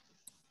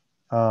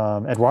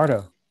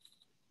 Eduardo,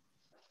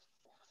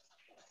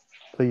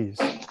 please.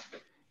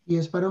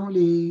 Yes, but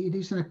only it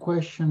isn't a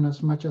question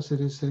as much as it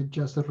is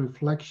just a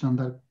reflection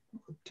that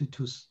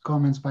to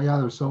comments by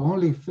others. So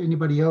only if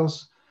anybody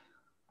else,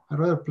 I'd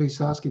rather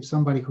please ask if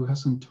somebody who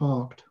hasn't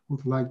talked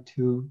would like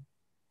to,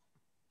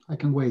 I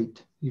can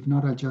wait. If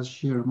not, I'll just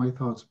share my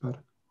thoughts, but.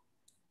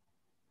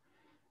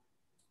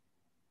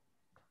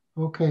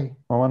 Okay.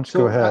 Well, why don't you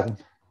go ahead?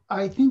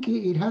 I think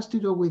it has to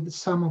do with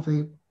some of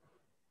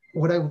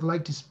what I would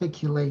like to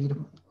speculate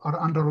or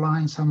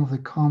underline some of the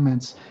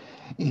comments.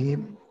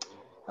 And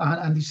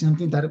this is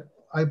something that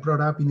I brought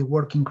up in the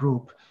working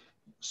group.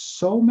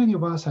 So many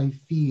of us, I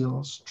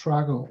feel,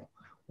 struggle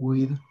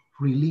with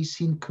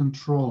releasing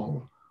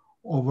control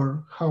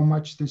over how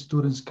much the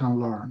students can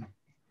learn.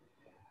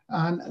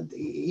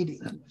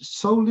 And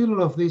so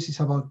little of this is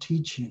about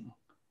teaching.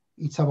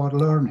 It's about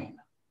learning.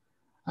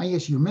 And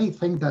yes, you may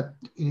think that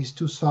it is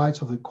two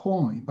sides of the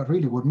coin, but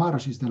really what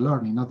matters is the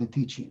learning, not the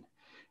teaching.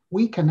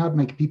 We cannot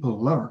make people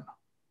learn.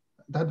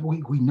 That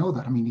we know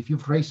that. I mean, if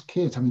you've raised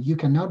kids, I mean, you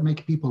cannot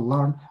make people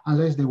learn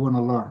unless they want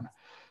to learn.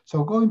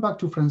 So going back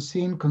to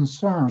Francine's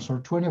concerns, or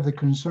 20 of the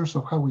concerns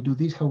of how we do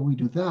this, how we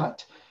do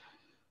that,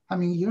 I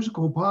mean, years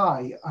go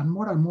by, and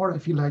more I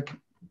feel like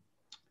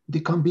the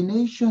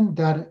combination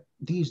that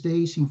these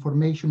days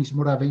information is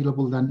more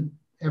available than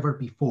ever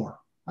before.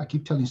 I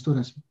keep telling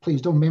students,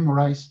 please don't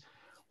memorize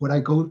what I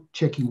go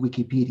checking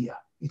Wikipedia.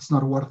 It's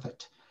not worth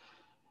it.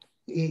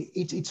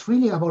 It's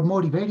really about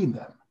motivating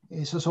them.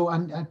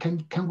 And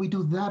can we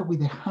do that with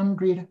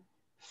 100,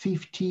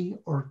 50,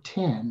 or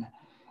 10?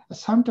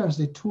 Sometimes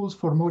the tools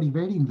for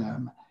motivating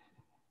them,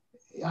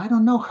 I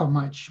don't know how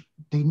much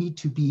they need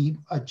to be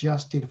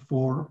adjusted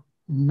for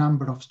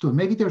number of students.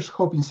 Maybe there's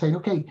hope in saying,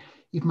 okay,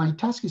 if my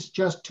task is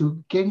just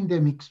to getting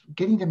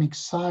them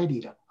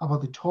excited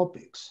about the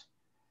topics,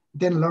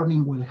 then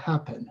learning will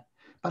happen.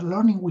 But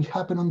learning will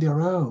happen on their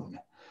own.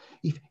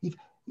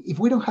 If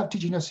we don't have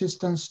teaching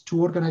assistants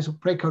to organize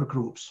breakout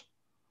groups,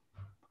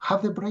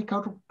 have the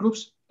breakout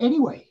groups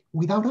anyway,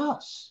 without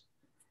us.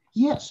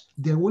 Yes,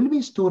 there will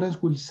be students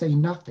who will say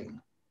nothing,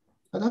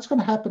 but that's going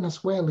to happen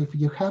as well if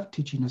you have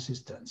teaching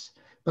assistants.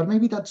 But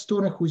maybe that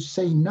student who is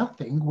saying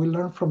nothing will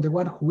learn from the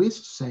one who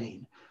is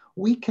saying.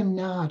 We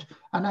cannot,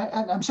 and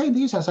I'm saying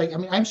this as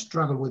I'm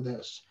struggling with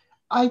this.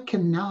 I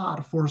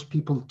cannot force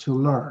people to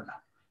learn.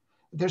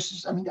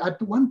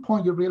 At one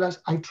point you realize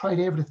I tried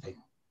everything,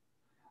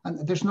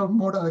 and there's no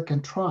more that I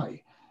can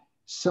try.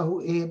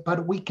 So,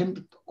 but we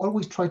can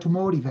always try to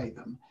motivate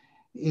them.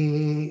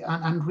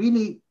 And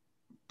really,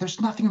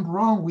 there's nothing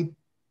wrong with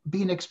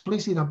being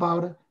explicit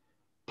about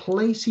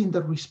placing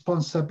the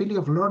responsibility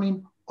of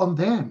learning on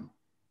them.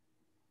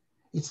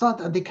 It's not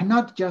that they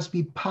cannot just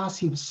be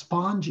passive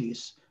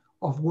sponges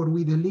of what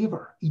we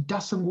deliver. It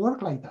doesn't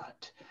work like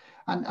that.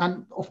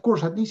 And of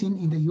course, at least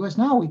in the US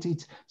now,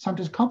 it's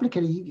sometimes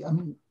complicated. I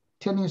mean,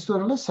 telling a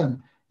student,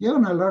 listen, you're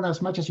gonna learn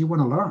as much as you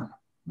wanna learn.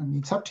 I mean,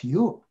 it's up to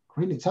you,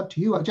 really, it's up to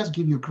you. I'll just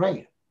give you a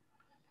grade.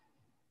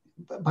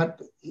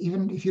 But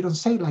even if you don't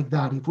say it like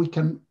that, if we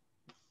can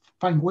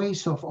find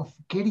ways of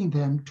getting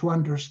them to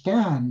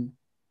understand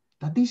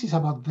that this is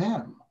about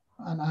them,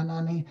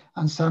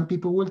 and some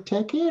people will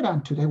take it.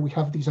 And today we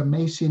have this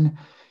amazing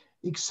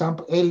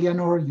example.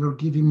 Eleanor, you're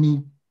giving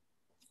me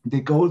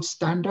the gold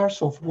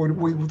standards of what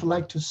we would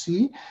like to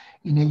see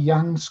in a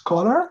young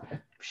scholar.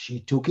 She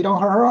took it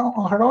on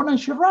her own and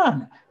she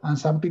ran. And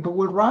some people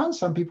will run,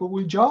 some people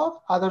will jog,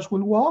 others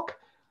will walk,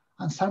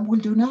 and some will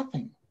do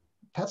nothing.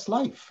 That's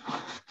life.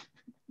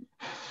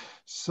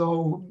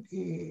 So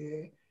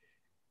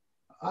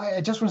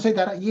I just want to say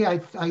that, yeah,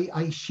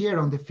 I share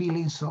on the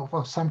feelings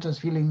of sometimes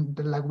feeling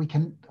like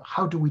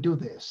how do we do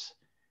this?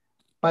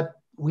 But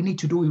we need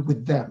to do it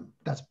with them.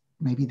 That's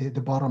maybe the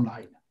bottom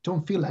line.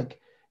 Don't feel like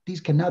this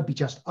cannot be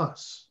just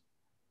us.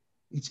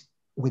 It's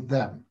with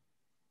them.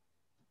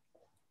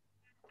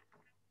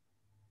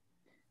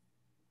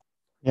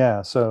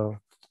 Yeah, so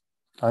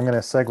I'm going to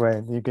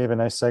segue. You gave a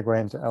nice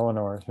segue into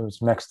Eleanor, who's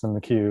next in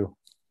the queue.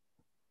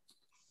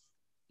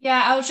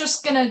 Yeah, I was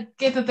just going to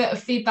give a bit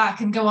of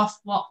feedback and go off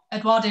what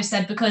Eduardo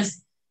said,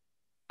 because,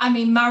 I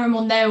mean, Maren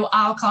will know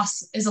our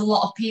class is a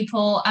lot of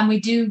people, and we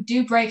do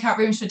breakout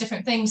rooms for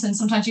different things. And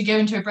sometimes you go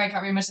into a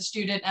breakout room as a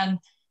student and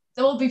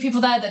there will be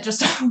people there that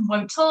just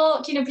won't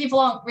talk. You know, people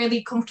aren't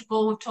really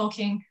comfortable with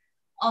talking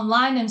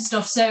online and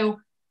stuff. So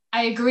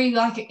I agree,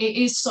 like,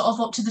 it is sort of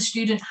up to the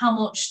student how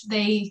much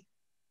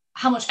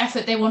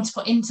effort they want to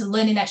put into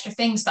learning extra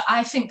things. But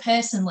I think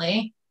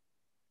personally,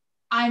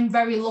 I'm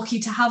very lucky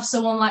to have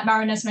someone like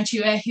Maren as my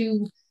tutor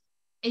who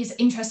is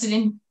interested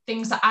in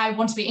things that I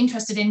want to be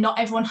interested in. Not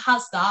everyone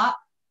has that.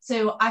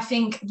 So I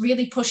think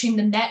really pushing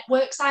the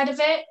network side of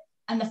it,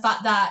 and the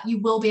fact that you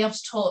will be able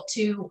to talk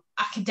to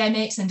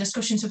academics and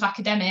discussions with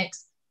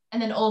academics,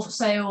 and then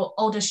also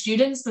older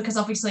students, because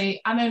obviously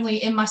I'm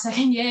only in my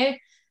second year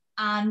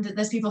and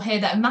there's people here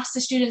that are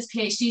master's students,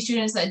 PhD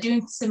students that are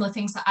doing similar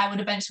things that I would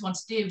eventually want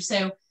to do.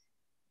 So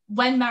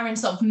when Maren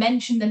sort of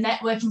mentioned the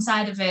networking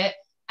side of it,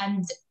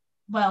 and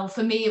well,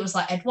 for me, it was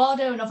like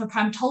Eduardo and other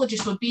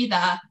primatologists would be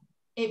there,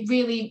 it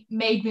really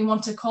made me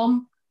want to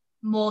come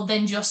more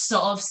than just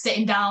sort of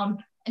sitting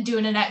down and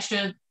doing an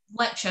extra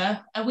lecture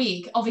a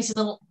week.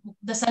 Obviously,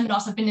 the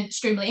seminars have been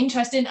extremely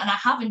interesting and I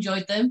have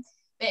enjoyed them.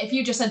 But if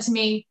you just said to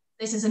me,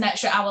 this is an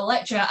extra hour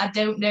lecture, I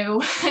don't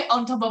know,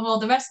 on top of all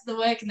the rest of the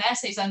work and the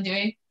essays I'm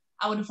doing,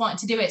 I would have wanted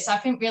to do it. So I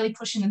think really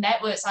pushing the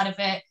network side of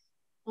it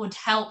would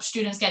help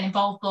students get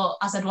involved. But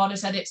as Eduardo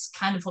said, it's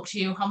kind of up to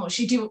you how much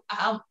you do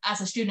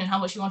as a student, how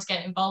much you want to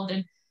get involved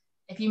in.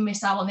 If you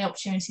miss out on the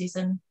opportunities,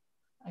 then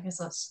I guess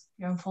that's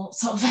your own fault,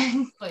 sort of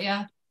thing. But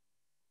yeah.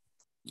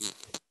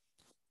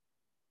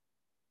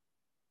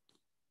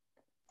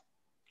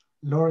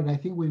 Loren, I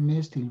think we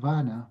missed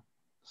Ilvana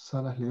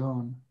Salas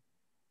Leon.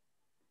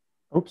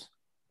 Oops.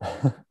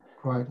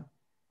 Right.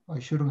 I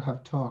shouldn't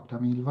have talked. I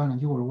mean,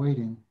 Ilvana, you were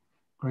waiting.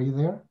 Are you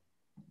there?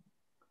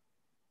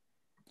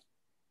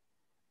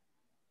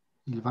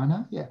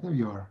 Ilvana, yeah, there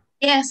you are.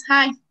 Yes,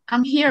 hi,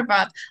 I'm here,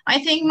 but I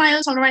think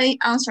Miles already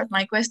answered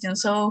my question,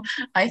 so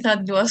I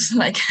thought it was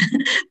like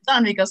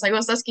done because I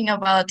was asking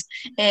about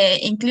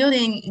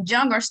including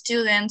younger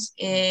students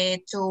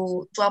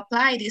to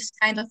apply these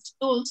kind of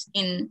tools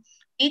in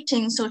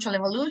teaching social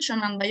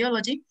evolution and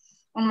biology.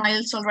 And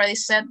Miles already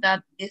said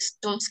that these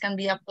tools can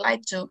be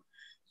applied to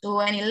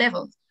any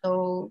level,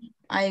 so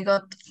I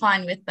got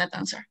fine with that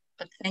answer,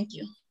 but thank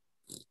you.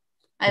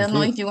 I don't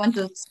know if you want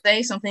to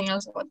say something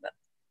else about that.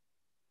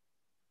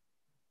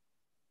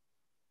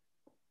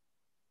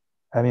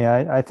 I mean,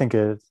 I think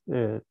it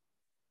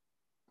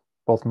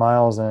both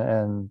Miles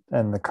and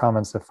the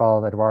comments that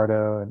followed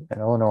Eduardo and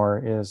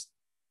Eleanor is,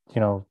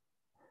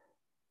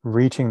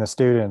 reaching the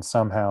students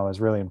somehow is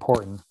really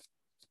important,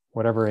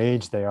 whatever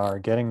age they are,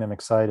 getting them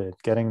excited,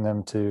 getting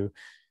them to,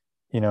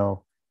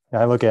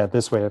 I look at it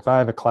this way. If I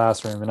have a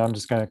classroom and I'm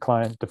just going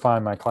to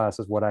define my class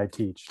as what I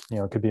teach,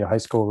 it could be a high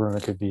school room,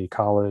 it could be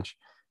college,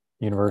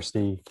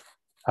 university.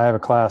 I have a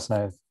class and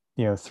I have,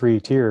 3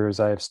 tiers.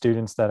 I have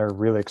students that are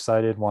really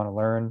excited, want to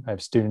learn. I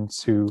have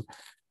students who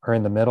are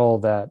in the middle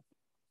that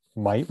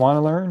might want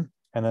to learn.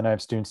 And then I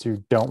have students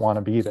who don't want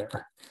to be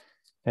there.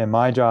 And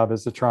my job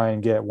is to try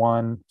and get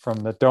one from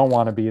the don't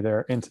want to be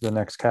there into the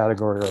next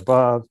category or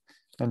above,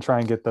 and try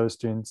and get those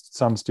students,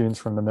 some students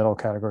from the middle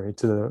category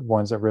to the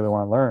ones that really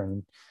want to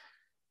learn.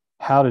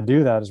 How to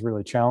do that is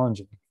really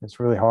challenging. It's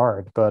really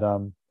hard. But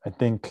I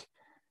think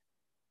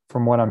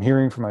from what I'm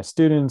hearing from my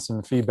students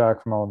and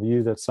feedback from all of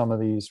you, that some of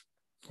these,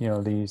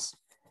 these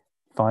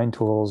fine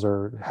tools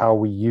or how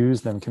we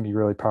use them can be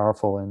really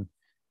powerful in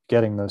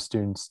getting those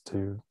students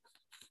to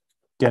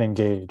get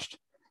engaged.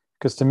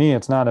 Because to me,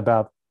 it's not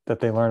about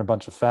that they learn a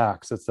bunch of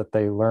facts. It's that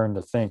they learn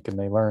to think and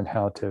they learn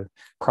how to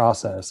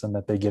process and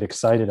that they get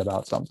excited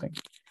about something.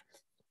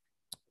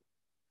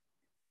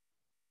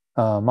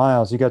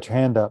 Miles, you got your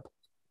hand up.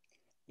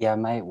 Yeah,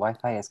 my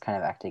Wi-Fi is kind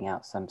of acting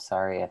out, so I'm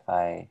sorry if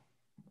I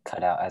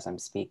cut out as I'm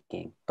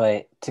speaking.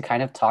 But to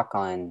kind of talk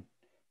on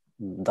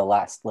the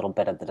last little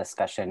bit of the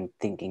discussion,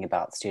 thinking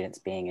about students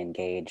being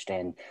engaged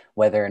and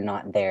whether or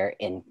not they're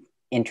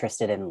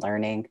interested in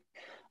learning,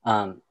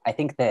 I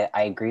think that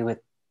I agree with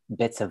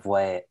bits of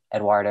what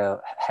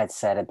Eduardo had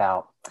said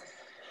about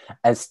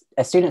as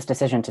a student's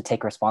decision to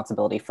take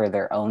responsibility for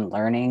their own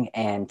learning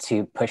and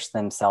to push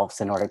themselves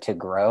in order to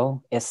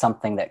grow is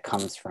something that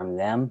comes from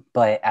them.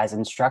 But as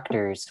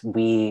instructors,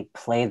 we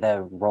play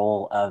the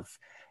role of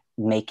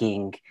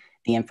making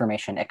the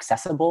information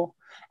accessible,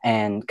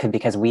 and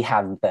because we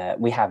have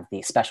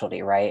the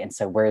specialty, right? And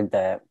so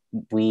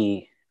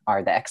we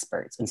are the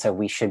experts. And so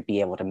we should be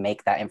able to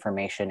make that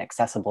information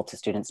accessible to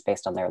students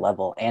based on their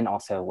level, and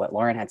also what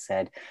Loren had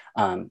said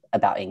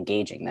about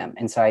engaging them.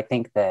 And so I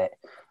think that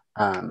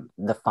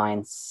the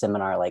Fine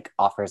seminar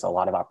offers a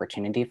lot of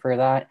opportunity for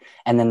that.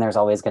 And then there's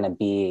always going to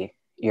be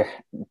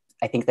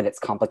I think that it's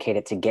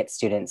complicated to get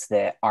students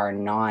that are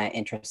not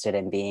interested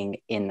in being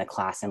in the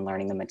class and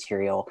learning the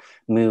material,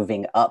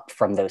 moving up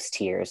from those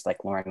tiers,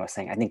 like Loren was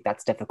saying. I think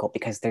that's difficult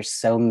because there's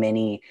so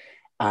many,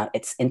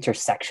 it's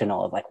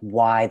intersectional of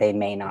why they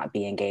may not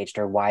be engaged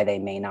or why they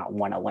may not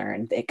want to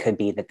learn. It could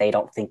be that they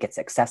don't think it's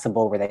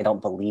accessible, where they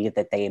don't believe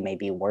that they may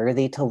be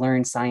worthy to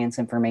learn science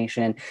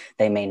information.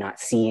 They may not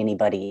see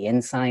anybody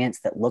in science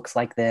that looks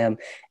like them.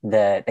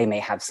 They may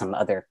have some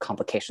other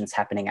complications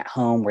happening at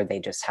home where they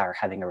just are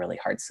having a really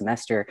hard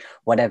semester,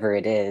 whatever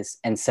it is.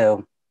 And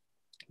so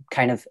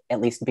kind of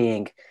at least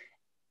being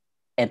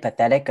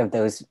empathetic of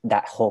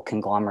that whole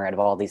conglomerate of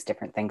all these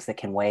different things that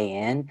can weigh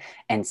in,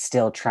 and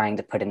still trying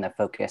to put in the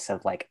focus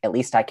of at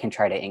least I can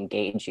try to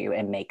engage you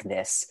and make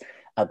this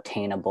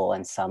obtainable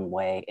in some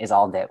way, is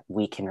all that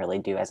we can really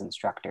do as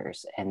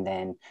instructors. And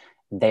then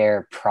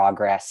their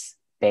progress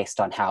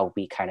based on how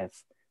we kind of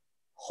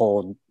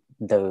hold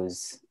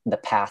the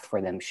path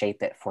for them,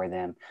 shape it for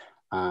them,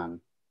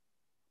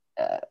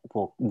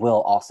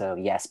 will also,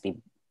 yes, be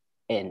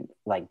in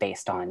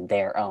based on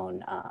their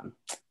own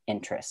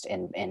interest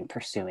in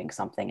pursuing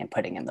something and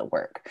putting in the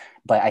work.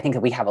 But I think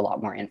that we have a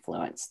lot more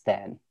influence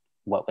than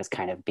what was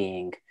kind of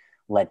being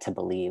led to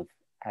believe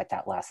at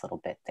that last little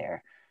bit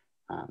there.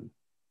 And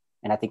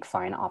I think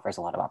Fine offers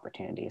a lot of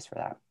opportunities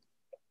for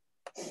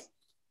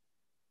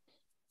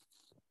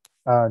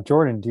that.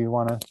 Jordan, do you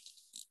want to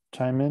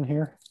chime in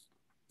here?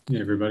 Hey,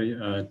 everybody.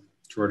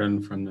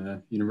 Jordan from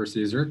the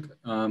University of Zurich.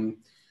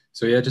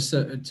 So yeah, just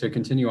to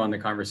continue on the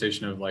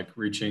conversation of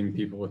reaching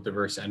people with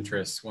diverse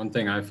interests, one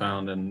thing I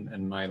found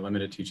in my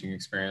limited teaching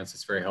experience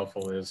that's very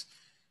helpful is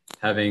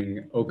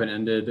having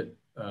open-ended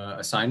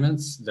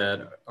assignments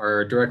that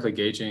are directly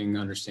gauging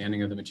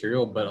understanding of the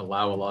material, but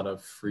allow a lot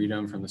of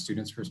freedom from the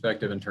student's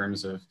perspective in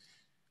terms of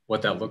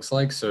what that looks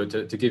like. So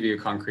to give you a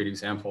concrete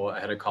example, I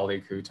had a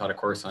colleague who taught a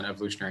course on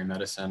evolutionary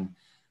medicine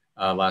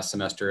last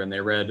semester, and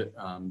they read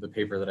the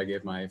paper that I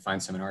gave my Fine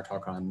seminar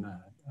talk on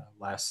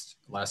last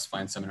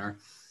Fine seminar.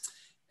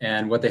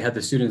 And what they had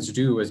the students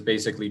do was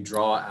basically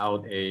draw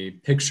out a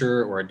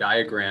picture or a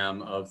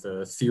diagram of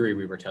the theory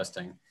we were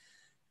testing.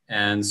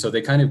 And so they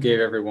kind of gave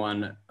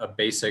everyone a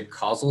basic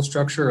causal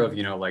structure of,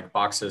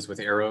 boxes with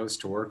arrows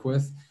to work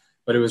with.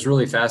 But But it was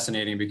really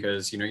fascinating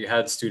because, you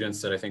had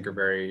students that I think are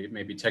very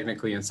maybe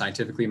technically and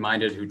scientifically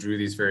minded who drew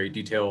these very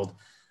detailed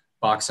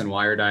box and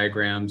wire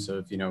diagrams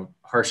of,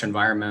 harsh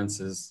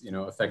environments as,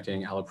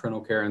 affecting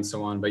allopurinol care and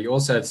so on. But you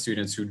also had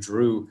students who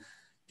drew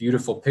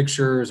beautiful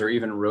pictures or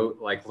even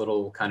wrote like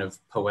little kind of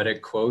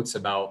poetic quotes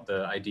about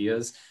the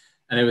ideas.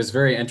 And it was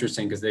very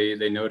interesting because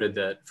they noted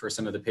that for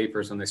some of the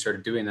papers, when they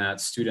started doing that,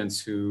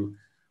 students who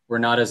were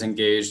not as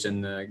engaged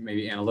in the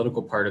maybe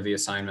analytical part of the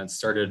assignment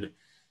started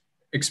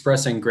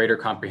expressing greater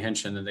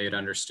comprehension than they had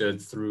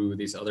understood through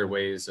these other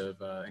ways of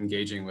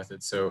engaging with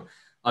it. So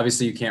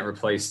obviously you can't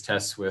replace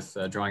tests with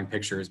drawing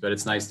pictures, but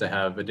it's nice to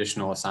have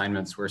additional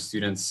assignments where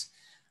students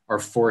are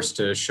forced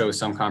to show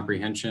some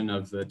comprehension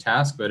of the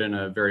task, but in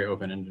a very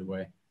open-ended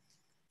way.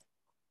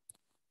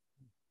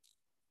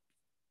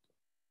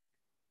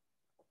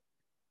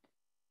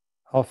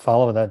 I'll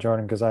follow that,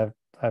 Jordan, because I've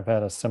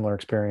had a similar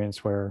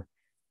experience where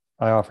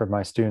I offered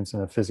my students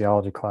in a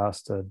physiology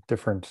class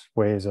different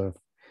ways of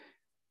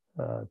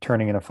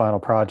turning in a final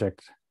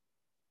project.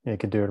 They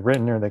could do it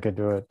written or they could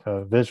do it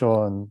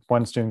visual. And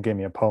one student gave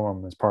me a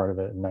poem as part of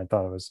it, and I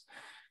thought it was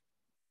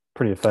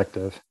pretty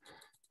effective.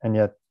 And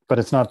yet, but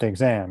it's not the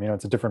exam.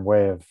 It's a different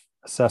way of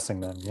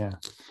assessing them. Yeah.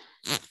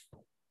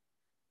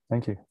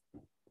 Thank you.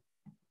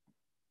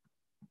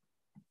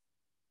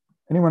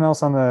 Anyone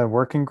else on the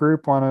working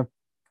group want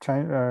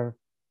to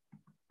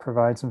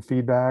provide some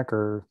feedback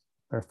or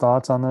their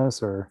thoughts on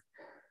this, or?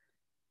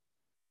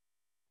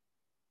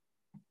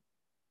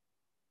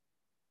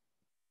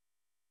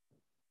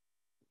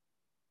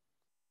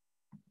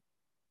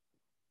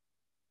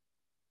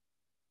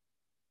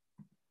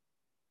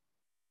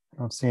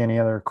 I don't see any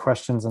other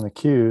questions in the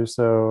queue.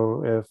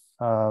 So if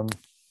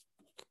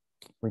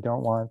we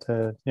don't want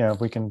to,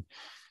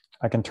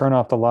 I can turn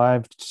off the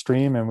live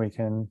stream and we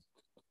can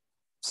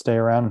stay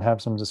around and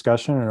have some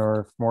discussion,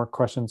 or if more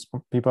questions,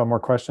 people have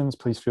more questions,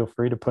 please feel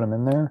free to put them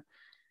in there.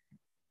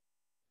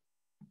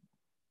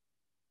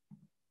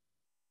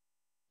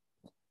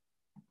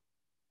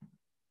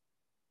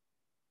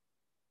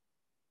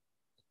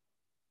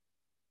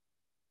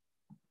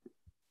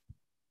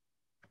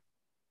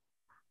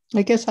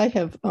 I guess I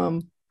have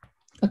a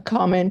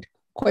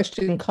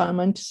question.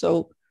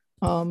 So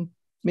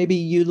maybe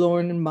you,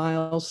 Loren, and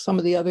Miles, some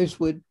of the others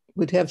would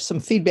have some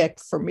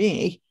feedback for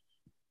me.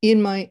 In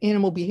my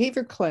animal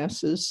behavior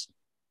classes,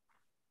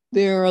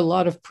 there are a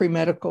lot of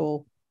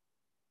pre-medical,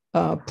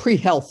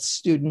 pre-health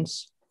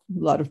students, a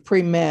lot of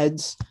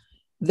pre-meds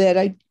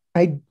that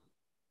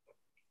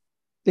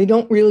they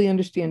don't really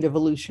understand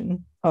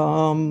evolution.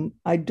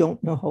 I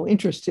don't know how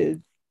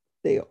interested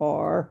they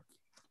are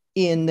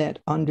in that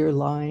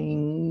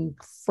underlying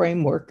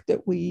framework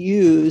that we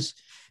use.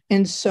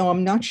 And so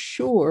I'm not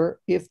sure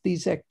if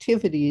these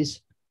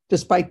activities,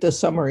 despite the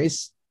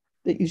summaries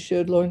that you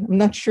showed, Loren, I'm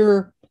not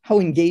sure how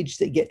engaged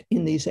they get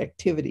in these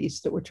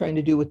activities that we're trying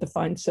to do with the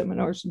FIND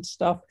seminars and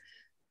stuff.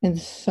 And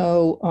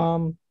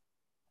so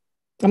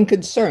I'm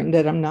concerned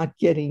that I'm not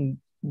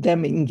getting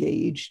them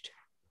engaged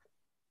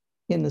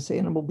in this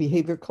animal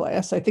behavior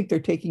class. I think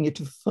they're taking it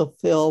to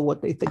fulfill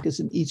what they think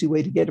is an easy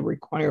way to get a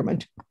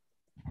requirement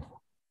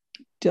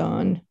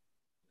done.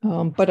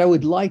 But I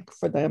would like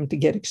for them to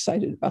get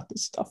excited about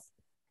this stuff.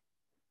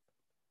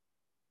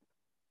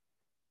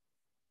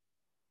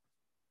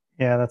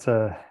 Yeah, that's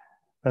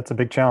a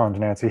big challenge,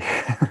 Nancy.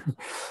 I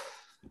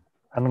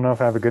don't know if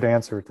I have a good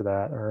answer to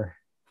that, or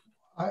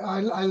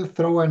I'll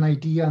throw an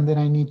idea and then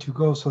I need to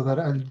go, so that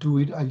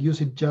I'll use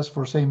it just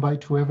for saying bye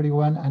to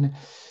everyone.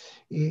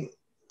 And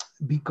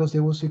because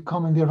there was a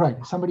comment there,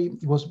 right? Somebody,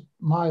 it was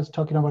Miles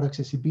talking about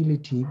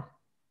accessibility,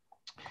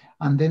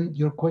 and then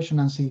your question,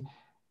 Nancy,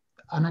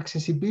 and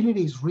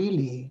accessibility is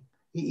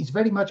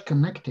very much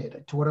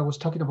connected to what I was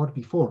talking about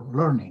before,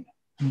 learning.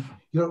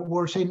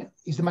 We're saying,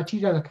 is the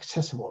material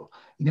accessible?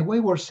 In a way,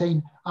 we're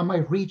saying, am I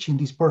reaching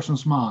this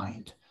person's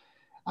mind?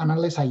 And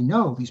unless I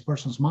know this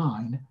person's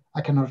mind,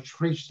 I cannot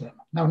reach them.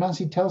 Now,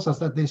 Nancy tells us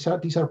that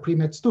these are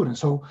pre-med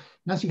students. So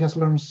Nancy has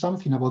learned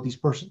something about these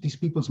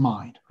people's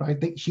mind,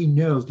 right? She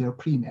knows they're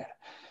pre-med.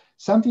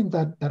 Something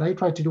that I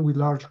try to do with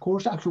large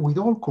courses, actually with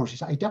all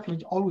courses, I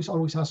definitely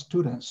always ask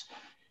students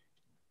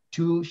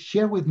to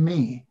share with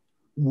me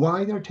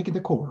why they're taking the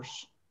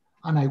course.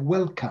 And I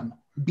welcome,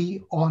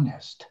 be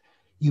honest.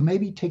 You may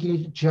be taking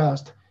it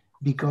just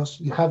because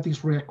you have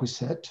this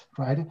requisite,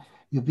 right?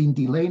 You've been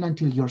delaying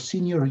until your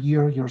senior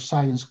year, your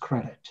science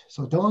credit.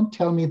 So don't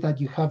tell me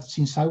that you have,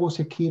 since I was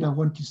a kid, I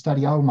want to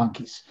study owl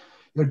monkeys.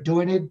 You're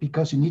doing it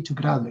because you need to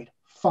graduate.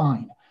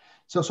 Fine.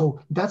 So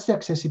that's the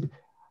accessibility.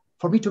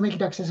 For me to make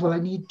it accessible, I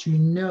need to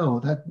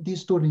know that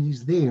this student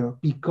is there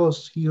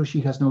because he or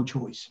she has no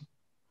choice.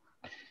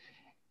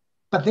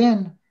 But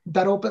then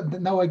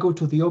now I go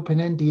to the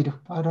open-ended,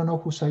 I don't know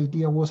whose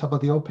idea was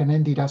about the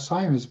open-ended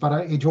assignments,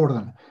 but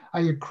Jordan,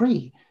 I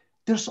agree.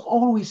 There's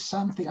always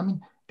something. I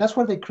mean, that's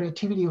where the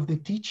creativity of the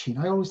teaching.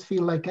 I always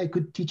feel like I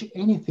could teach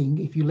anything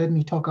if you let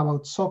me talk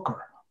about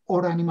soccer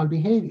or animal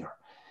behavior.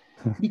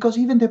 Because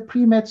even the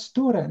pre-med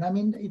student, I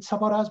mean, it's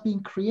about us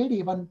being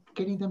creative and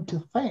getting them to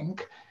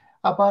think.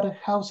 about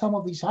how some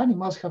of these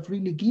animals have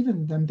really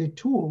given them the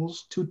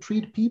tools to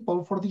treat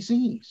people for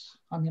disease.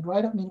 I mean,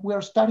 right? I mean, we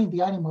are studying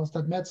the animals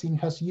that medicine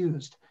has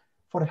used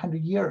for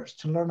 100 years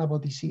to learn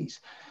about disease.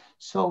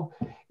 So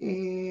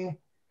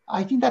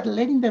I think that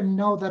letting them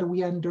know that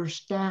we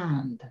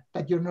understand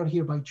that you're not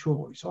here by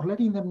choice, or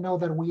letting them know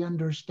that we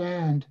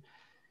understand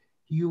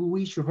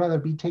we should rather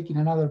be taking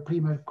another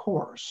pre-med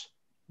course,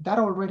 that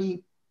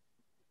already,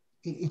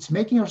 it's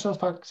making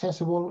yourself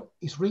accessible,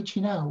 it's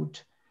reaching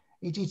out,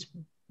 it's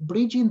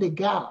bridging the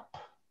gap.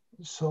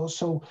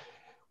 So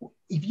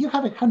if you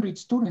have 100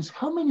 students,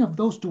 how many of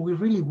those do we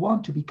really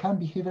want to become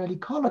behavioral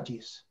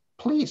ecologists?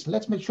 Please,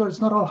 let's make sure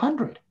it's not all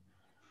 100.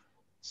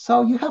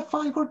 So you have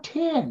 5 or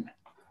 10.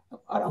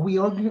 Are we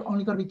only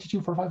going to be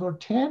teaching for 5 or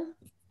 10?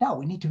 No,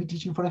 we need to be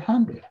teaching for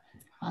 100.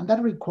 And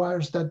that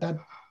requires that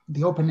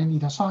the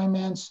open-ended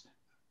assignments,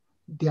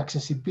 the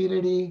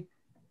accessibility,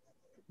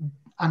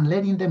 and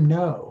letting them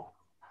know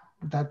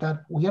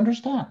that we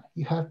understand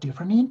you have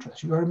different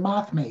interests. You're a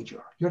math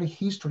major, you're a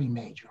history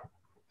major.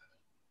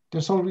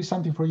 There's always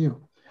something for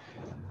you.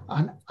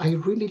 And I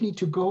really need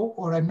to go,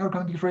 or I'm not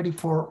going to be ready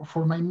for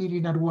my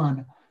meeting at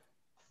 1.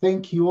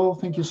 Thank you all.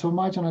 Thank you so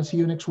much. And I'll see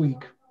you next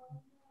week.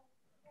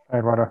 Hi,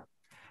 Eduardo.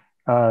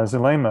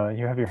 Zulema,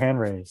 you have your hand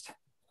raised.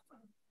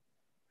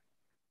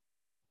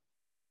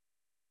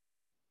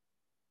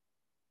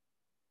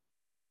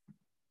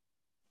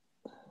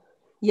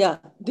 Yeah.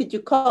 Did you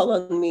call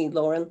on me,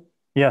 Loren?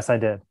 Yes, I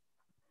did.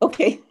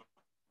 Okay.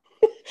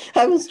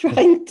 I was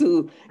trying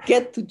to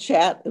get to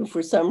chat, and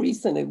for some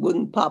reason it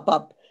wouldn't pop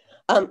up.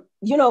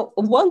 You know,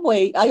 one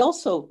way, I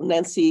also,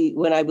 Nancy,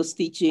 when I was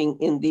teaching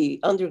in the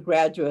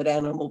undergraduate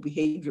animal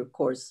behavior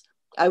course,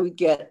 I would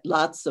get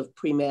lots of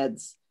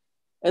pre-meds.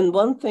 And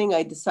one thing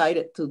I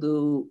decided to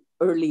do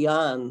early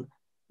on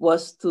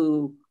was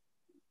to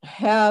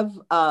have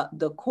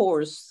the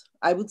course,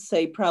 I would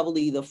say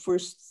probably the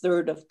first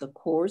third of the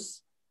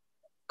course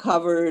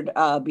covered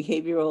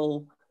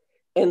behavioral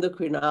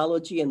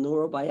endocrinology and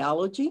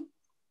neurobiology.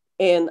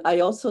 And I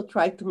also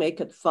tried to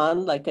make it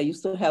fun. Like I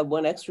used to have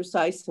one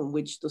exercise in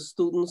which the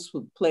students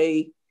would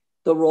play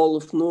the role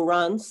of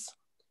neurons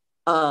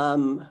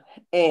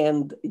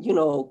and, you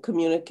know,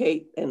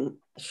 communicate and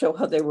show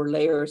how there were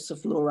layers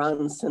of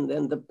neurons and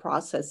then the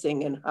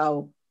processing and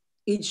how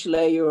each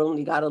layer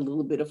only got a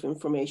little bit of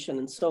information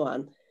and so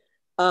on.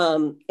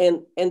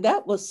 And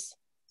that was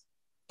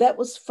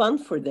fun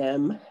for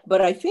them.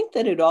 But I think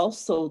that it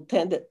also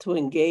tended to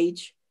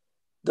engage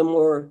the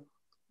more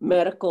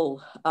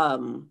medical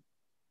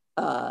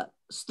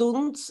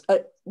students.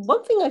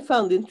 One thing I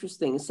found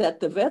interesting is that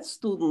the vet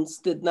students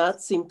did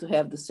not seem to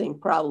have the same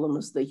problem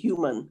as the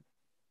human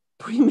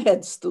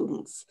pre-med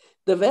students.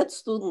 The vet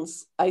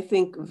students, I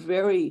think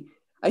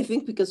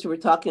because we're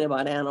talking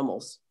about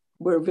animals,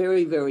 were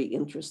very, very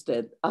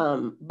interested.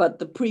 But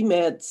the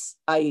pre-meds,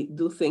 I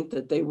do think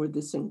that they were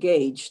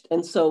disengaged.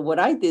 And so what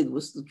I did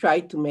was to try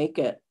to make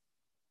it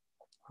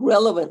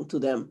relevant to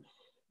them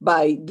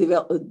by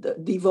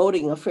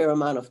devoting a fair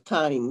amount of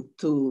time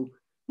to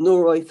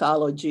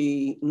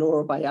neuroethology,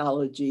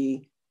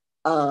 neurobiology,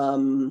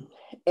 and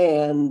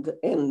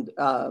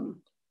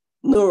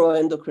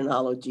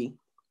neuroendocrinology.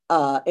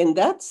 And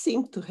that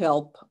seemed to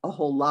help a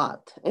whole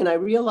lot. And I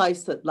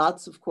realized that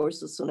lots of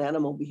courses on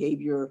animal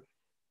behavior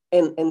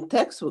and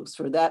textbooks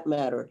for that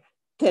matter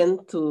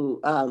tend to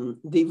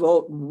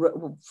devote,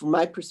 from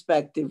my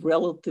perspective,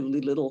 relatively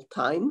little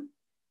time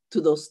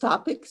to those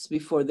topics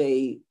before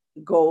they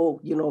go,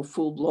 you know,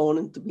 full blown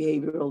into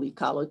behavioral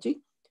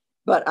ecology.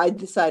 But I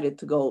decided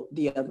to go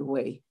the other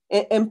way.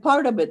 And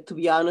part of it, to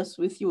be honest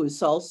with you,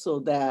 is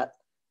also that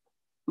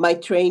my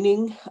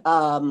training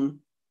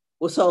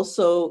was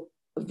also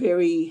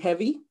very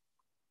heavy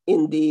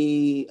in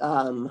the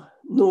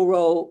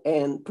neuro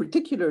and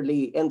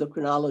particularly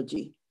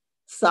endocrinology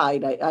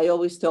side. I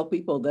always tell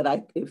people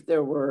that if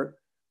there were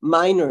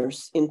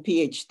minors in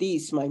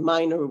PhDs, my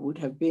minor would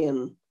have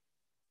been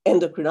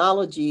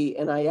endocrinology.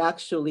 And I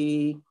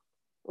actually,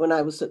 when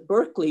I was at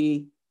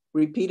Berkeley,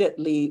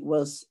 repeatedly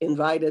was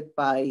invited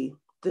by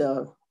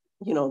the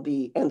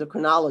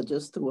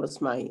endocrinologist who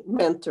was my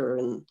mentor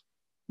and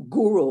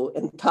guru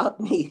and taught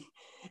me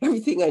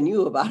everything I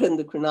knew about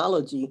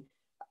endocrinology.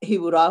 He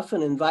would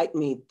often invite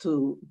me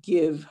to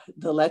give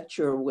the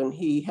lecture when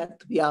he had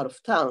to be out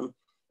of town.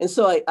 And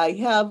so I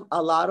have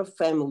a lot of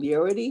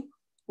familiarity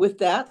with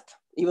that,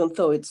 even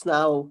though it's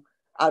now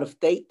out of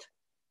date.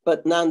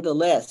 But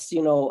nonetheless,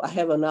 you know, I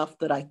have enough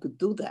that I could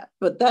do that.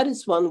 But that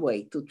is one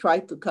way to try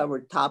to cover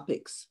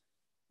topics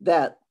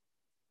that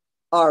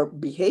are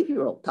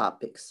behavioral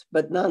topics,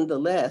 but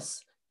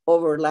nonetheless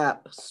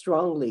overlap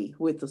strongly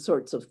with the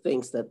sorts of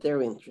things that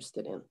they're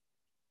interested in.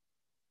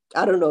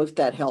 I don't know if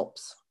that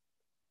helps.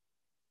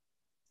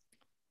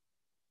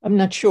 I'm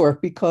not sure,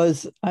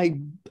 because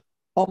I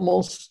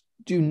almost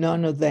do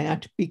none of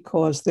that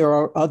because there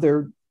are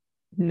other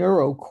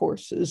neuro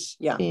courses.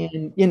 Yeah.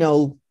 And, you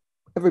know,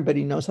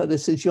 everybody knows how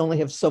this is. You only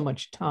have so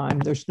much time.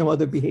 There's no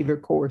other behavior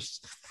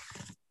course.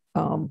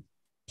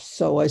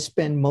 So I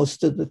spend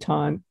most of the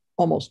time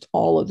almost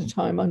all of the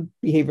time on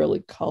behavioral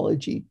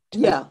ecology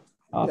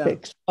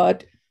topics,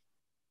 but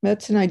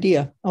that's an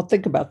idea. I'll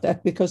think about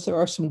that because there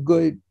are some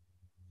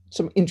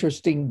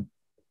interesting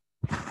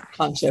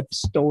concept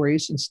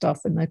stories and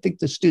stuff, and I think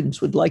the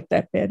students would like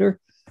that better.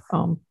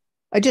 I'm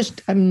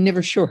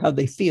never sure how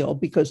they feel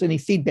because any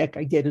feedback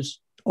I get is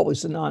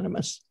always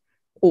anonymous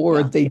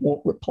or they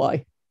won't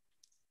reply.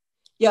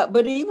 Yeah,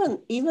 but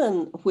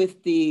even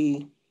with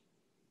the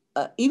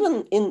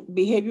even in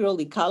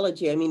behavioral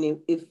ecology, I mean,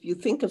 if you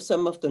think of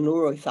some of the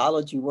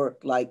neuroethology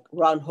work, like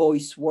Ron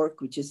Hoy's work,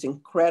 which is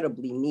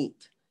incredibly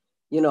neat,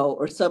 you know,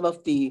 or some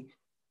of the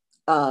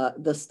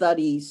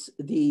studies,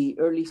 the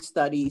early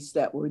studies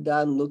that were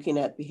done looking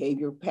at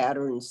behavior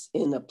patterns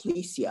in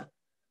aplesia,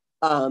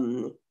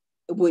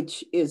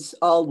 which is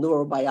all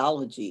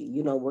neurobiology,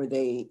 you know, where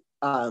they,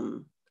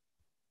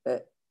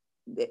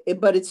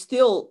 but it's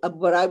still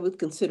what I would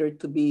consider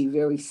to be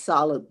very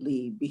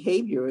solidly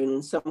behavior, and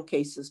in some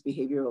cases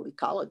behavioral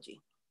ecology.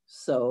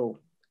 So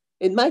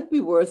it might be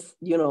worth,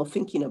 you know,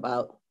 thinking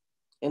about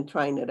and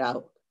trying it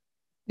out.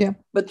 Yeah.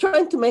 But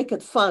trying to make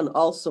it fun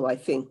also, I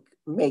think,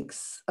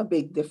 makes a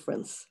big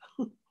difference.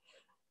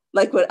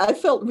 Like what I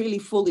felt really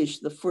foolish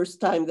the first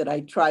time that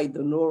I tried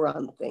the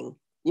neuron thing,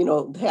 you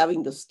know,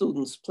 having the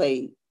students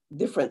play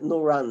different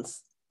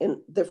neurons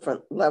in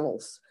different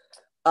levels.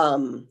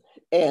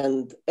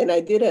 And I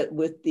did it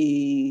with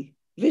the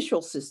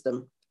visual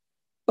system,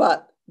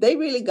 but they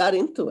really got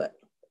into it.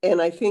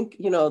 And I think,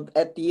 you know,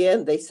 at the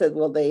end they said,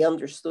 well, they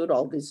understood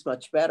all this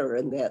much better,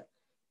 and that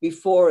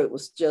before it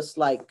was just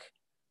like,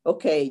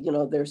 okay, you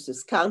know, there's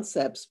this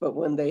concepts, but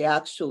when they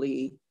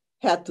actually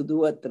had to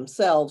do it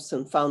themselves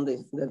and found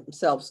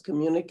themselves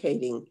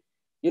communicating,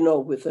 you know,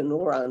 with the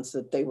neurons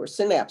that they were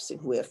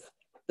synapsing with,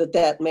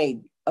 that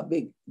made a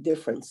big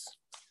difference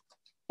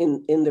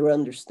in their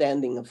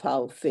understanding of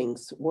how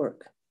things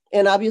work.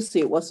 And obviously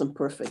it wasn't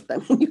perfect. I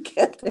mean, you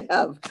can't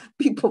have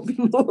people be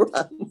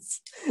neurons,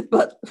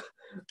 but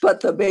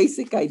the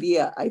basic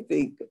idea, I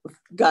think,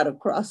 got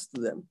across to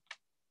them.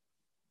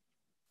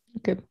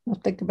 Okay, I'll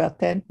think about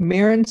that.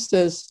 Maren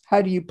says,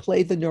 how do you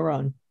play the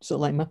neuron,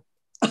 Zulema?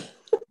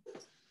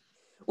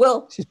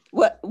 Well,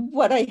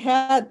 what I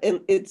had,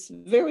 and it's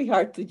very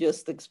hard to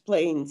just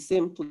explain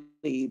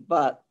simply,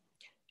 but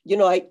you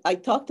know, I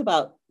talked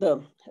about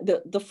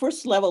the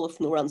first level of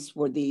neurons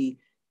were the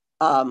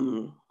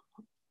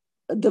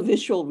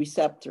visual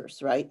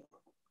receptors, right?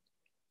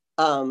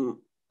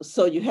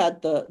 So you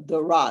had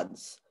the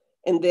rods,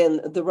 and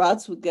then the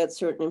rods would get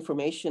certain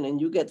information,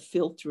 and you get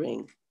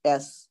filtering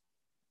as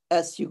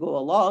you go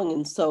along.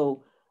 And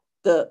so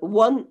the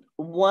one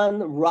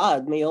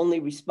rod may only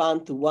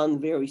respond to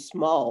one very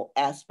small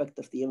aspect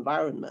of the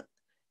environment.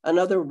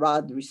 Another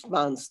rod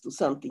responds to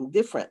something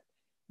different.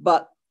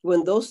 But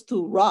when those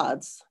two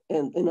rods,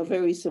 and in a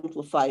very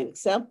simplified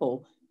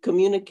example,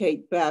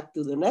 communicate back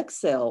to the next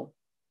cell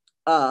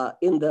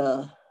in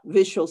the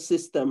visual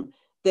system,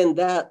 then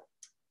that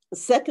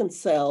second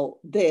cell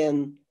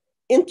then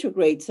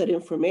integrates that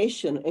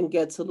information and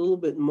gets a little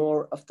bit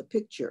more of the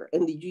picture,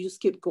 and you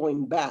just keep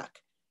going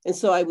back. And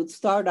so I would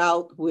start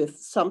out with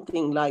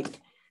something like,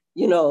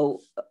 you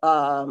know,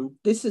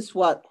 this is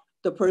what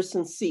the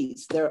person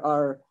sees. There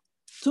are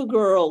two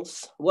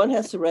girls, one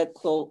has a red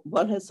coat,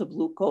 one has a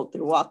blue coat.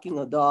 They're walking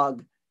a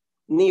dog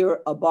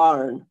near a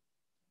barn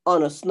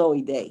on a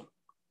snowy day.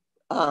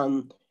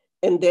 And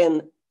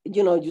then,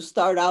 you know, you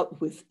start out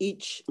with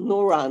each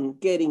neuron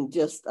getting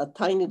just a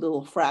tiny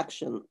little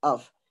fraction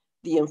of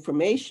the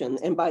information.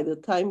 And by the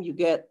time you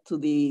get to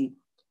the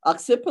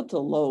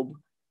occipital lobe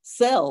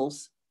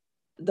cells,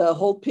 the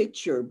whole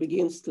picture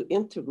begins to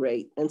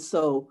integrate. And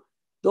so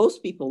those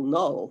people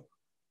know,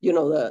 you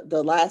know,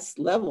 the last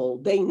level,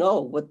 they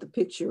know what the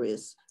picture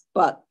is.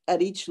 But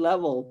at each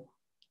level,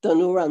 the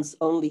neurons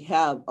only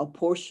have a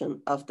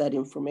portion of that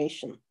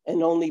information.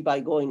 And only by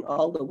going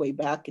all the way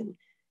back and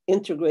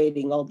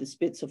integrating all these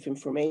bits of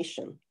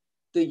information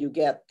do you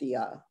get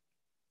the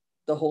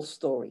whole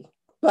story.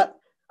 But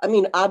I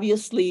mean,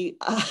 obviously,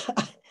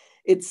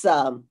 it's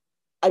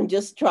I'm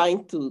just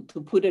trying to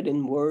put it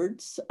in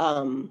words.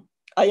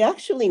 I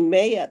actually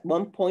may at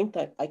one point,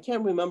 I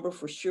can't remember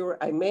for sure,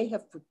 I may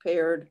have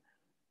prepared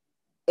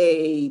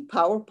a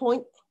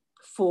PowerPoint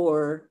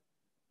for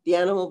the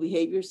Animal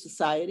Behavior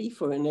Society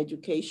for an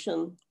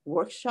education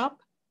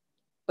workshop,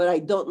 but I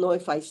don't know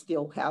if I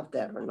still have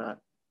that or not.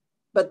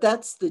 But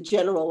that's the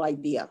general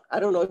idea.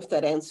 I don't know if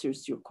that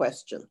answers your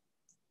question.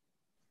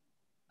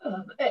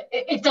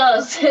 It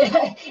does.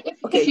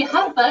 If you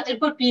have that,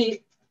 it would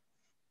be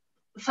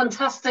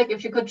fantastic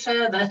if you could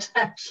share that,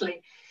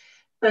 actually.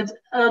 But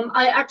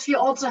I actually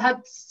also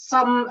had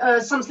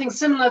something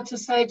similar to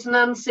say to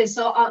Nancy.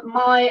 So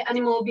my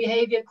animal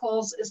behavior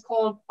course is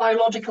called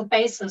Biological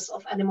Basis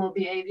of Animal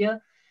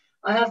Behavior.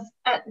 I have,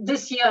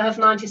 this year I have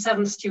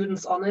 97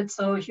 students on it,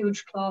 so a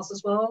huge class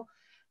as well.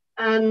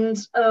 And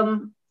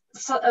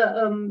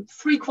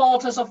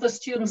 3/4 of the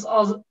students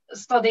are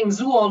studying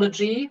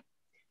zoology,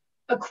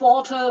 a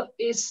quarter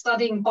is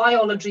studying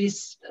biology,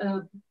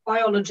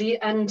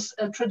 and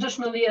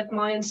traditionally at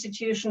my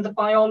institution, the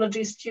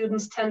biology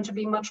students tend to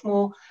be much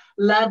more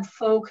lab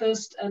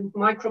focused and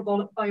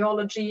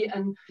microbiology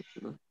and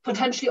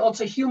potentially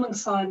also human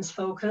science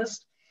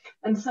focused.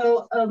 And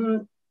so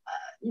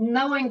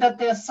knowing that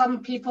there are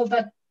some people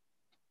that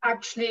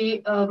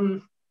actually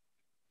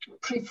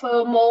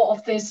prefer more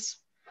of this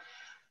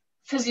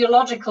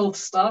physiological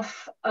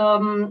stuff,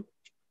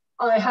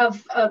 I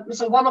have,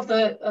 so one of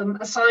the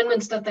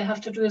assignments that they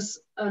have to do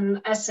is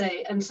an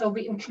essay. And so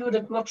we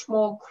included much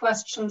more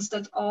questions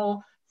that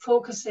are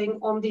focusing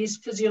on these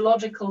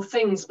physiological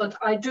things. But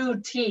I do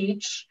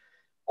teach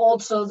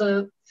also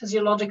the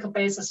physiological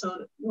basis,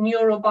 so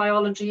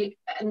neurobiology,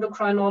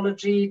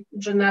 endocrinology,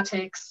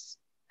 genetics.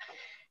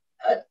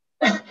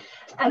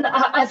 And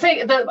I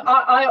think that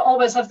I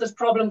always have this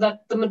problem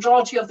that the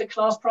majority of the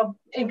class,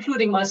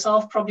 including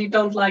myself, probably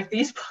don't like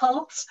these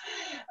parts.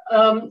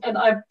 And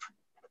I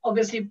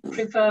obviously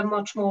prefer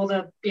much more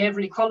the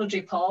behavioral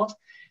ecology part,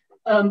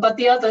 but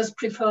the others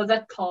prefer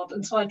that part.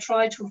 And so I've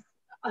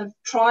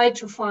tried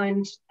to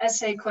find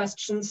essay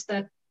questions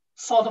that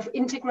sort of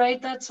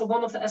integrate that. So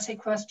one of the essay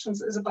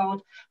questions is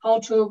about how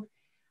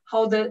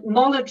the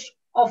knowledge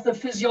of the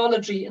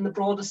physiology in the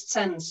broadest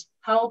sense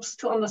helps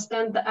to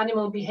understand the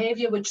animal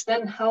behavior, which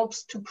then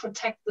helps to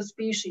protect the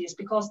species,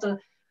 because the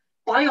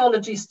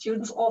biology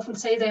students often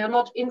say they are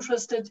not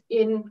interested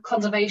in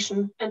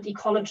conservation and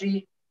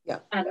ecology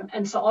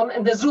and so on.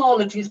 And the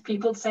zoologists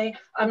people say,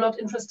 I'm not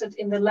interested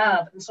in the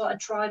lab. And so I've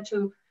tried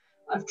to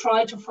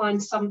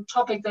find some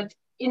topic that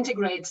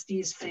integrates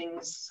these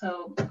things.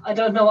 So I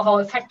don't know how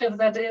effective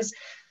that is.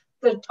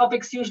 The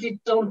topics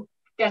usually don't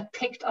get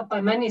picked up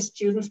by many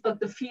students, but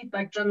the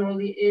feedback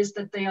generally is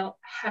that they are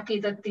happy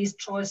that these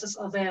choices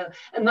are there.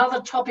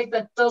 Another topic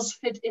that does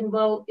fit in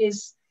well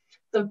is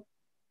the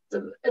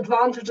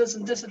advantages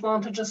and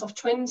disadvantages of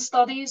twin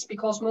studies,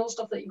 because most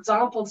of the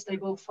examples they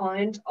will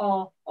find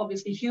are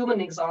obviously human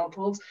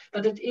examples,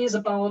 but it is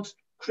about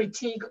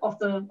critique of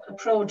the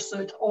approach. So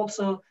it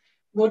also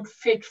would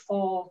fit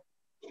for,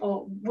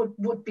 or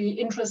would be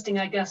interesting,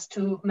 I guess,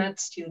 to med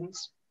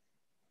students.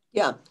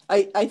 Yeah,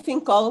 I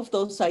think all of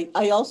those,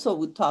 I also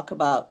would talk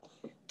about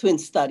twin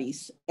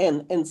studies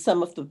and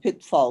some of the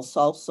pitfalls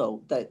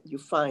also that you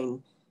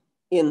find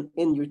in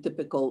your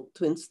typical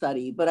twin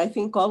study. But I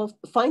think all of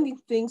finding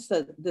things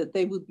that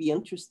they would be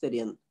interested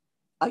in,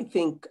 I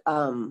think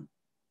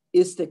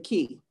is the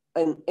key.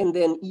 And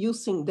then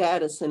using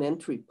that as an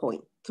entry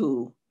point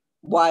to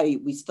why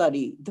we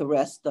study the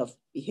rest of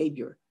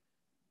behavior.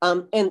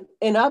 And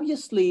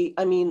obviously,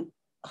 I mean,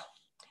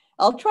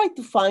 I'll try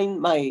to find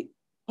my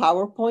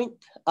PowerPoint.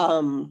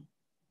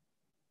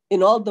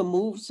 In all the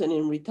moves and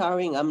in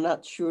retiring, I'm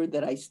not sure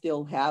that I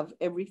still have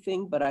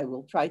everything, but I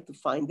will try to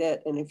find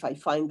it. And if I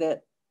find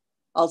it,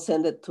 I'll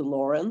send it to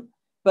Loren.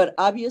 But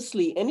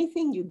obviously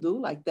anything you do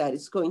like that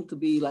is going to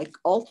be like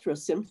ultra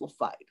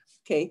simplified,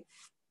 okay?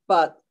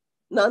 But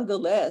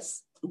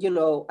nonetheless, you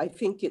know, I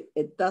think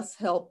it does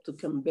help to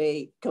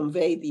convey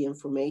the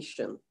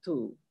information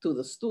to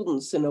the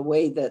students in a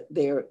way that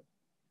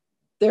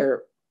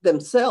they're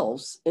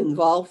themselves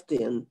involved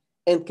in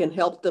and can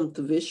help them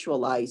to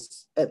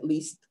visualize, at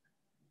least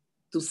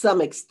to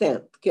some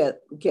extent,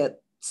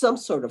 get some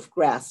sort of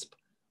grasp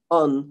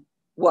on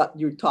what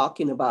you're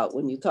talking about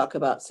when you talk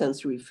about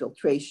sensory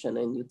filtration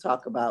and you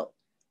talk about,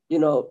 you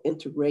know,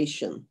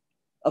 integration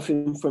of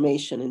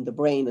information in the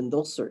brain and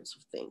those sorts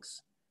of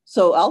things.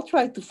 So I'll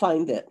try to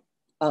find it.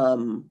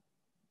 I'm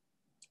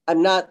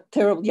not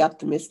terribly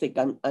optimistic.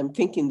 I'm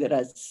thinking that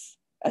as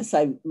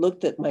I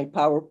looked at my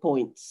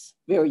PowerPoints,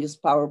 various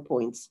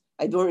PowerPoints,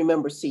 I don't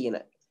remember seeing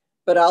it,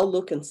 but I'll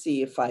look and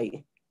see if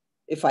I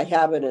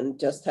have it and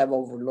just have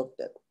overlooked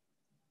it.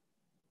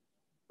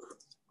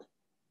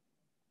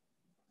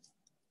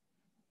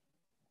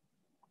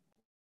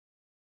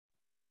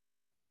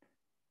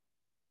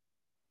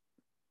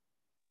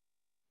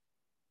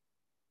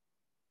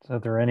 So are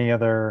there any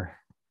other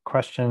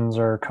questions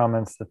or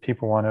comments that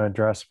people want to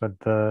address with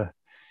the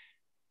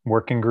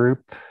working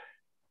group?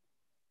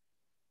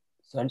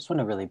 So I just want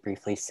to really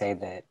briefly say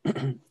that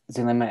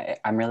Zulema,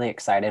 I'm really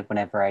excited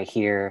whenever I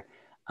hear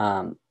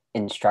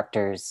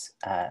instructors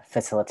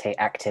facilitate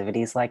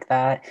activities like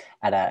that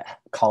at a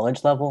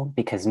college level,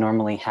 because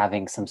normally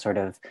having some sort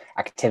of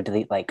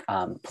activity like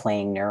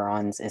playing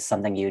neurons is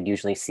something you would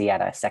usually see at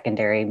a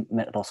secondary,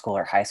 middle school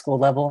or high school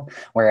level.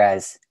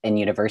 Whereas in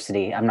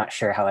university, I'm not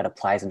sure how it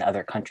applies in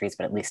other countries,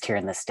 but at least here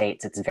in the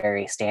States, it's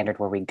very standard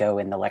where we go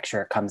and the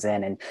lecturer comes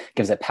in and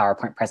gives a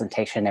PowerPoint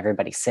presentation.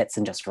 Everybody sits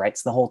and just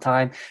writes the whole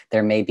time.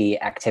 There may be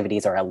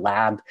activities or a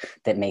lab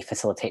that may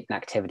facilitate an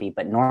activity,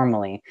 but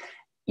normally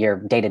your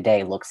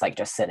day-to-day looks like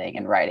just sitting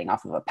and writing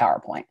off of a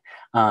PowerPoint.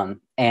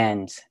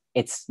 And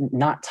it's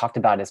not talked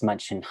about as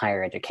much in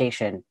higher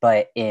education,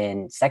 but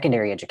in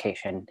secondary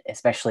education,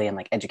 especially in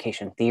like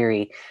education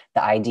theory,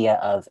 the idea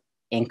of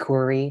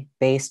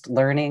inquiry-based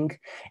learning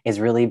is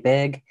really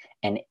big.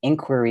 And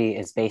inquiry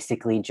is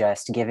basically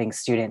just giving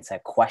students a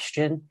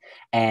question,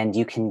 and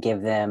you can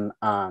give them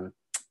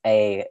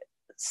a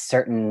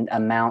certain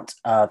amount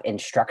of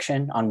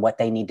instruction on what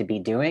they need to be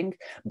doing,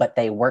 but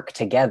they work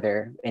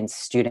together in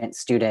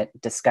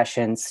student-student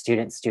discussions,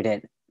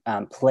 student-student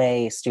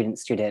play,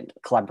 student-student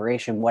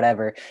collaboration,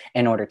 whatever,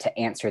 in order to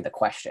answer the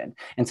question.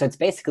 And so it's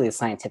basically a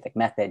scientific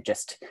method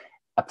just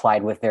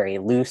applied with very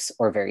loose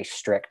or very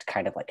strict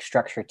kind of like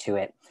structure to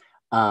it.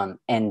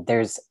 And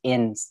there's,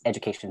 in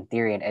education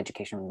theory and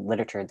education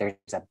literature, there's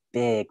a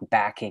big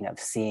backing of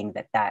seeing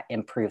that that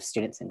improves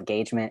students'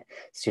 engagement,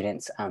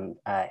 students'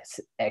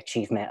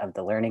 achievement of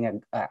the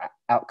learning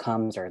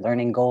outcomes or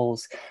learning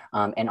goals,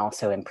 and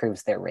also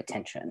improves their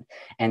retention.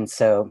 And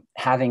so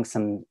having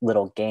some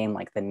little game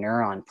like the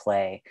neuron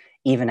play,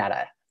 even at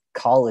a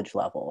college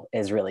level,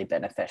 is really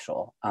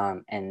beneficial.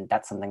 And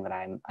that's something that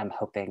I'm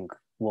hoping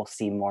we'll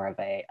see more of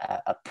a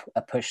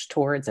push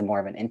towards and more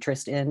of an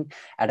interest in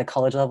at a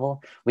college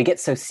level. We get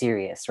so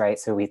serious, right?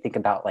 So we think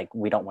about like,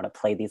 we don't want to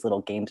play these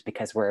little games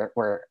because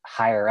we're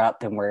higher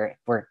up and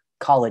we're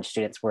college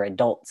students, we're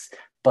adults.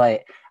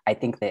 But I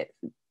think that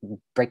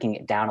breaking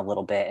it down a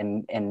little bit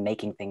and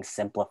making things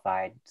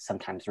simplified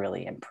sometimes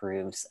really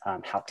improves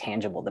how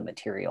tangible the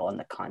material and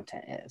the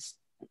content is.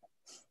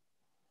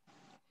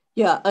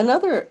 Yeah,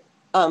 another,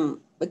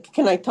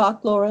 can I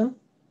talk, Loren?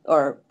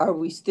 Or are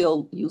we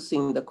still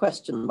using the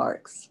question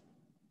marks?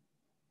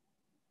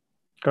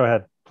 Go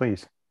ahead,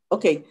 please.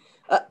 Okay,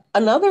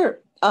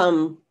 another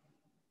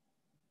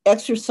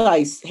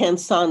exercise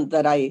hands-on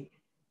that I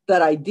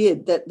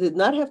did that did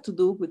not have to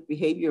do with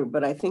behavior,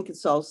 but I think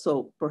it's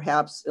also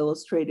perhaps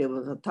illustrative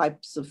of the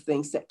types of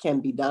things that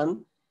can be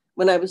done.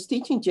 When I was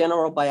teaching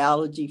general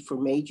biology for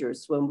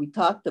majors, when we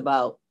talked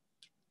about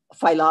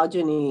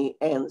phylogeny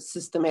and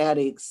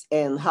systematics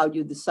and how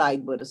you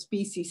decide what a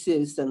species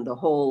is and the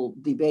whole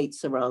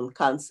debates around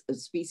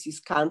species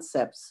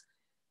concepts,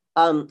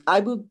 I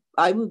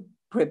would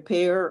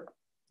prepare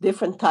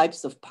different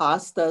types of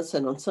pastas,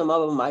 and on some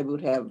of them I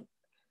would have,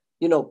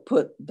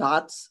 put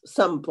dots,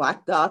 some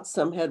black dots,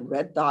 some had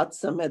red dots,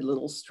 some had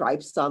little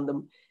stripes on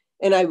them,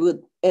 and I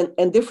would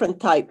and different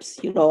types,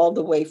 all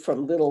the way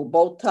from little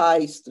bow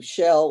ties to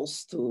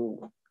shells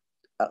to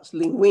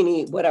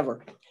linguine,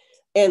 whatever.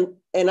 And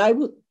I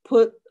would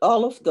put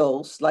all of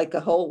those, like a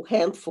whole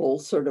handful,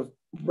 sort of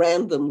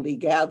randomly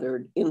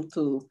gathered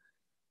into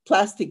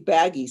plastic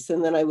baggies.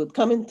 And then I would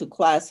come into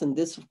class, and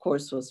this, of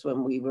course, was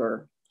when we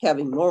were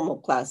having normal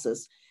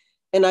classes.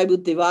 And I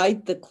would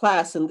divide the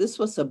class, and this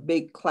was a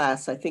big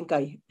class. I think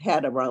I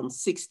had around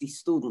 60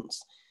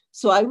 students.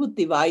 So I would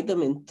divide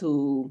them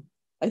into,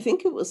 I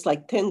think it was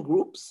like 10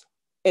 groups,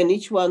 and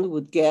each one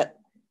would get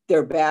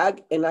their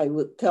bag, and I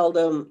would tell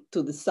them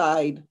to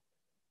decide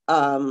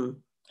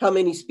how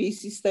many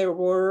species there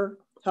were,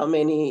 how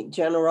many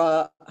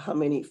genera, how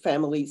many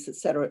families, et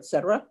cetera, et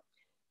cetera.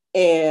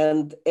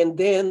 And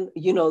then,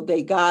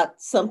 they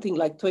got something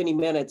like 20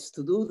 minutes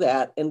to do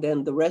that. And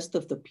then the rest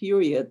of the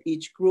period,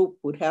 each group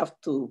would have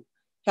to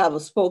have a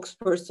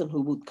spokesperson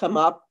who would come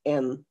up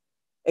and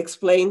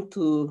explain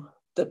to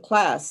the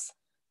class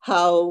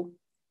how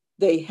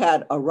they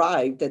had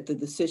arrived at the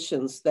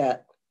decisions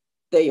that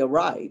they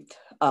arrived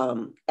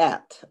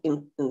at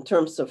in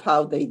terms of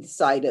how they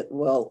decided,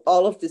 well,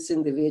 all of these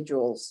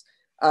individuals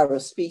are a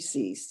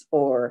species,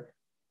 or,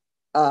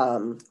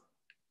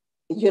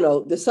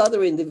 this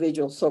other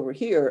individuals over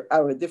here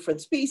are a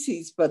different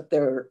species, but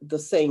they're the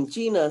same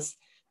genus,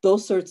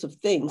 those sorts of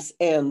things.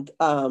 And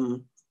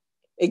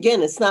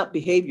again, it's not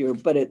behavior,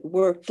 but it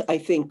worked, I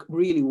think,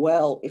 really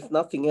well. If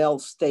nothing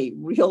else, they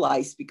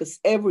realized, because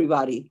every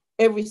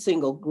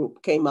single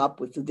group came up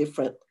with a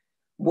different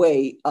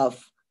way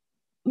of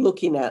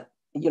looking at,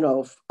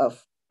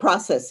 of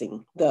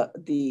processing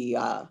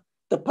the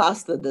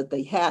pasta that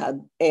they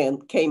had,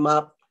 and came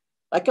up,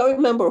 like I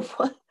remember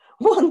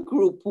one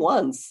group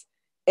once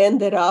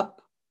ended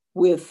up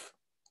with,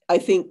 I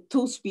think,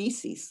 2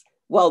 species,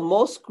 while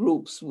most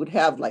groups would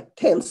have like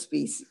 10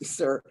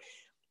 species. Or,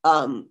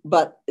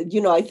 but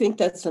I think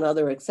that's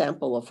another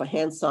example of a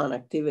hands-on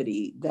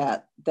activity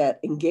that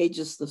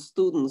engages the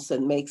students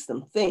and makes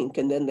them think,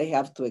 and then they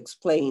have to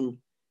explain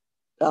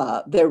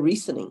their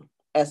reasoning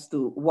as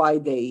to why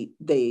they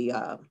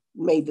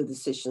made the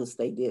decisions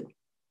they did.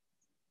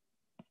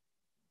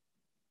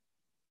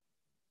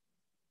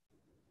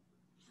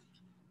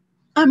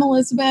 I'm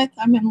Elizabeth.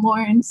 I'm in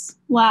Loren's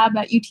lab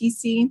at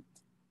UTC.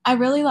 I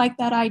really like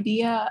that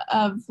idea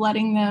of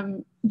letting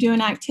them do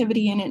an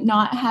activity and it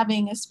not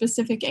having a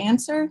specific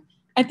answer.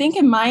 I think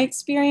in my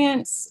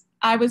experience,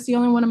 I was the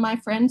only one of my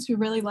friends who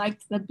really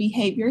liked the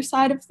behavior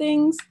side of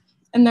things,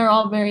 and they're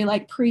all very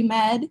like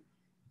pre-med.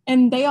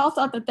 And they all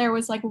thought that there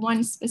was like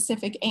one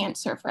specific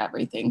answer for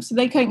everything. So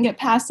they couldn't get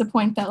past the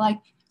point that like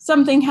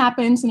something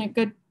happens and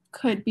it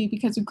could be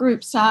because of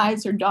group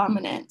size or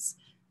dominance.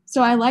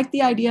 So I like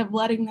the idea of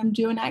letting them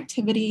do an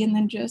activity and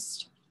then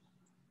just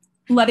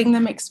letting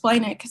them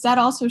explain it, because that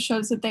also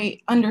shows that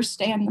they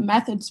understand the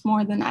methods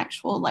more than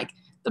actual like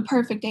the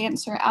perfect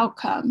answer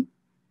outcome.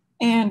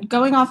 And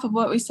going off of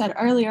what we said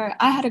earlier,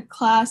 I had a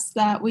class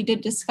that we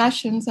did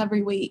discussions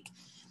every week,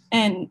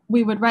 and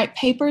we would write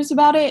papers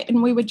about it,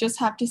 and we would just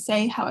have to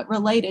say how it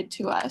related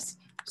to us.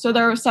 So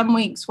there were some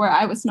weeks where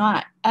I was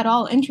not at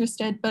all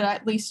interested, but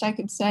at least I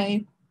could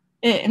say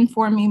it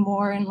informed me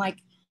more and like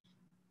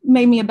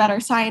made me a better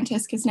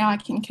scientist because now I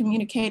can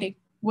communicate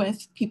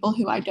with people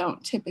who I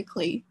don't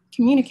typically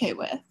communicate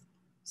with.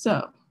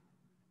 So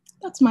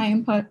that's my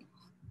input.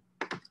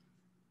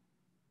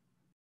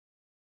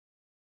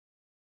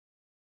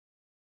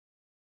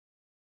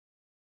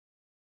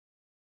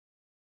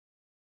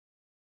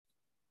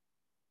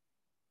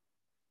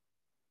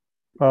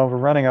 Well, we're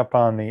running up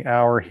on the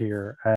hour here.